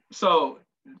place. So,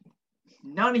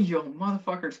 none of you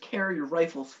motherfuckers carry your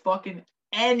rifles fucking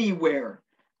anywhere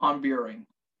on Bering.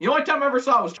 The only time I ever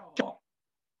saw it was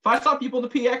If I saw people in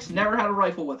the PX, never had a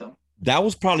rifle with them. That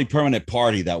was probably permanent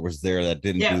party that was there that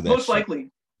didn't do that. Yeah, most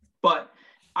likely. But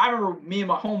I remember me and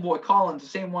my homeboy Collins, the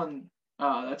same one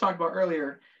I talked about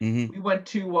earlier. We went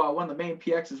to one of the main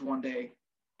PXs one day,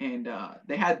 and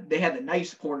they had the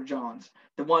nice porta johns,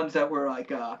 the ones that were like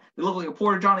they looked like a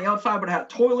porta john on the outside, but it had a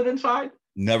toilet inside.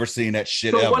 Never seen that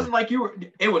shit. So ever. It wasn't like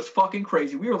it was fucking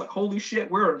crazy. We were like, holy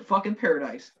shit, we're in fucking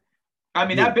paradise. I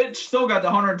mean, that bitch still got the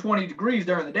 120 degrees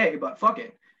during the day, but fuck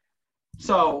it.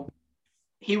 So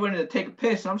he went in to take a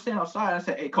piss, and I'm standing outside. I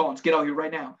said, "Hey, Collins, get out here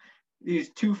right now." These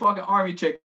two fucking army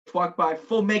chicks walked by,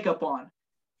 full makeup on,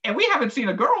 and we haven't seen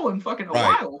a girl in fucking a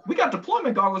while. We got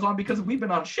deployment goggles on because we've been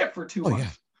on ship for 2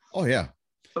 months. Oh yeah.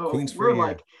 So Queen's we're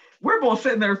free, we're both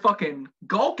sitting there fucking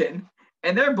gawking,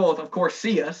 and they're both, of course,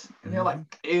 see us, and they're like,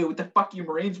 "Ew, what the fuck you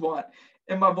Marines want?"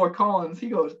 And my boy Collins, he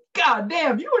goes, "God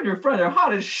damn, you and your friend are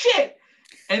hot as shit."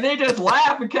 And they just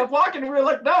laughed and kept walking, and we were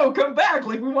like, "No, come back,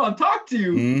 like we want to talk to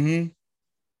you."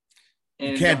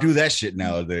 And, you can't do that shit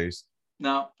nowadays.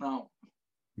 No.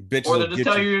 Bitches or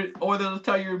they'll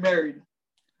tell you you're married.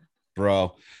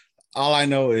 Bro, all I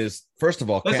know is, first of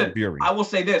all, Camp Bury. I will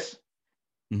say this.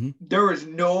 There is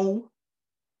no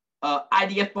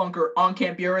IDF bunker on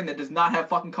Camp Bury that does not have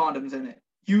fucking condoms in it.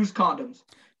 Used condoms.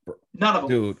 None of them.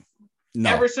 Dude, no.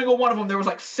 Every single one of them, there was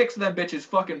like 6 of them bitches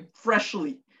fucking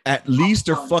freshly. At least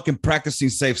they're fucking practicing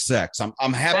safe sex.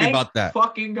 I'm happy about that.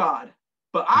 Fucking God.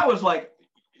 But I was like,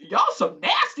 y'all some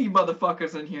nasty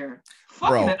motherfuckers in here.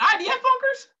 Fucking in IDF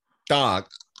bunkers? Dog.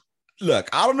 Look,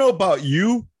 I don't know about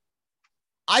you.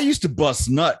 I used to bust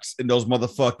nuts in those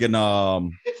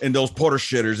motherfucking in those porter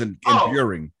shitters in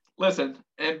Buring. Listen,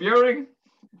 in Buring,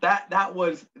 that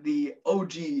was the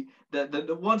OG.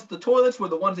 The ones, the toilets were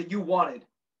the ones that you wanted.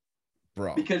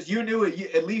 Bro. Because you knew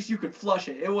it, at least you could flush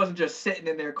it. It wasn't just sitting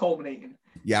in there culminating.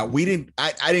 Yeah,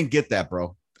 I didn't get that,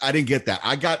 bro. I didn't get that.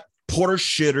 I got porter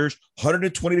shitters,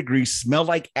 120 degrees, smell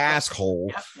like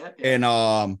asshole. Yep.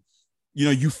 And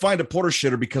you find a porter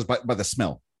shitter because by the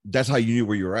smell. That's how you knew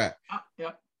where you were at.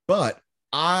 Yep. But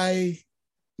like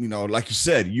you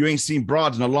said, you ain't seen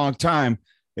broads in a long time,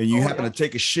 and you happen to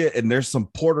take a shit, and there's some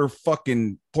porter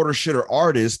shitter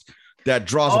artist that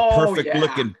draws a perfect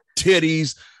looking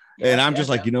titties. And I'm just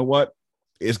like, you know what?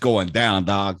 It's going down,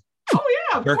 dog. Oh,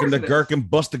 yeah. Gherkin the gherkin,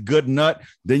 bust a good nut.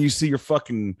 Then you see your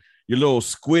little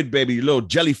squid baby, your little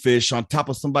jellyfish on top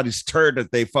of somebody's turd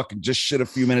that they fucking just shit a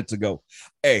few minutes ago.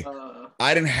 Hey,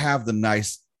 I didn't have the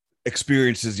nice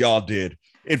experiences y'all did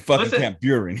in fucking Camp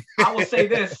Buring. I will say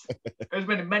this. There's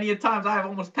been many a times I have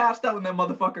almost passed out with them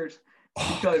motherfuckers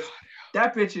because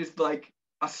that bitch is like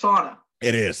a sauna.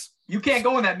 It is. You can't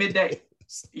go in that midday.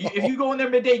 If you go in there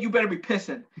midday, you better be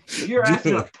pissing. Your ass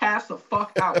is gonna pass the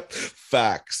fuck out.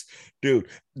 Facts, dude.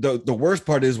 The worst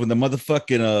part is when the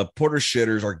motherfucking porter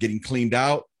shitters are getting cleaned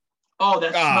out. Oh,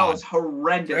 that smell is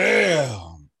horrendous.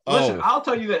 Damn. Listen, I'll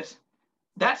tell you this.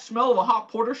 That smell of a hot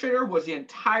porter shitter was the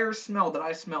entire smell that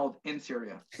I smelled in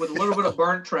Syria, with a little bit of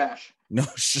burnt trash. No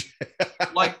shit.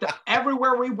 Like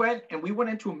everywhere we went, and we went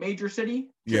into a major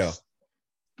city.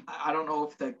 I don't know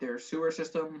if their sewer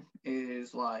system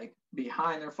is like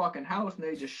behind their fucking house and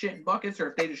they just shit in buckets, or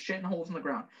if they just shit in holes in the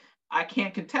ground. I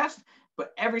can't contest,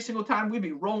 but every single time we'd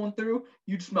be rolling through,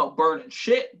 you'd smell burning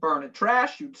shit, burning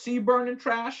trash. You'd see burning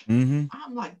trash. I'm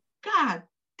like, God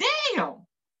damn.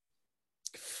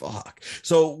 Fuck.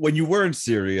 So when you were in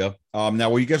Syria,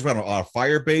 now were you guys on a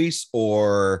fire base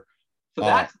or? So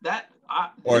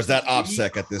or is that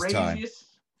OPSEC at this time?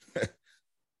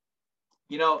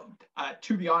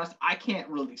 To be honest, I can't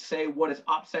really say what is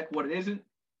OPSEC, what it isn't.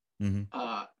 I'm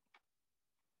not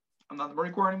in the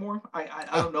Marine Corps anymore. I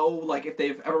don't know, like, if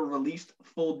they've ever released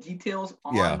full details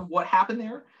on what happened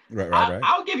there. Right.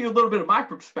 I'll give you a little bit of my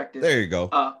perspective. There you go.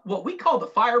 What we call the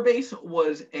fire base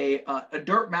was a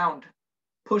dirt mound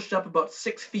pushed up about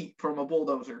 6 feet from a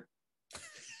bulldozer.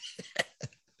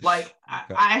 Like,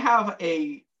 okay. I have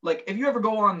if you ever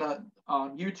go on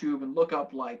YouTube and look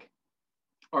up like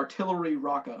artillery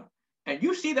Raqqa, and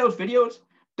you see those videos,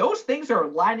 those things that are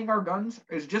lining our guns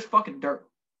is just fucking dirt.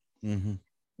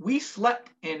 We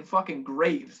slept in fucking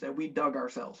graves that we dug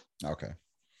ourselves. Okay.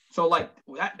 So like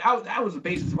that was the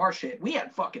basis of our shit. We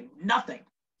had fucking nothing.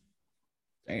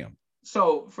 Damn.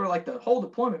 So for like the whole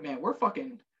deployment, man,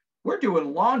 we're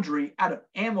doing laundry out of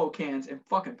ammo cans and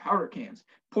fucking powder cans.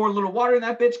 Pour a little water in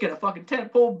that bitch, get a fucking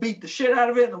tent pole, beat the shit out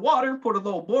of it in the water, put a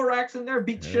little borax in there,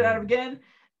 beat the shit out of it again.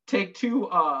 Take 2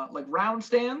 like round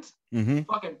stands,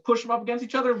 fucking push them up against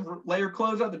each other, lay your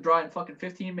clothes out to dry in fucking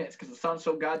 15 minutes because the sun's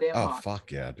so goddamn hot. Oh,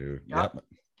 fuck yeah, dude. Yep.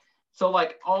 So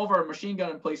like all of our machine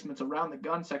gun emplacements around the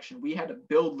gun section, we had to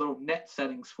build little net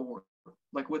settings for,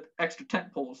 like with extra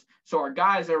tent poles. So our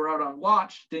guys that were out on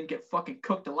watch didn't get fucking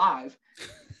cooked alive.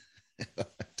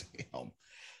 Damn.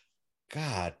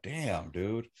 God damn,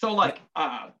 dude. So like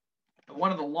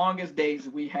one of the longest days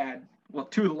we had, well,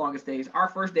 2 of the longest days. Our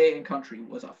first day in country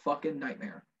was a fucking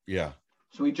nightmare. Yeah.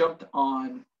 So we jumped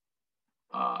on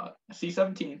a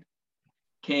C-17,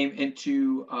 came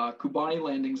into Kobani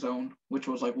landing zone, which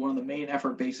was like one of the main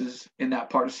effort bases in that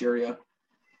part of Syria.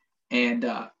 and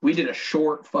we did a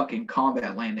short fucking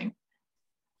combat landing.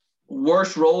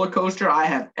 Worst roller coaster I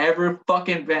have ever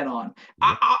fucking been on.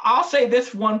 I'll say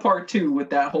this one part too with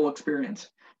that whole experience.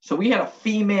 So we had a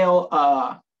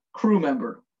female crew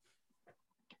member.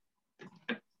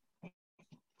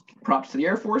 Props to the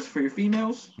Air Force for your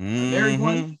females. A married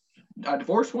one, a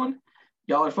divorced one.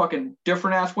 Y'all are fucking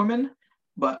different ass women,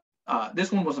 but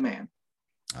this one was a man.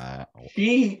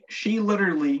 She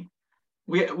literally,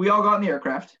 we all got in the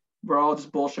aircraft. We're all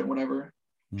just bullshit, whatever.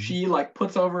 Mm-hmm. She like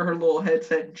puts over her little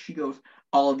headset and she goes,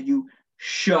 "All of you,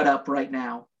 shut up right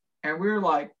now." And we were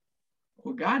like,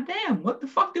 "Well, goddamn, what the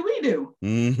fuck did we do?"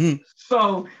 Mm-hmm.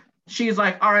 So she's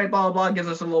like, "All right, blah blah blah," gives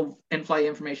us a little in-flight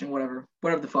information, whatever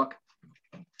the fuck.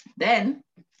 Then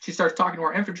she starts talking to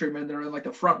our infantrymen that are in like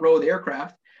the front row of the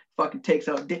aircraft. Fucking takes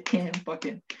out a dip can,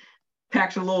 fucking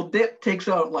packs a little dip, takes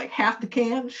out like half the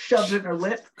can, shoves it in her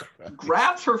lip,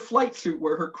 grabs her flight suit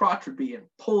where her crotch would be and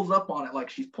pulls up on it like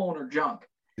she's pulling her junk.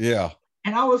 Yeah.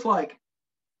 And I was like,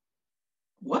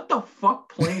 what the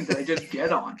fuck plane did I just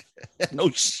get on? No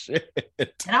shit.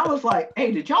 And I was like,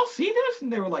 hey, did y'all see this?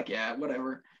 And they were like, yeah,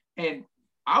 whatever. And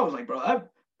I was like, bro,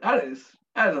 that is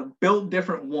a built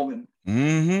different woman.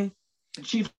 Mm-hmm. And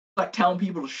she's like telling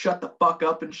people to shut the fuck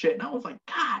up and shit. And I was like,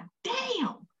 God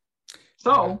damn.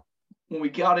 So when we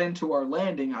got into our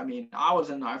landing, I mean, I was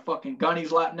in our fucking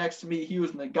gunny's lap next to me. He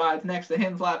was in the guy's next to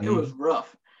him's lap. It was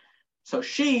rough. So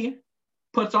she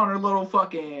puts on her little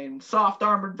fucking soft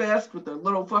armored vest with her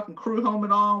little fucking crew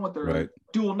helmet on with her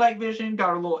dual night vision, got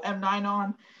her little M9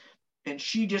 on. And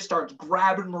she just starts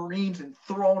grabbing Marines and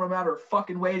throwing them out her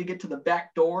fucking way to get to the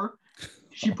back door.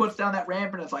 She puts down that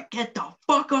ramp and it's like, get the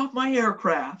fuck off my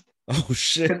aircraft. Oh,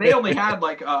 shit. Because they only had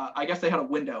like, I guess they had a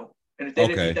window. And if they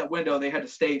didn't meet that window, they had to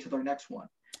stay to their next one.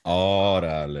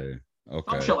 Orale.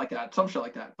 Okay. Some shit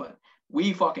like that. But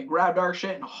we fucking grabbed our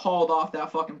shit and hauled off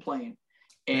that fucking plane.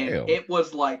 And it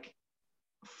was like,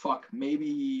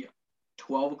 maybe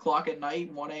 12 o'clock at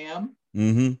night, 1 a.m.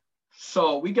 Mm-hmm.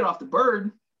 So we get off the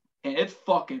bird and it's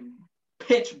fucking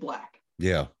pitch black.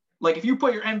 Yeah. Like if you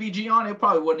put your NVG on, it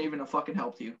probably wouldn't even have fucking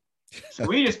helped you. So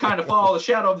we just kind of follow the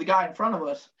shadow of the guy in front of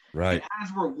us. Right. And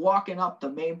as we're walking up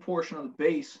the main portion of the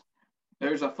base,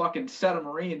 there's a fucking set of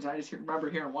Marines. I just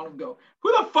remember hearing one of them go,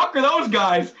 "Who the fuck are those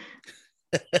guys?"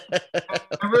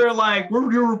 And we were like,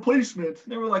 "We're your replacements."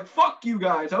 And they were like, "Fuck you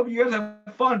guys. I hope you guys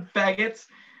have fun, faggots."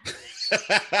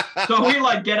 So we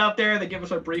like get up there. They give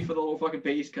us a brief of the little fucking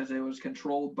base because it was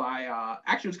controlled by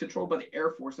it was controlled by the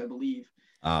Air Force, I believe.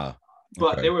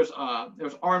 But there was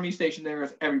Army stationed there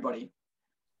as everybody.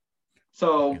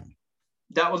 So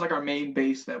that was like our main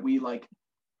base that we like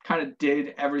kind of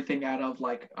did everything out of.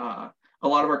 Like a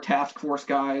lot of our task force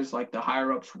guys, like the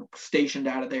higher ups, were stationed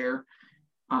out of there.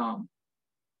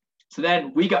 So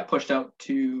then we got pushed out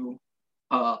to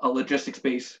a logistics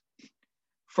base.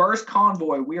 First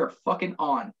convoy we are fucking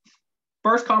on.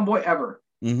 First convoy ever.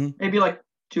 Mm-hmm. Maybe like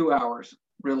 2 hours,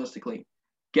 realistically.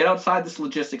 Get outside this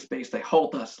logistics base. They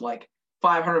halt us like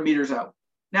 500 meters out.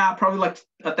 Nah, probably like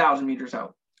 1,000 meters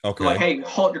out. Okay. They're like, hey,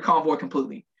 halt your convoy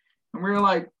completely. And we were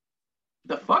like,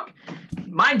 the fuck?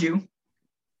 Mind you,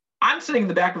 I'm sitting in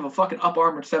the back of a fucking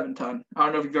up-armored 7-ton. I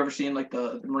don't know if you've ever seen like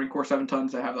the Marine Corps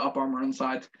 7-tons that have the up armor on the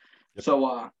sides. Yep.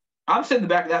 So I'm sitting in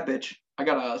the back of that bitch. I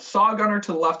got a saw gunner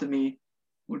to the left of me,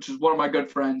 which is one of my good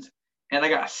friends. And I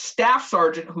got a staff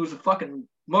sergeant who's a fucking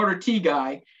motor T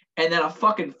guy. And then a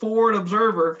fucking forward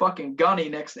observer fucking gunny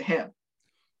next to him.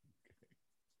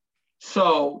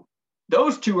 So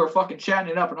those two are fucking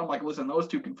chatting it up. And I'm like, listen, those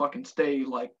two can fucking stay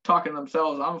like talking to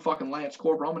themselves. I'm a fucking Lance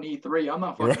Corporal. I'm an E3. I'm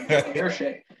not fucking doing their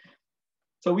shit.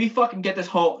 So we fucking get this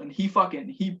halt and he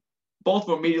both of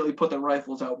them immediately put their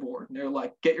rifles outboard. And they're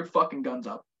like, get your fucking guns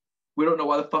up. We don't know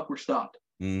why the fuck we're stopped.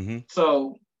 Mm-hmm.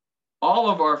 So all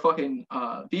of our fucking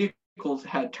vehicles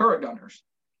had turret gunners.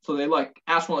 So they like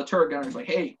asked one of the turret gunners like,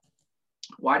 hey,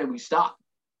 why did we stop?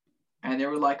 And they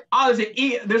were like, oh,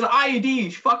 there's an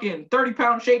IED fucking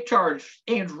 30-pound shape charge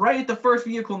aimed right at the first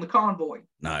vehicle in the convoy.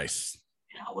 Nice.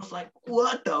 And I was like,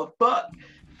 what the fuck?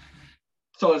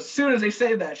 So as soon as they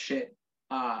say that shit,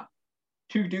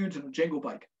 two dudes in a jingle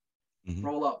bike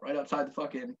roll up right outside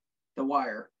the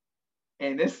wire.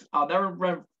 And this, I'll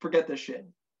never forget this shit.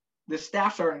 This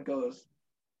staff sergeant goes,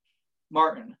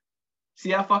 Martin,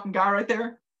 see that fucking guy right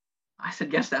there? I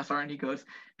said, yes, staff sergeant. He goes,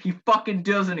 if he fucking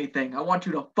does anything, I want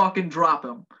you to fucking drop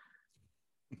him.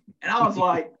 And I was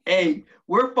like, hey,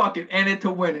 we're fucking in it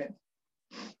to win it.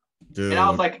 Dude. And I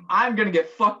was like, I'm going to get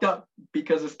fucked up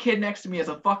because this kid next to me has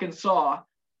a fucking saw.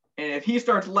 And if he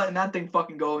starts letting that thing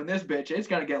fucking go in this bitch, it's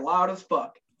going to get loud as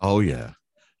fuck. Oh, yeah.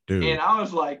 Dude. And I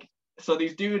was like, so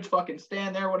these dudes fucking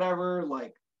stand there, whatever,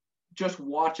 like just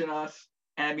watching us.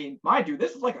 And I mean, mind you,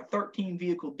 this is like a 13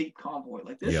 vehicle deep convoy.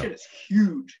 Like this shit is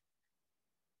huge.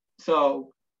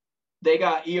 So they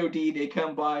got EOD. They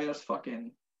come by us,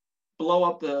 fucking blow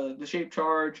up the shape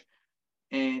charge,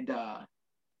 and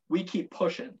we keep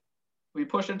pushing. We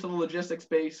push into the logistics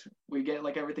base. We get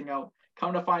like everything out.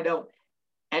 Come to find out,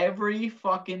 every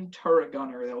fucking turret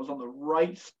gunner that was on the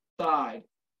right side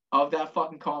of that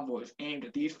fucking convoy was aimed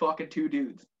at these fucking two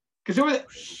dudes.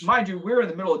 Because mind you, we were in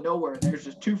the middle of nowhere, and there's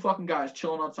just two fucking guys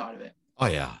chilling outside of it. Oh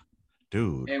yeah,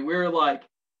 dude. And we were like,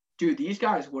 dude, these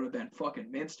guys would have been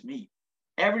fucking minced meat.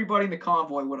 Everybody in the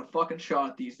convoy would have fucking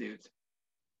shot at these dudes.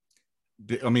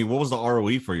 I mean, what was the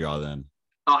ROE for y'all then?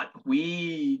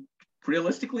 We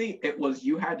realistically, it was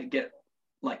you had to get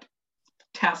like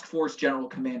task force general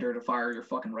commander to fire your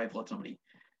fucking rifle at somebody.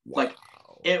 Wow. Like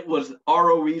it was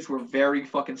ROEs were very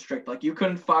fucking strict. Like you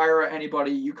couldn't fire at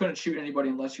anybody, you couldn't shoot anybody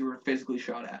unless you were physically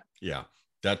shot at. Yeah,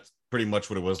 that's pretty much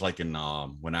what it was like in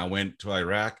when I went to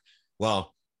Iraq.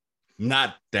 Well,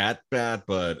 not that bad,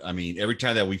 but I mean, every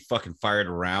time that we fucking fired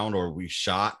around or we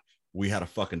shot, we had to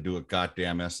fucking do a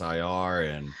goddamn SIR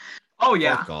and oh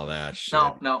yeah, fuck all that shit.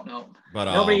 No. But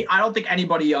nobody. I don't think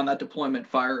anybody on that deployment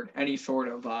fired any sort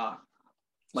of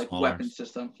like weapon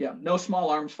system. Yeah, no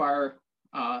small arms fire.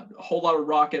 A whole lot of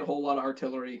rocket, whole lot of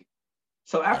artillery.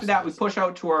 So after that, we push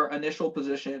out to our initial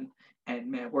position,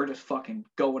 and man, we're just fucking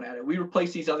going at it. We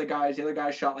replaced these other guys. The other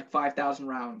guys shot like 5,000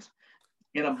 rounds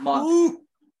in a month. Ooh.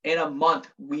 In a month,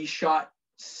 we shot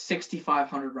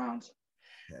 6,500 rounds.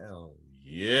 Hell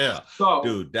yeah. So,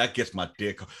 dude, that gets my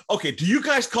dick. Okay, do you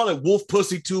guys call it wolf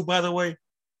pussy too, by the way?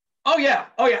 Oh yeah.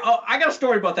 Oh, I got a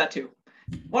story about that too.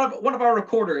 One of our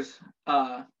recorders,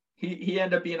 he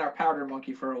ended up being our powder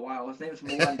monkey for a while. His name is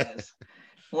Melendez.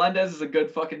 Melendez is a good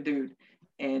fucking dude.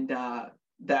 And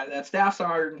that staff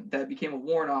sergeant that became a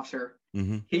warrant officer,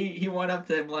 he went up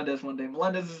to Melendez one day.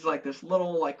 Melendez is like this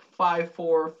little like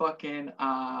 5'4" fucking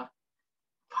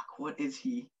what is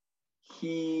he?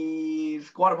 He's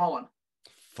Guatemalan.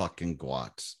 Fucking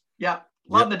Guats. Yeah,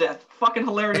 love him to death. Fucking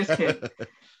hilarious kid.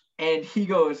 And he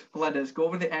goes, Melendez, go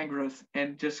over to Angros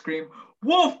and just scream,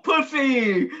 wolf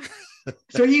pussy!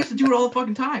 So he used to do it all the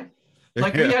fucking time.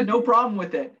 Like, we had no problem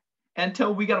with it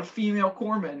until we got a female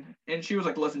corpsman. And she was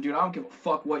like, listen, dude, I don't give a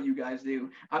fuck what you guys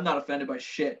do. I'm not offended by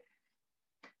shit.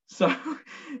 So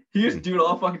he used to do it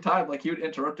all the fucking time. Like, he would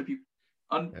interrupt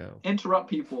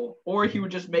people, or he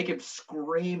would just make him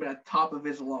scream at the top of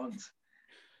his lungs.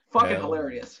 Fucking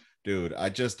hilarious. Dude, I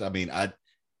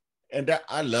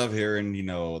love hearing,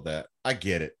 that I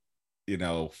get it.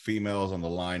 Females on the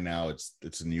line now,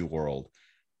 it's a new world.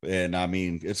 And I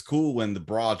mean, it's cool when the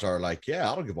broads are like,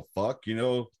 yeah, I don't give a fuck,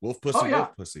 wolf pussy,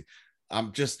 wolf pussy.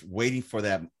 I'm just waiting for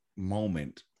that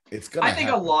moment. It's gonna I think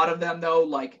happen. A lot of them though,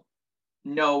 like,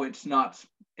 no, it's not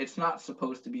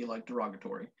supposed to be like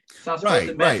derogatory. It's not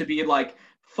supposed to be like,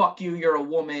 fuck you, you're a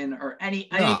woman, or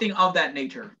anything of that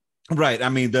nature. Right. I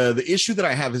mean, the issue that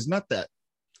I have is not that.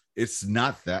 It's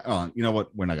not that. Oh, you know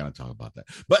what? We're not going to talk about that.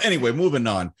 But anyway, moving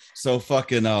on. So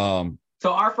fucking. So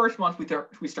our first month,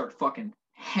 we start fucking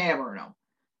hammering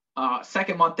them.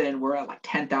 Second month in, we're at like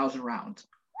 10,000 rounds.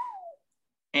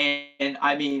 And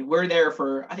I mean, we're there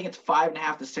for, I think it's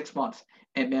 5.5 to 6 months.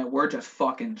 And man, we're just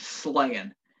fucking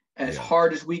slaying as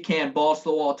hard as we can. Balls to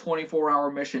the wall,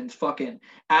 24-hour missions, fucking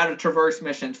out of traverse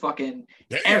missions, fucking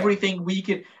everything we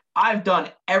could. I've done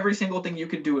every single thing you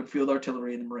could do in field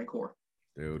artillery in the Marine Corps.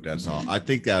 Dude, that's all. I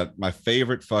think that my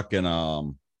favorite type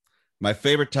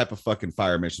of fucking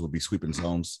fire missions would be sweeping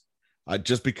zones.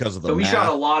 Just because of the. So we shot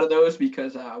a lot of those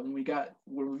because when we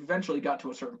eventually got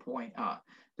to a certain point,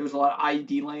 there was a lot of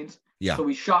IED lanes. Yeah. So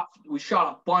we shot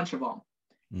a bunch of them,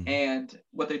 and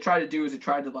what they tried to do is they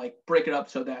tried to like break it up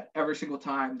so that every single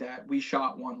time that we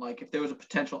shot one, like if there was a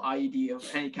potential IED of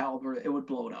any caliber, it would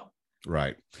blow it up.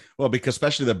 Right. Well, because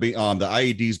especially the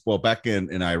IEDs, well, back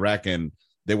in Iraq, and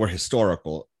they were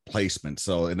historical placements.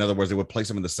 So in other words, they would place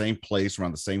them in the same place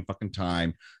around the same fucking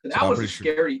time. That was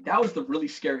scary. That was the really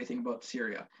scary thing about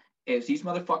Syria is these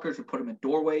motherfuckers would put them in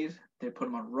doorways. They'd put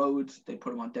them on roads. They'd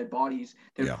put them on dead bodies.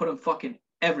 They'd put them fucking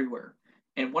everywhere.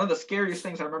 And one of the scariest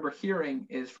things I remember hearing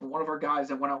is from one of our guys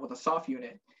that went out with a soft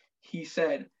unit. He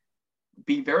said,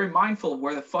 be very mindful of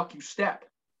where the fuck you step,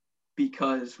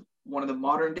 because one of the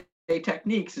modern day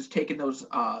techniques is taking those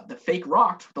the fake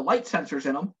rocks with the light sensors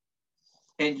in them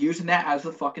and using that as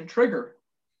the fucking trigger.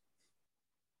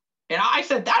 And I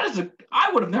said,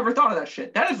 I would have never thought of that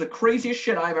shit. That is the craziest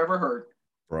shit I've ever heard.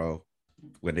 Bro,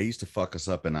 when they used to fuck us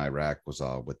up in Iraq was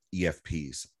with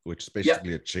EFPs, which is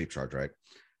basically a shape charge, right?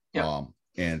 Yeah.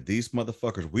 And these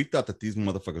motherfuckers, we thought that these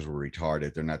motherfuckers were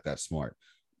retarded. They're not that smart.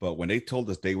 but when they told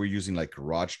us they were using like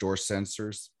garage door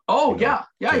sensors, Oh, you know,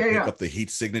 yeah, to pick up the heat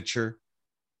signature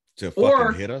to fucking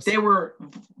Or hit us. they were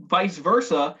vice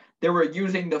versa. They were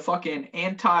using the fucking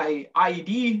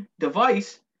anti-IED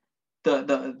device,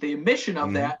 the emission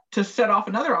of that, to set off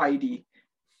another IED.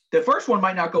 The first one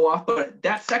might not go off, but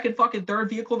that second fucking third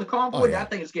vehicle in the convoy,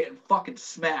 that thing is getting fucking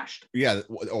smashed. Yeah,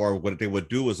 or what they would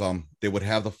do is they would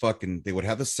have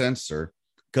the sensor,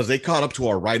 because they caught up to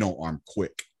our Rhino arm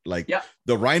quick. Like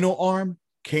the Rhino arm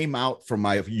came out from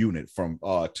my unit from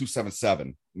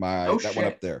 277. Went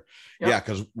up there. Yep. Yeah,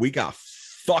 because we got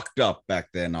fucked up back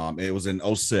then. It was in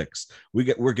 06.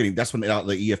 We're getting, that's when the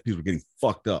EFPs were getting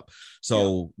fucked up.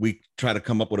 So we try to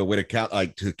come up with a way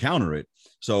to counter it.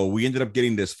 So we ended up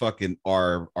getting this fucking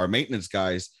our maintenance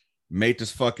guys made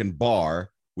this fucking bar.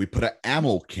 We put an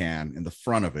ammo can in the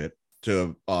front of it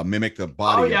to mimic the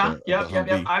body. Of the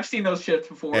Humvee. I've seen those shits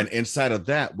before. And inside of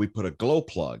that, we put a glow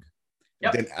plug.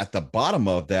 Yep. Then at the bottom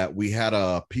of that, we had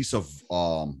a piece of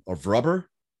rubber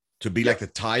to be like the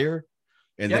tire.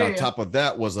 And then on top of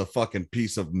that was a fucking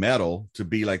piece of metal to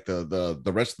be like the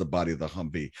rest of the body of the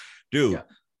Humvee. Dude,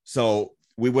 so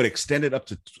we would extend it up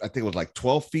to, I think it was like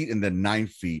 12 feet and then 9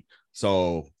 feet.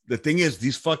 So the thing is,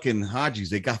 these fucking Hajis,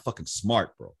 they got fucking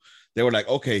smart, bro. They were like,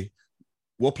 okay,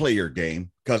 we'll play your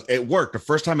game, because it worked. The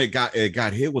first time it got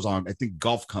hit was on, I think,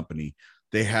 Golf Company.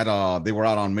 They had they were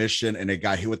out on mission and they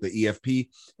got hit with the EFP,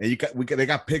 and they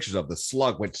got pictures of the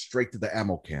slug went straight to the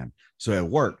ammo can, so it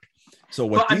worked. So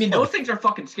those things are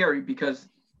fucking scary because,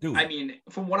 dude, I mean,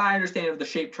 from what I understand of the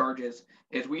shape charges,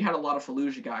 is we had a lot of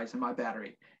Fallujah guys in my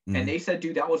battery, and they said,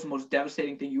 dude, that was the most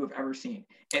devastating thing you have ever seen.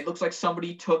 It looks like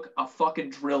somebody took a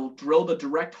fucking drilled a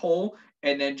direct hole,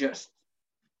 and then just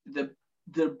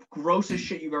the grossest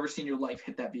shit you've ever seen in your life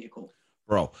hit that vehicle,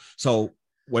 bro. So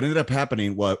what ended up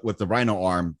happening with the Rhino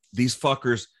arm, these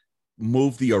fuckers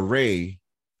moved the array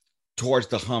towards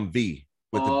the Humvee.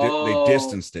 They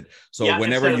distanced it, so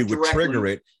whenever you would trigger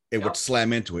it, it would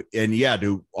slam into it. And yeah,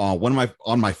 dude,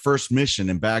 on my first mission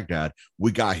in Baghdad,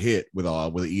 we got hit with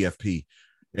an EFP,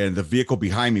 and the vehicle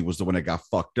behind me was the one that got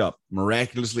fucked up.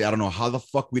 Miraculously, I don't know how the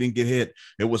fuck we didn't get hit.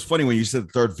 It was funny when you said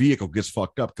the third vehicle gets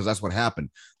fucked up, because that's what happened.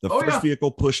 The first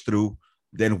vehicle pushed through,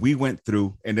 then we went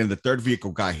through, and then the third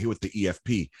vehicle got hit with the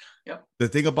EFP. Yep. The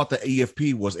thing about the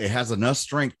EFP was it has enough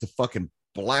strength to fucking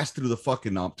blast through the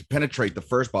fucking to penetrate the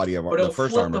first body of the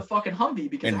first armor. The fucking Humvee,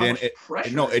 because and then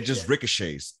it just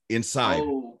ricochets inside.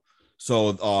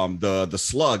 So the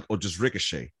slug will just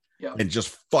ricochet and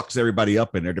just fucks everybody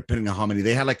up in there, depending on how many.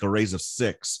 They had like arrays of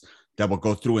 6 that will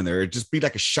go through in there. It'd just be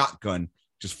like a shotgun,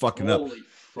 just fucking up.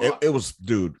 It was,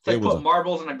 dude. It's like put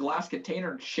marbles in a glass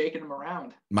container and shaking them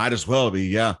around. Might as well be,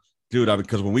 yeah, dude.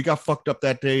 Because when we got fucked up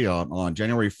that day on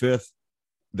January 5th,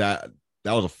 that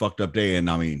was a fucked up day, and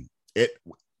I mean it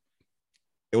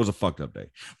was a fucked up day.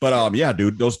 But yeah,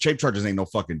 dude, those shape charges ain't no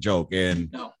fucking joke. And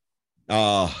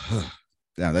damn,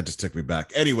 that just took me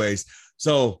back. Anyways,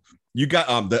 so you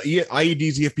got the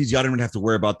IEDs, EFPs. Y'all didn't even have to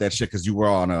worry about that shit because you were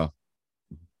on a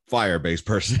fire base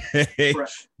person.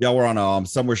 Y'all were on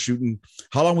somewhere shooting.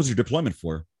 How long was your deployment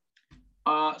for?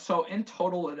 So in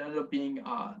total, it ended up being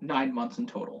 9 months in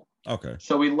total. Okay.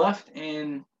 So we left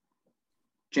in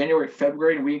January,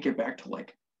 February, and we didn't get back to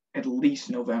like at least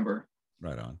November.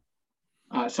 Right on.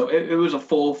 So it was a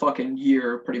full fucking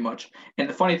year pretty much. And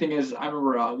the funny thing is, I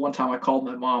remember one time I called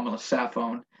my mom on a sat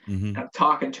phone, and I'm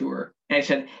talking to her, and I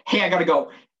said, "Hey, I gotta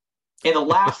go." And the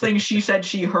last thing she said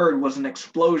she heard was an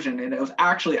explosion, and it was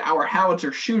actually our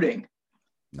howitzer shooting.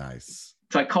 Nice.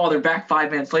 So I called her back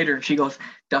 5 minutes later, and she goes,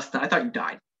 "Dustin, I thought you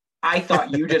died. I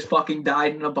thought you just fucking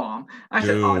died in a bomb." I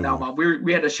said, "Oh no, Mom,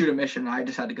 we had to shoot a mission, and I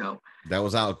just had to go." That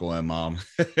was outgoing, Mom.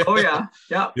 Oh yeah,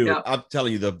 dude. Yeah. I'm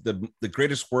telling you, the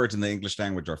greatest words in the English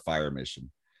language are fire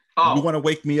mission. Oh. You want to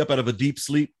wake me up out of a deep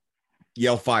sleep?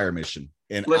 Yell fire mission.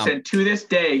 And listen, to this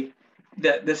day,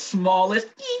 the smallest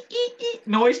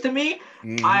noise to me,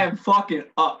 I am fucking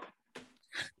up.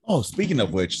 Oh, speaking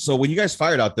of which, so when you guys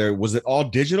fired out there, was it all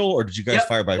digital or did you guys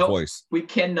fire by voice? We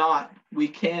cannot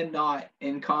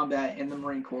in combat in the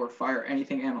Marine Corps fire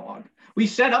anything analog. We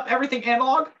set up everything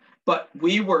analog, but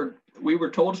we were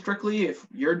told strictly, if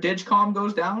your digcom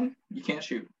goes down, you can't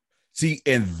shoot. See,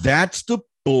 and that's the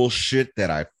bullshit that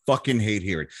I fucking hate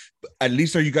hearing. At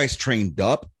least are you guys trained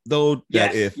up though?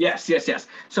 Yes.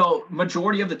 So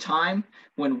majority of the time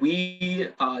when we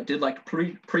did like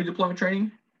pre-deployment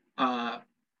training,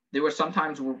 there were some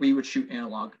times where we would shoot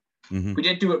analog. We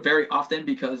didn't do it very often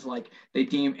because like they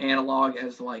deem analog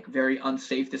as like very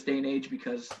unsafe this day and age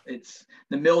because it's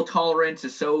the mil tolerance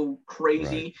is so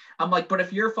crazy. Right. I'm like, but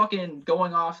if you're fucking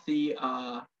going off the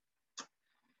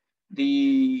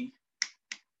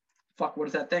fuck, what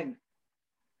is that thing?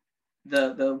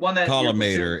 The one that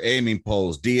collimator, aiming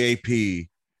poles, DAP.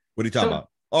 What are you talking about?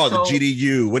 Oh, so the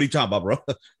GDU. What are you talking about, bro?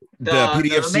 The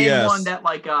PDFCS. main one that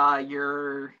like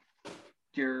your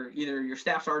either your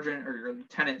staff sergeant or your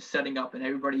lieutenant setting up, and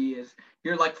everybody is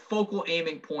your like focal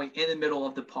aiming point in the middle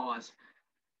of the pause.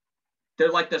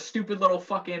 They're like the stupid little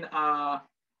fucking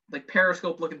like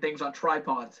periscope looking things on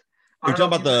tripods. You're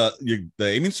talking about the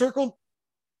aiming circle?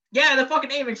 Yeah, the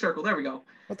fucking aiming circle. There we go.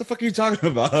 What the fuck are you talking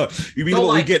about? You mean so, what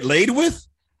like, we get laid with?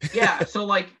 Yeah. So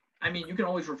like, I mean, you can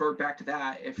always revert back to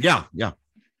that if. Yeah.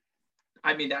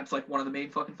 I mean, that's like one of the main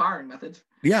fucking firing methods.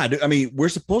 Yeah, I mean, we're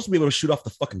supposed to be able to shoot off the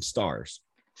fucking stars.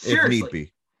 Seriously. If need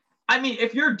be. I mean,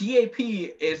 if your DAP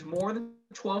is more than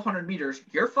 1,200 meters,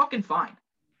 you're fucking fine.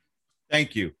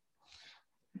 Thank you.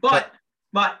 But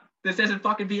this isn't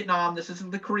fucking Vietnam. This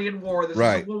isn't the Korean War. This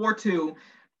isn't World War II.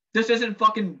 This isn't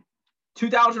fucking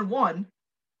 2001.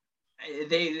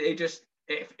 They just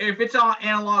if it's on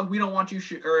analog, we don't want you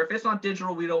shoot, or if it's on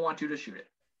digital, we don't want you to shoot it.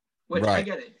 Which I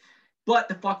get it. But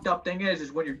the fucked up thing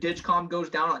is when your digicom goes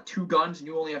down on 2 guns and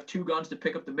you only have 2 guns to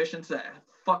pick up the missions that a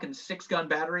fucking 6-gun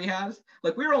battery has.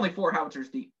 Like, we were only 4 howitzers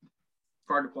deep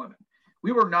for our deployment.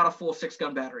 We were not a full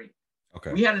 6-gun battery.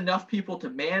 Okay. We had enough people to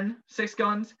man 6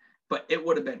 guns, but it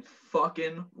would have been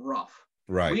fucking rough.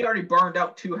 Right. We already burned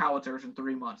out 2 howitzers in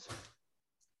 3 months.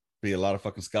 Be a lot of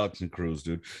fucking skeleton crews,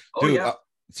 dude. Oh, yeah.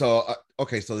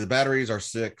 Okay, so the batteries are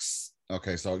 6.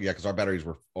 Okay, so yeah, because our batteries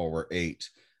were 8.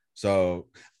 So,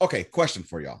 okay, question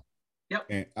for y'all. Yep.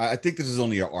 And I think this is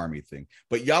only your Army thing,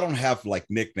 but y'all don't have like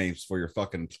nicknames for your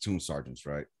fucking platoon sergeants,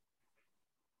 right?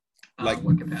 Like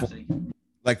what capacity?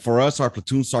 For us, our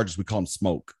platoon sergeants, we call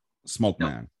them Smoke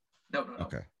Man. No.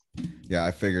 Okay. Yeah,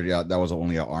 I figured that was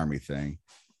only an Army thing.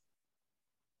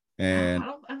 And I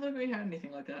don't think we had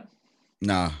anything like that.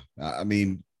 Nah, I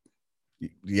mean,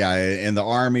 yeah, in the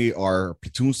Army, our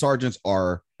platoon sergeants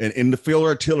are in the field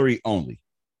artillery only.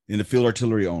 In the field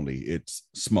artillery only, it's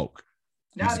Smoke.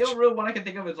 Now, the only real one I can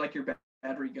think of is like your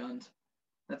battery guns.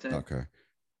 That's it. Okay.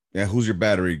 Yeah, who's your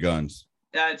battery guns?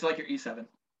 Yeah, it's like your E7.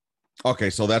 Okay,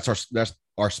 so that's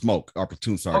our Smoke, our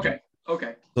platoon sergeant.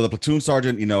 Okay. So the platoon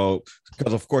sergeant,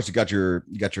 because of course you got your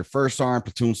first sergeant,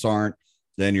 platoon sergeant,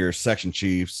 then your section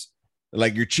chiefs.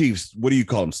 Like your chiefs, what do you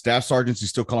call them? Staff sergeants? You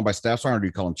still call them by staff sergeant, or do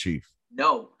you call them chief?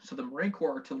 No. So the Marine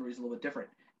Corps artillery is a little bit different.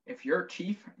 If you're a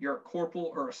chief, you're a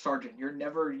corporal or a sergeant. You're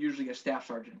never usually a staff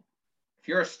sergeant. If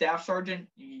you're a staff sergeant,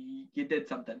 you did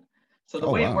something. So the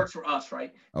way it works for us,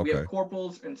 right? Okay. We have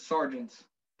corporals and sergeants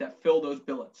that fill those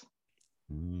billets.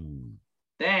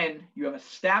 Then you have a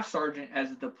staff sergeant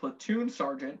as the platoon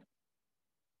sergeant.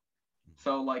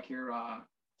 So like your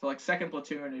second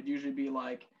platoon, it'd usually be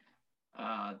like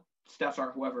staff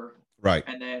sergeant, whoever. Right.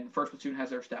 And then first platoon has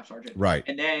their staff sergeant. Right.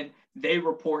 And then they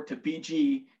report to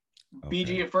BG. Okay.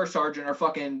 BG and first sergeant are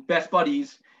fucking best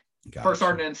buddies. Gotcha. First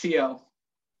sergeant and CO.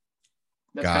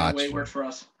 That's kind of the way it works for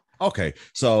us. Okay.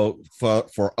 So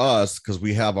for us, because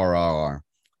we have our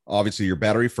obviously your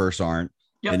battery first sergeant,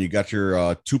 and you got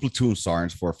your 2 platoon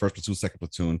sergeants for first platoon, second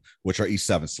platoon, which are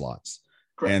E7 slots.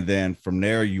 Correct. And then from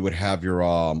there you would have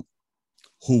your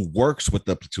who works with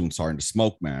the platoon sergeant, the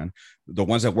Smoke Man. The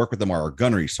ones that work with them are our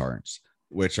gunnery sergeants,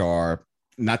 which are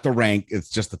not the rank, it's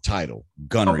just the title,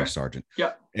 gunnery sergeant.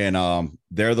 Yeah. And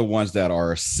they're the ones that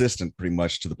are assistant pretty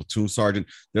much to the platoon sergeant.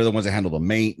 They're the ones that handle the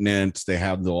maintenance. They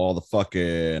have all the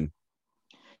fucking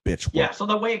bitch work. Yeah, so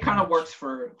the way it kind of works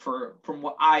from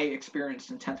what I experienced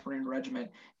in 10th Marine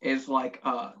Regiment is like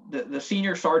the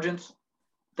senior sergeants,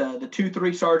 the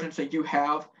 2-3 sergeants that you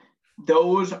have,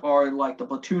 those are like the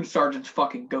platoon sergeant's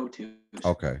fucking go-tos.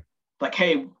 Okay. Like,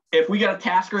 hey, if we got a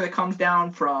tasker that comes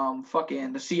down from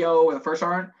fucking the CO or the first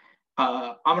sergeant,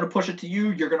 I'm going to push it to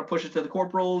you. You're going to push it to the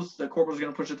corporals. The corporals are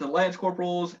going to push it to the lance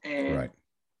corporals. And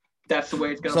that's the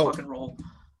way it's going to fucking roll.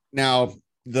 Now,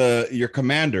 your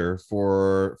commander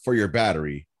for your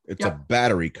battery, it's a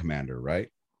battery commander, right?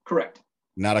 Correct.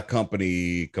 Not a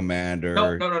company commander.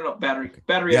 No. Battery. Okay.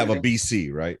 Battery. You have a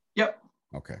BC, right? Yep.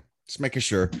 Okay. Just making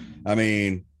sure. I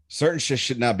mean, certain shit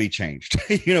should not be changed.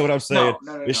 You know what I'm saying?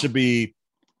 No. It should be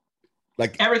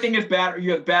like everything is battery.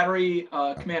 You have battery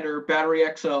commander, battery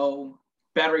XO,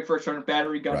 battery first sergeant,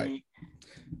 battery gunny.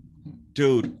 Right.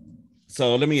 Dude,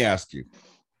 so let me ask you.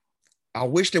 I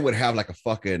wish they would have like a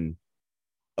fucking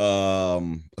a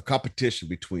competition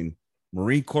between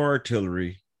Marine Corps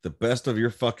artillery, the best of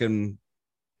your fucking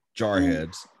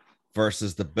jarheads,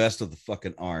 versus the best of the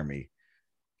fucking Army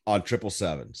on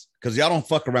 777s, because y'all don't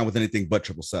fuck around with anything but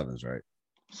 777s, right?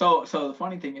 So the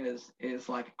funny thing is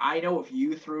like, I know if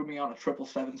you threw me on a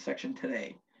 777 section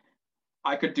today,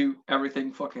 I could do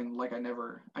everything fucking like I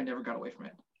never got away from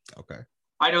it. Okay.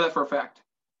 I know that for a fact.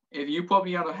 If you put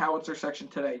me on a howitzer section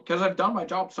today, because I've done my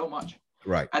job so much.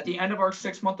 Right. At the end of our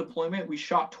 6-month deployment, we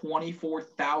shot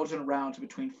 24,000 rounds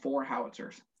between 4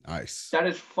 howitzers. Nice. That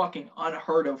is fucking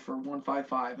unheard of for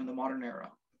 155 in the modern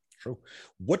era. True.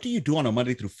 What do you do on a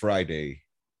Monday through Friday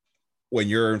when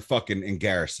you're in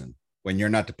garrison, when you're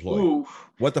not deployed? Ooh,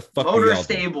 what the fuck motor do y'all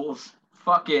stables. Do?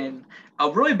 Fucking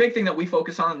a really big thing that we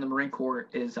focus on in the Marine Corps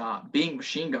is being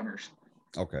machine gunners.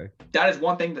 Okay. That is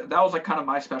one thing that was like kind of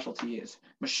my specialty is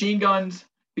machine guns,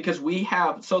 because we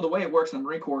have, so the way it works in the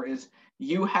Marine Corps is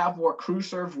you have more crew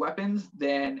served weapons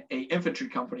than a infantry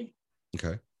company.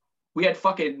 Okay. We had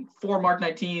fucking 4 Mark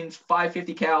 19s,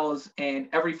 550 cals, and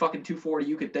every fucking 240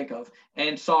 you could think of,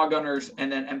 and saw gunners,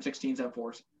 and then M16s,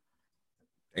 M4s.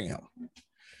 Damn.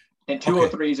 And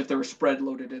 203s if they were spread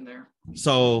loaded in there.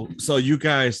 So you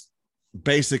guys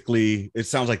basically, it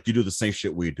sounds like you do the same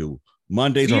shit we do.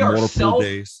 Mondays are motor pool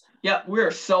days. Yeah, we are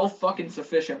self fucking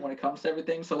sufficient when it comes to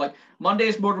everything. So like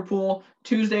Monday's motor pool,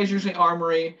 Tuesday's usually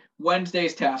armory,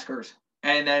 Wednesday's taskers,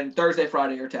 and then Thursday,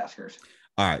 Friday are taskers.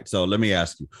 All right, so let me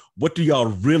ask you, what do y'all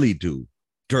really do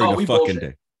during the fucking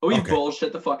day? We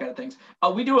bullshit the fuck out of things.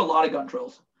 We do a lot of gun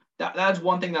drills. That's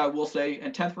one thing that I will say.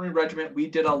 In 10th Marine Regiment, we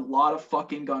did a lot of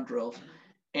fucking gun drills.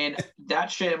 And that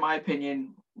shit, in my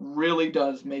opinion, really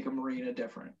does make a Marine a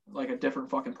different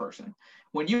fucking person.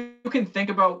 When you can think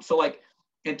about, so like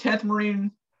in 10th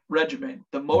Marine Regiment,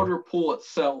 the motor pool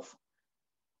itself,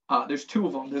 there's 2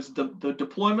 of them. There's the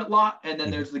deployment lot, and then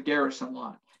there's the garrison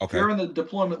lot. Okay. If you're in the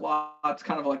deployment lot, it's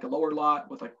kind of like a lower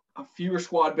lot with like a fewer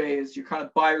squad bays. You're kind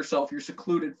of by yourself. You're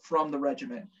secluded from the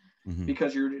regiment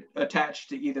because you're attached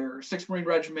to either 6th Marine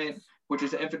Regiment, which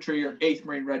is infantry, or 8th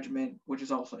Marine Regiment, which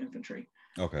is also infantry.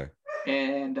 Okay.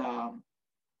 And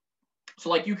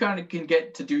so like you kind of can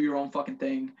get to do your own fucking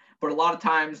thing, but a lot of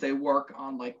times they work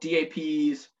on like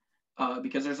DAPs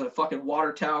because there's a fucking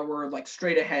water tower like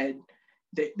straight ahead.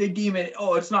 They deem it,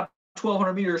 oh, it's not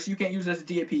 1,200 meters, so you can't use it as a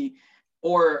DAP.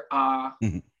 Or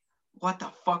what the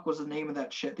fuck was the name of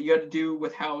that shit that you had to do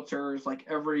with howitzers like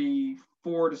every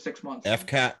 4 to 6 months?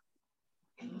 FCAT.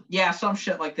 Yeah, some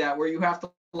shit like that, where you have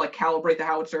to like calibrate the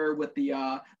howitzer with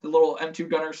the little M2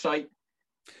 gunner sight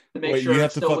to make sure you have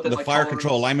it's to still fuck within, the like, fire tolerance.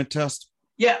 control alignment test.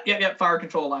 Yeah, fire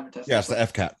control alignment test. Yeah, it's the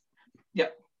FCAT.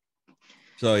 Yep.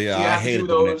 So yeah, I hated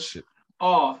doing that shit.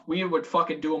 Oh, we would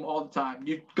fucking do them all the time.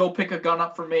 You'd go pick a gun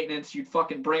up for maintenance. You'd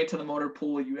fucking bring it to the motor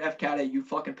pool. You FCAT it. You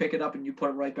fucking pick it up and you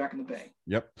put it right back in the bay.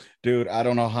 Yep, dude. I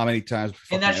don't know how many times.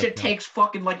 And that shit takes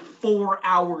fucking like 4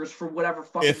 hours for whatever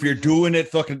fucking. If you're doing it,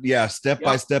 fucking step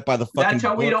by step by the fucking. That's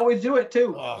how we'd always do it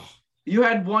too. Ugh. You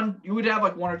would have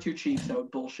like 1 or 2 chiefs that would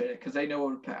bullshit it because they know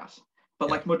it would pass. But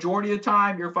like majority of the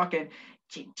time, you're fucking.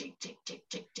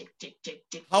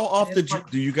 How often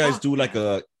do you guys do like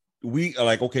a? We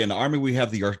like, okay, in the Army we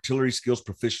have the artillery skills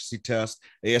proficiency test,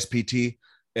 ASPT,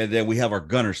 and then we have our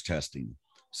gunners testing.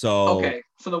 So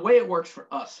the way it works for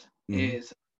us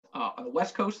is on the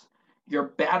West Coast, your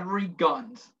battery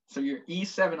guns, so your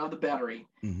E7 of the battery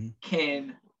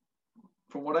can,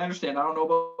 from what I understand, I don't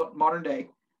know about modern day,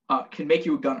 can make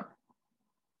you a gunner.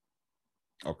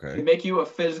 Okay. Can make you a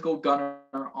physical gunner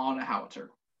on a howitzer.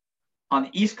 On the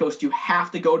East Coast, you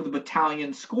have to go to the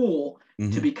battalion school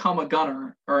to become a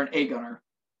gunner or an A gunner.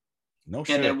 No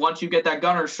shit. And then once you get that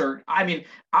gunner cert, I mean,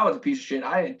 I was a piece of shit.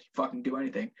 I didn't fucking do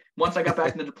anything. Once I got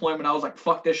back in the deployment, I was like,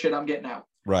 fuck this shit, I'm getting out.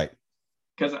 Right.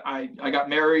 Because I got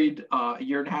married a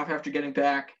year and a half after getting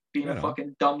back, being a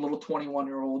fucking dumb little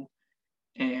 21-year-old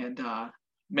and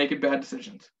making bad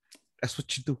decisions. That's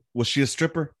what you do. Was she a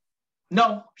stripper?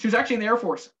 No, she was actually in the Air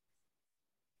Force.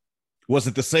 Was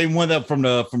it the same one that from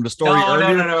the story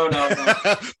earlier? No.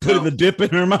 Putting the dip in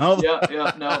her mouth?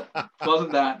 Yeah, no.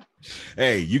 Wasn't that.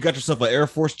 Hey, you got yourself an Air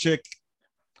Force chick?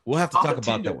 We'll have to talk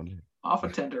about that one. Off a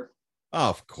Tinder.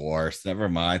 Of course. Never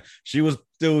mind. She was,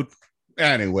 dude.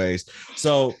 Anyways,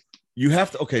 so you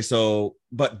have to,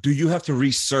 but do you have to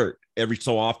recert every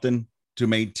so often to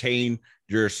maintain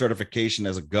your certification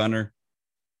as a gunner?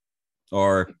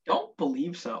 Or I don't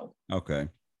believe so. Okay.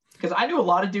 Because I knew a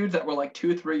lot of dudes that were like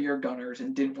 2 or 3 year gunners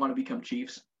and didn't want to become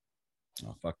chiefs.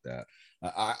 Oh, fuck that.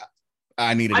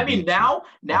 I needed. I mean, now,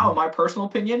 in my personal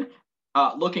opinion,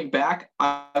 looking back,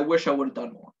 I wish I would have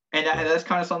done more. And that's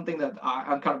kind of something that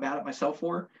I'm kind of mad at myself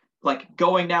for. Like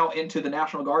going now into the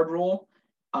National Guard role,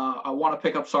 I want to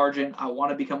pick up sergeant. I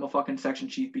want to become a fucking section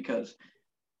chief because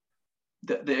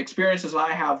the experiences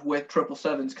I have with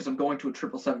 777s, because I'm going to a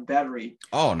 777 battery.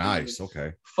 Oh, nice.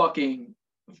 Okay. Fucking.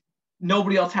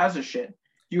 Nobody else has this shit.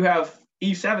 You have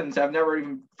E7s that have never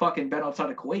even fucking been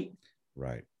outside of Kuwait.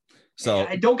 Right. So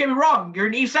don't get me wrong. You're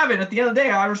an E7. At the end of the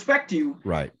day, I respect you.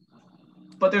 Right.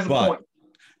 But there's a point.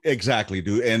 Exactly,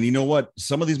 dude. And you know what?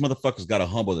 Some of these motherfuckers got to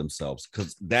humble themselves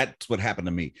because that's what happened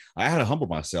to me. I had to humble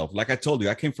myself. Like I told you,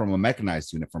 I came from a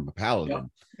mechanized unit from a Yep.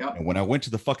 Paladin. Yep. And when I went to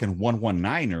the fucking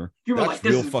 119er, You were that's like,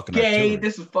 this real is fucking gay. artillery.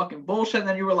 This is fucking bullshit. And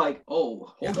then you were like,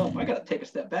 oh, hold up. I got to take a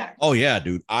step back. Oh, yeah,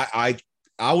 dude. I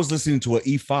was listening to an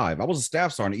E5. I was a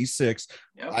staff sergeant, E6.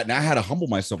 Yep. And I had to humble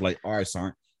myself like, all right,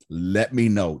 sergeant, let me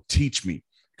know. Teach me.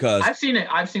 Because I've seen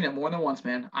it more than once,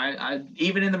 man. I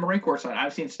even in the Marine Corps side,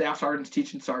 I've seen staff sergeants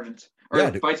teaching sergeants, or Yeah,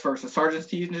 vice versa, sergeants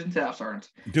teaching staff sergeants.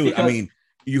 dude, Because I mean,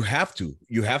 you have to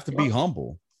be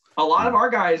humble. a lot of our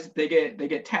guys, they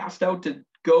get tasked out to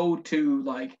go to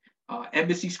like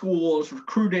embassy schools,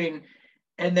 recruiting,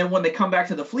 and then when they come back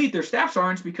to the fleet, they're staff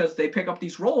sergeants because they pick up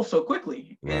these roles so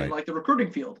quickly in Right. like the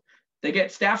recruiting field. They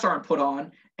get staff sergeant put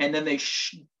on, and then they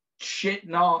shit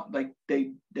not like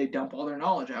they dump all their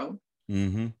knowledge out.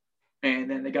 Mm-hmm.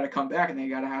 And then they got to come back and they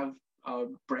got to have a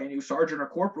brand new sergeant or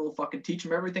corporal fucking teach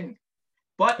them everything.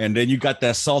 But And then you got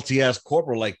that salty ass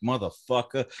corporal, like,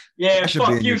 motherfucker. yeah, I should be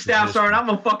fuck in you, your staff position. sergeant. I'm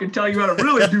gonna fucking tell you how to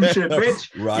really do shit, bitch.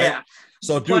 Right. Yeah.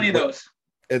 So, dude, Plenty of those.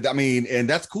 I mean, and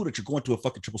that's cool that you're going to a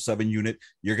fucking 777 unit.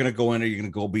 You're gonna go in there. You're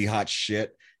gonna go be hot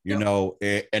shit, you Yep. know,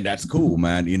 and that's cool,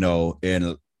 man. You know,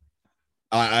 and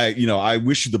I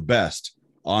wish you the best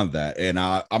on that. And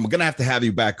I'm gonna have to have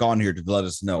you back on here to let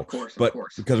us know. Of course, but of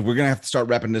course. because we're gonna have to start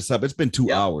wrapping this up. It's been 2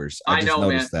 Yep. hours. I just know,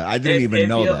 noticed man. that. I didn't even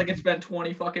know it feels that. like it's been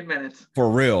 20 fucking minutes.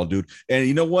 For real, dude. And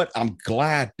you know what? I'm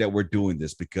glad that we're doing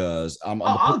this because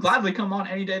I'll gladly come on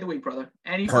any day of the week, brother.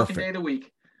 Any fucking day of the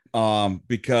week.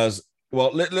 Because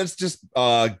let's just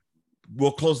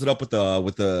we'll close it up with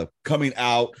the coming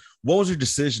out. What was your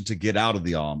decision to get out of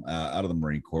the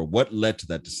Marine Corps? What led to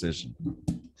that decision?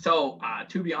 So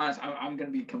to be honest, I'm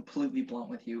going to be completely blunt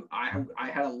with you. I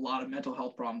had a lot of mental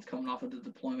health problems coming off of the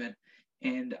deployment,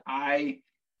 and I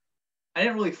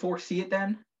didn't really foresee it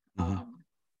then. Mm-hmm.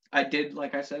 I did,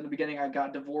 like I said in the beginning, I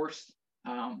got divorced.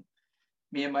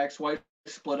 Me and my ex-wife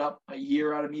split up a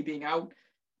year out of me being out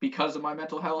because of my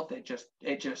mental health. It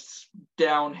just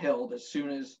downhill as soon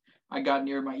as I got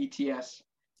near my ETS.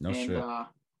 No shit.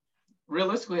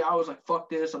 Realistically, I was like, fuck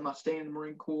this. I'm not staying in the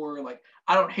Marine Corps. Like,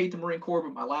 I don't hate the Marine Corps,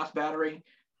 but my last battery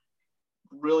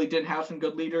really didn't have some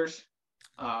good leaders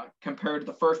compared to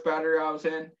the first battery I was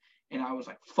in. And I was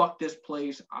like, fuck this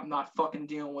place. I'm not fucking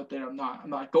dealing with it. I'm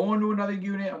not going to another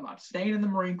unit. I'm not staying in the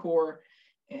Marine Corps.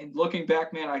 And looking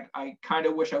back, man, I kind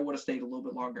of wish I would have stayed a little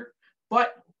bit longer.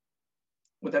 But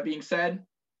with that being said,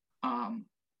 I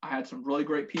had some really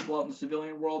great people out in the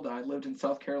civilian world. I lived in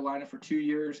South Carolina for 2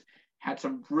 years. Had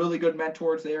some really good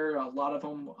mentors there. A lot of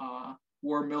them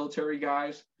were military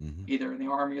guys, Mm-hmm. either in the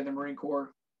Army or the Marine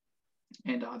Corps.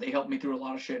 And they helped me through a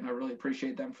lot of shit, and I really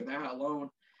appreciate them for that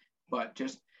alone. But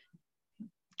just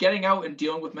getting out and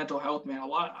dealing with mental health, man,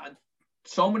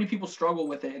 so many people struggle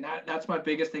with it. And that's my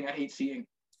biggest thing I hate seeing.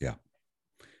 Yeah.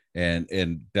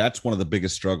 And that's one of the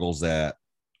biggest struggles that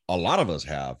a lot of us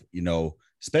have, you know,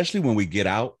 especially when we get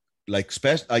out, like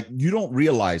you don't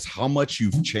realize how much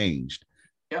you've changed.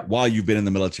 Yep. While you've been in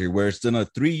the military, where it's in a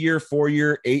 3-year,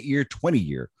 4-year, 8-year,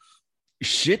 20-year,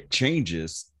 shit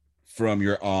changes from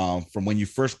from when you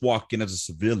first walk in as a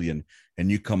civilian and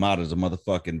you come out as a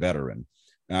motherfucking veteran,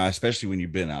 especially when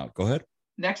you've been out. Go ahead.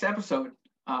 Next episode,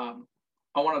 I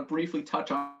want to briefly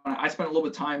touch on it. I spent a little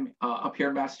bit of time up here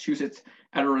in Massachusetts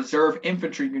at a reserve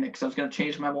infantry unit because I was going to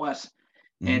change my MOS.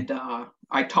 Mm-hmm. And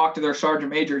I talked to their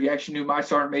sergeant major. He actually knew my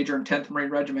sergeant major in 10th Marine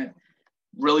Regiment.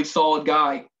 Really solid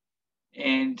guy.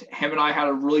 And him and I had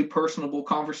a really personable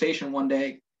conversation one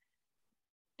day,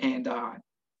 and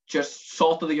just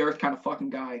salt of the earth kind of fucking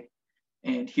guy.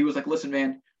 And he was like, listen,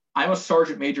 man, I'm a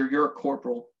sergeant major. You're a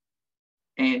corporal.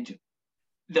 And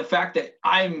the fact that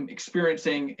I'm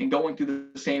experiencing and going through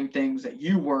the same things that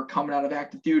you were coming out of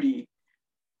active duty,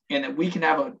 and that we can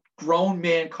have a grown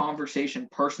man conversation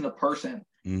person to person,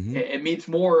 mm-hmm. it means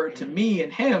more to me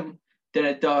and him than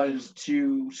it does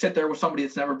to sit there with somebody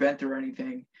that's never been through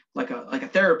anything. Like a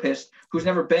therapist who's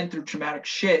never been through traumatic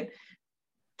shit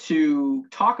to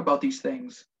talk about these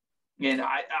things. And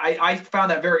I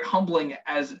found that very humbling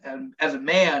as a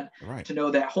man, right, to know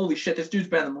that, holy shit, this dude's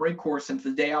been in the Marine Corps since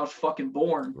the day I was fucking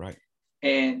born. Right.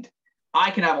 And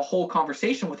I can have a whole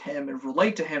conversation with him and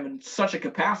relate to him in such a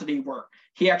capacity where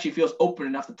he actually feels open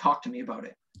enough to talk to me about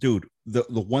it. Dude, the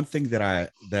one thing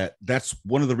that's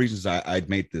one of the reasons I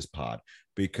made this pod,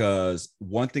 because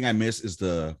one thing I miss is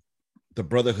the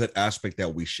brotherhood aspect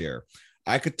that we share.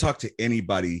 I could talk to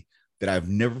anybody that I've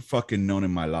never fucking known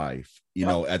in my life, you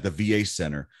know, at the VA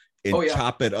center, and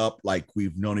chop it up like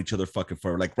we've known each other fucking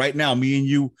forever. Like right now, me and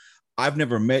you, I've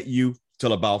never met you.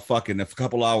 till about fucking a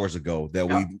couple hours ago that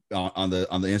Yep. we on the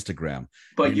Instagram.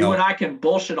 But you and I can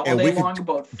bullshit all and day we could- long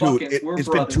about dude, fucking. We're it's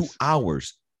brothers. been 2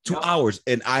 hours. 2 Yep. hours,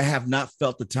 and I have not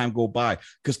felt the time go by.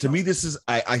 Because to me, this is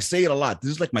I say it a lot.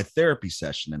 This is like my therapy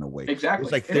session in a way. Exactly.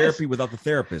 It's like therapy without the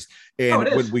therapist. And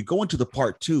when we go into the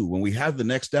part 2, when we have the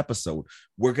next episode,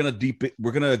 we're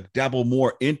gonna dabble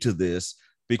more into this,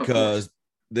 because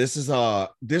this is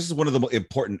one of the most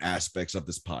important aspects of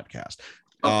this podcast.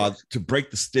 To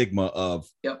break the stigma of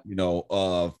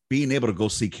of being able to go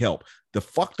seek help. The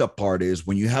fucked up part is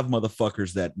when you have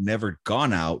motherfuckers that never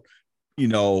gone out,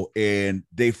 and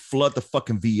they flood the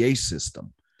fucking VA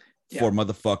system for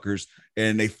motherfuckers,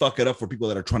 and they fuck it up for people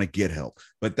that are trying to get help.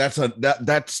 But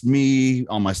that's me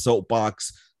on my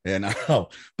soapbox. And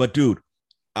but dude,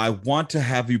 I want to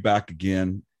have you back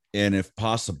again, and if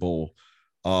possible,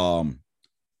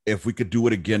 if we could do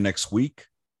it again next week.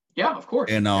 Yeah, of course.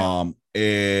 And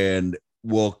and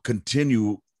we'll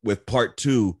continue with part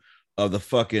 2 of the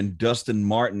fucking Dustin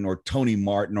Martin or Tony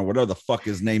Martin or whatever the fuck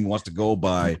his name wants to go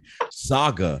by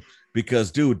saga,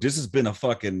 because dude, this has been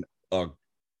a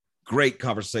great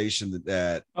conversation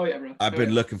that I've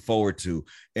been looking forward to.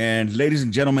 And ladies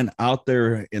and gentlemen out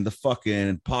there in the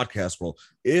fucking podcast world,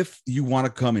 if you want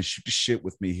to come and shoot the shit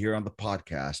with me here on the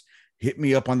podcast, hit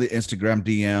me up on the Instagram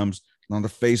DMs, on the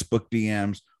Facebook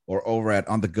DMs, or over at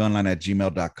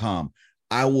onthegunline@gmail.com.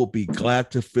 I will be glad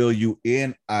to fill you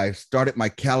in. I started my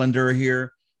calendar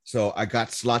here, so I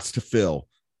got slots to fill.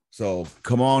 So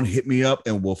come on, hit me up,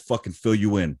 and we'll fucking fill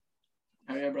you in.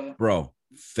 Oh yeah, brother. Bro,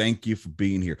 thank you for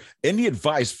being here. Any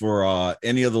advice for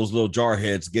any of those little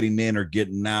jarheads getting in or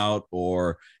getting out,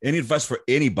 or any advice for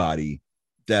anybody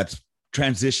that's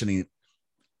transitioning,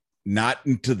 not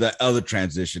into the other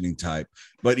transitioning type,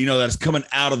 but that's coming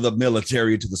out of the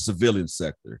military into the civilian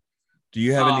sector? Do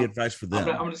you have any advice for them?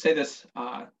 I'm going to say this.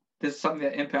 This is something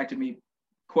that impacted me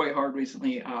quite hard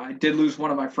recently. I did lose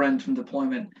one of my friends from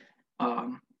deployment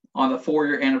on the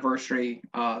 4-year anniversary.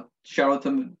 Shout out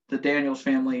to the Daniels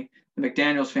family, the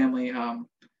McDaniels family.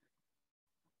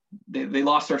 They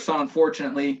lost their son,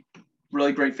 unfortunately.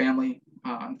 Really great family.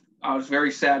 I was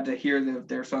very sad to hear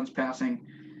their son's passing.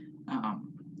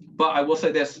 But I will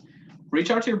say this.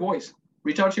 Reach out to your boys.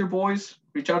 Reach out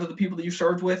to the people that you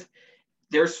served with.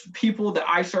 There's people that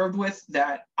I served with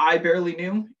that I barely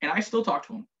knew, and I still talk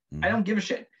to them. I don't give a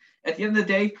shit. At the end of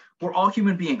the day, we're all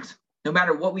human beings. No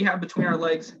matter what we have between our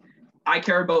legs, I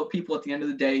care about people at the end of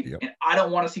the day, and I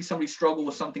don't want to see somebody struggle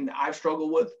with something that I've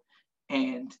struggled with,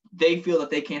 and they feel that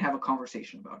they can't have a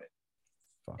conversation about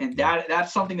it.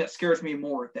 That's something that scares me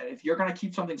more, that if you're going to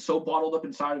keep something so bottled up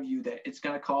inside of you that it's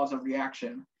going to cause a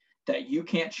reaction that you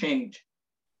can't change,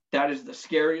 that is the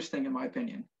scariest thing in my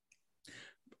opinion.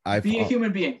 Be a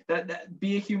human being.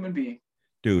 Be a human being.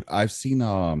 Dude, I've seen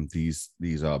these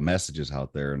messages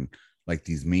out there, and like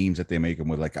these memes that they make them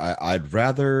with, like I'd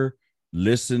rather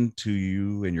listen to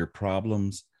you and your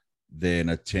problems than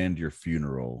attend your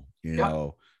funeral, you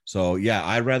know. So yeah,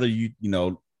 I'd rather you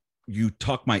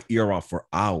talk my ear off for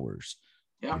hours,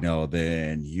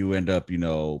 than you end up,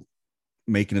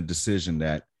 making a decision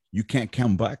that you can't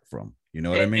come back from. You know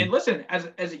what I mean? And listen, as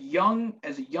a young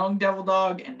devil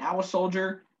dog and now a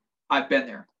soldier, I've been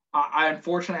there. I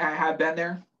unfortunately have been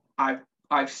there. I've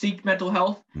seeked mental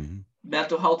health. Mm-hmm.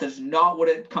 Mental health is not what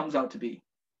it comes out to be.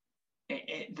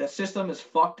 The system is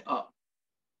fucked up.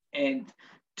 And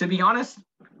to be honest,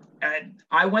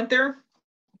 I went there,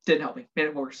 didn't help me. Made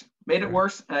it worse.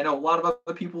 And I know a lot of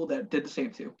other people that did the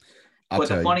same too. But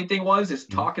the funny thing is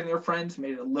talking to their friends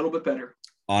made it a little bit better.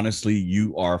 Honestly,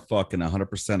 you are fucking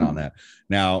 100% on that.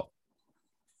 Now,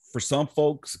 for some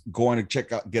folks, going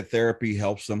to get therapy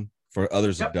helps them. For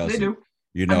others, it doesn't. They do.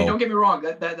 I mean, don't get me wrong.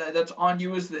 That's on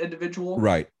you as the individual.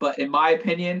 Right. But in my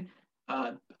opinion,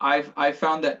 I've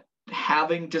found that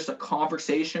having just a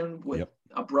conversation with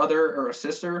a brother or a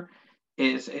sister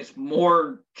is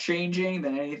more changing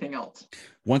than anything else.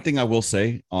 One thing I will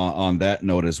say on that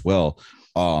note as well,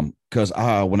 because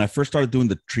when I first started doing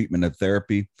the treatment of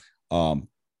therapy,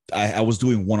 I was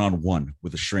doing one-on-one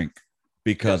with a shrink,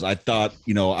 because I thought,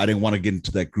 I didn't want to get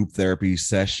into that group therapy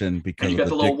session because and you got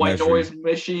the little white noise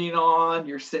machine on.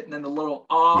 You're sitting in the little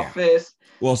office. Yeah.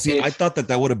 Well, see, I thought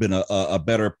that would have been a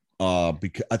better,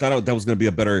 because I thought that was going to be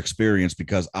a better experience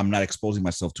because I'm not exposing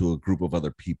myself to a group of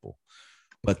other people.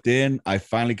 But then I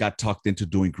finally got talked into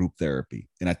doing group therapy,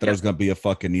 and I thought it was going to be a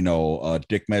fucking,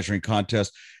 dick measuring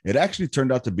contest. It actually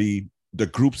turned out to be the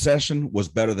group session was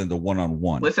better than the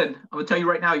one-on-one. Listen, I'm going to tell you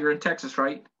right now, you're in Texas,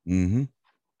 right? Mm-hmm.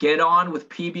 Get on with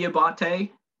PB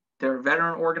Abate. They're a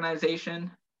veteran organization.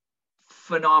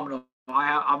 Phenomenal.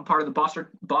 I'm part of the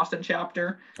Boston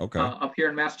chapter up here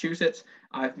in Massachusetts.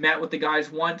 I've met with the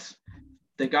guys once.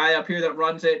 The guy up here that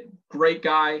runs it, great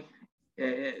guy.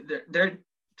 They're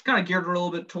it's kind of geared a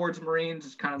little bit towards Marines.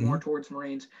 It's kind of more towards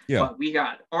Marines. Yeah. But we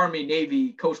got Army,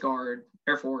 Navy, Coast Guard,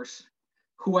 Air Force,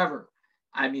 whoever.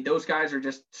 I mean, those guys are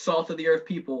just salt of the earth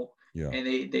people. Yeah.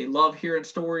 And they love hearing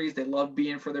stories. They love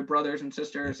being for their brothers and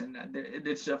sisters. And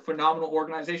it's a phenomenal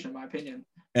organization, in my opinion.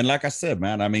 And like I said,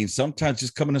 man, I mean, sometimes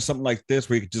just coming to something like this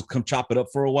where you can just come chop it up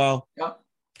for a while. Yep.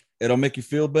 It'll make you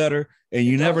feel better. And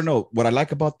you never know. What I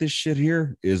like about this shit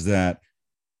here is that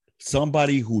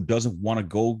somebody who doesn't want to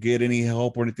go get any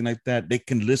help or anything like that, they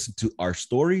can listen to our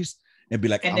stories and be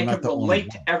like, and I'm they not can relate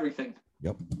to everything.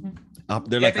 Yep.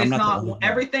 They're like, I'm not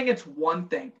everything. It's one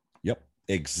thing. Yep.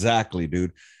 Exactly,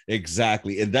 dude.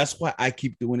 Exactly. And that's why I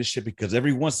keep doing this shit, because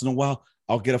every once in a while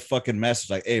I'll get a fucking message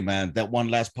like, hey man, that one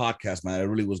last podcast, man, it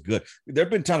really was good. There've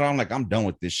been times I'm like, I'm done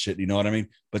with this shit. You know what I mean?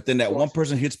 But then that one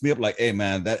person hits me up like, hey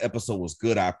man, that episode was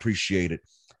good. I appreciate it.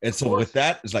 And so with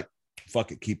that, it's like,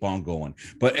 fuck it, keep on going.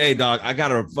 But hey, dog, I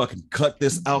gotta fucking cut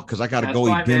this out because I gotta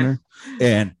go eat dinner. Man.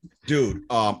 And dude,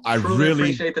 I really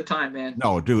appreciate the time, man.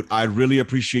 No, dude, I really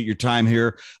appreciate your time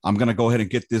here. I'm gonna go ahead and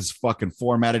get this fucking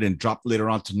formatted and drop later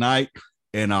on tonight.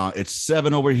 And it's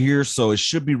 7 over here, so it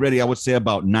should be ready. I would say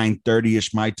about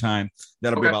 9:30ish my time.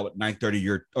 That'll be about 9:30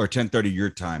 your or 10:30 your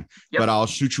time. Yep. But I'll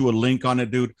shoot you a link on it,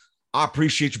 dude. I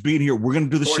appreciate you being here. We're gonna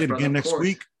do the shit again next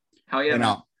week. Hell yeah! And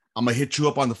I'm gonna hit you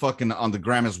up on the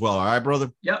gram as well. All right,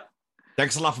 brother. Yep.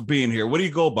 Thanks a lot for being here. What do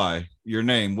you go by? Your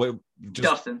name? What?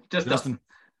 Dustin. Just Dustin.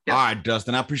 Yep. All right,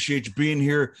 Dustin. I appreciate you being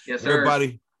here. Yes, sir.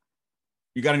 Everybody,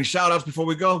 you got any shout outs before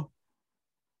we go?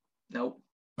 Nope.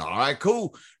 All right,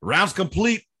 cool. Rounds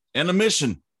complete. End of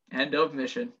mission. End of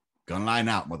mission. Gunline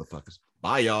out, motherfuckers.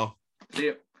 Bye, y'all. See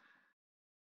you.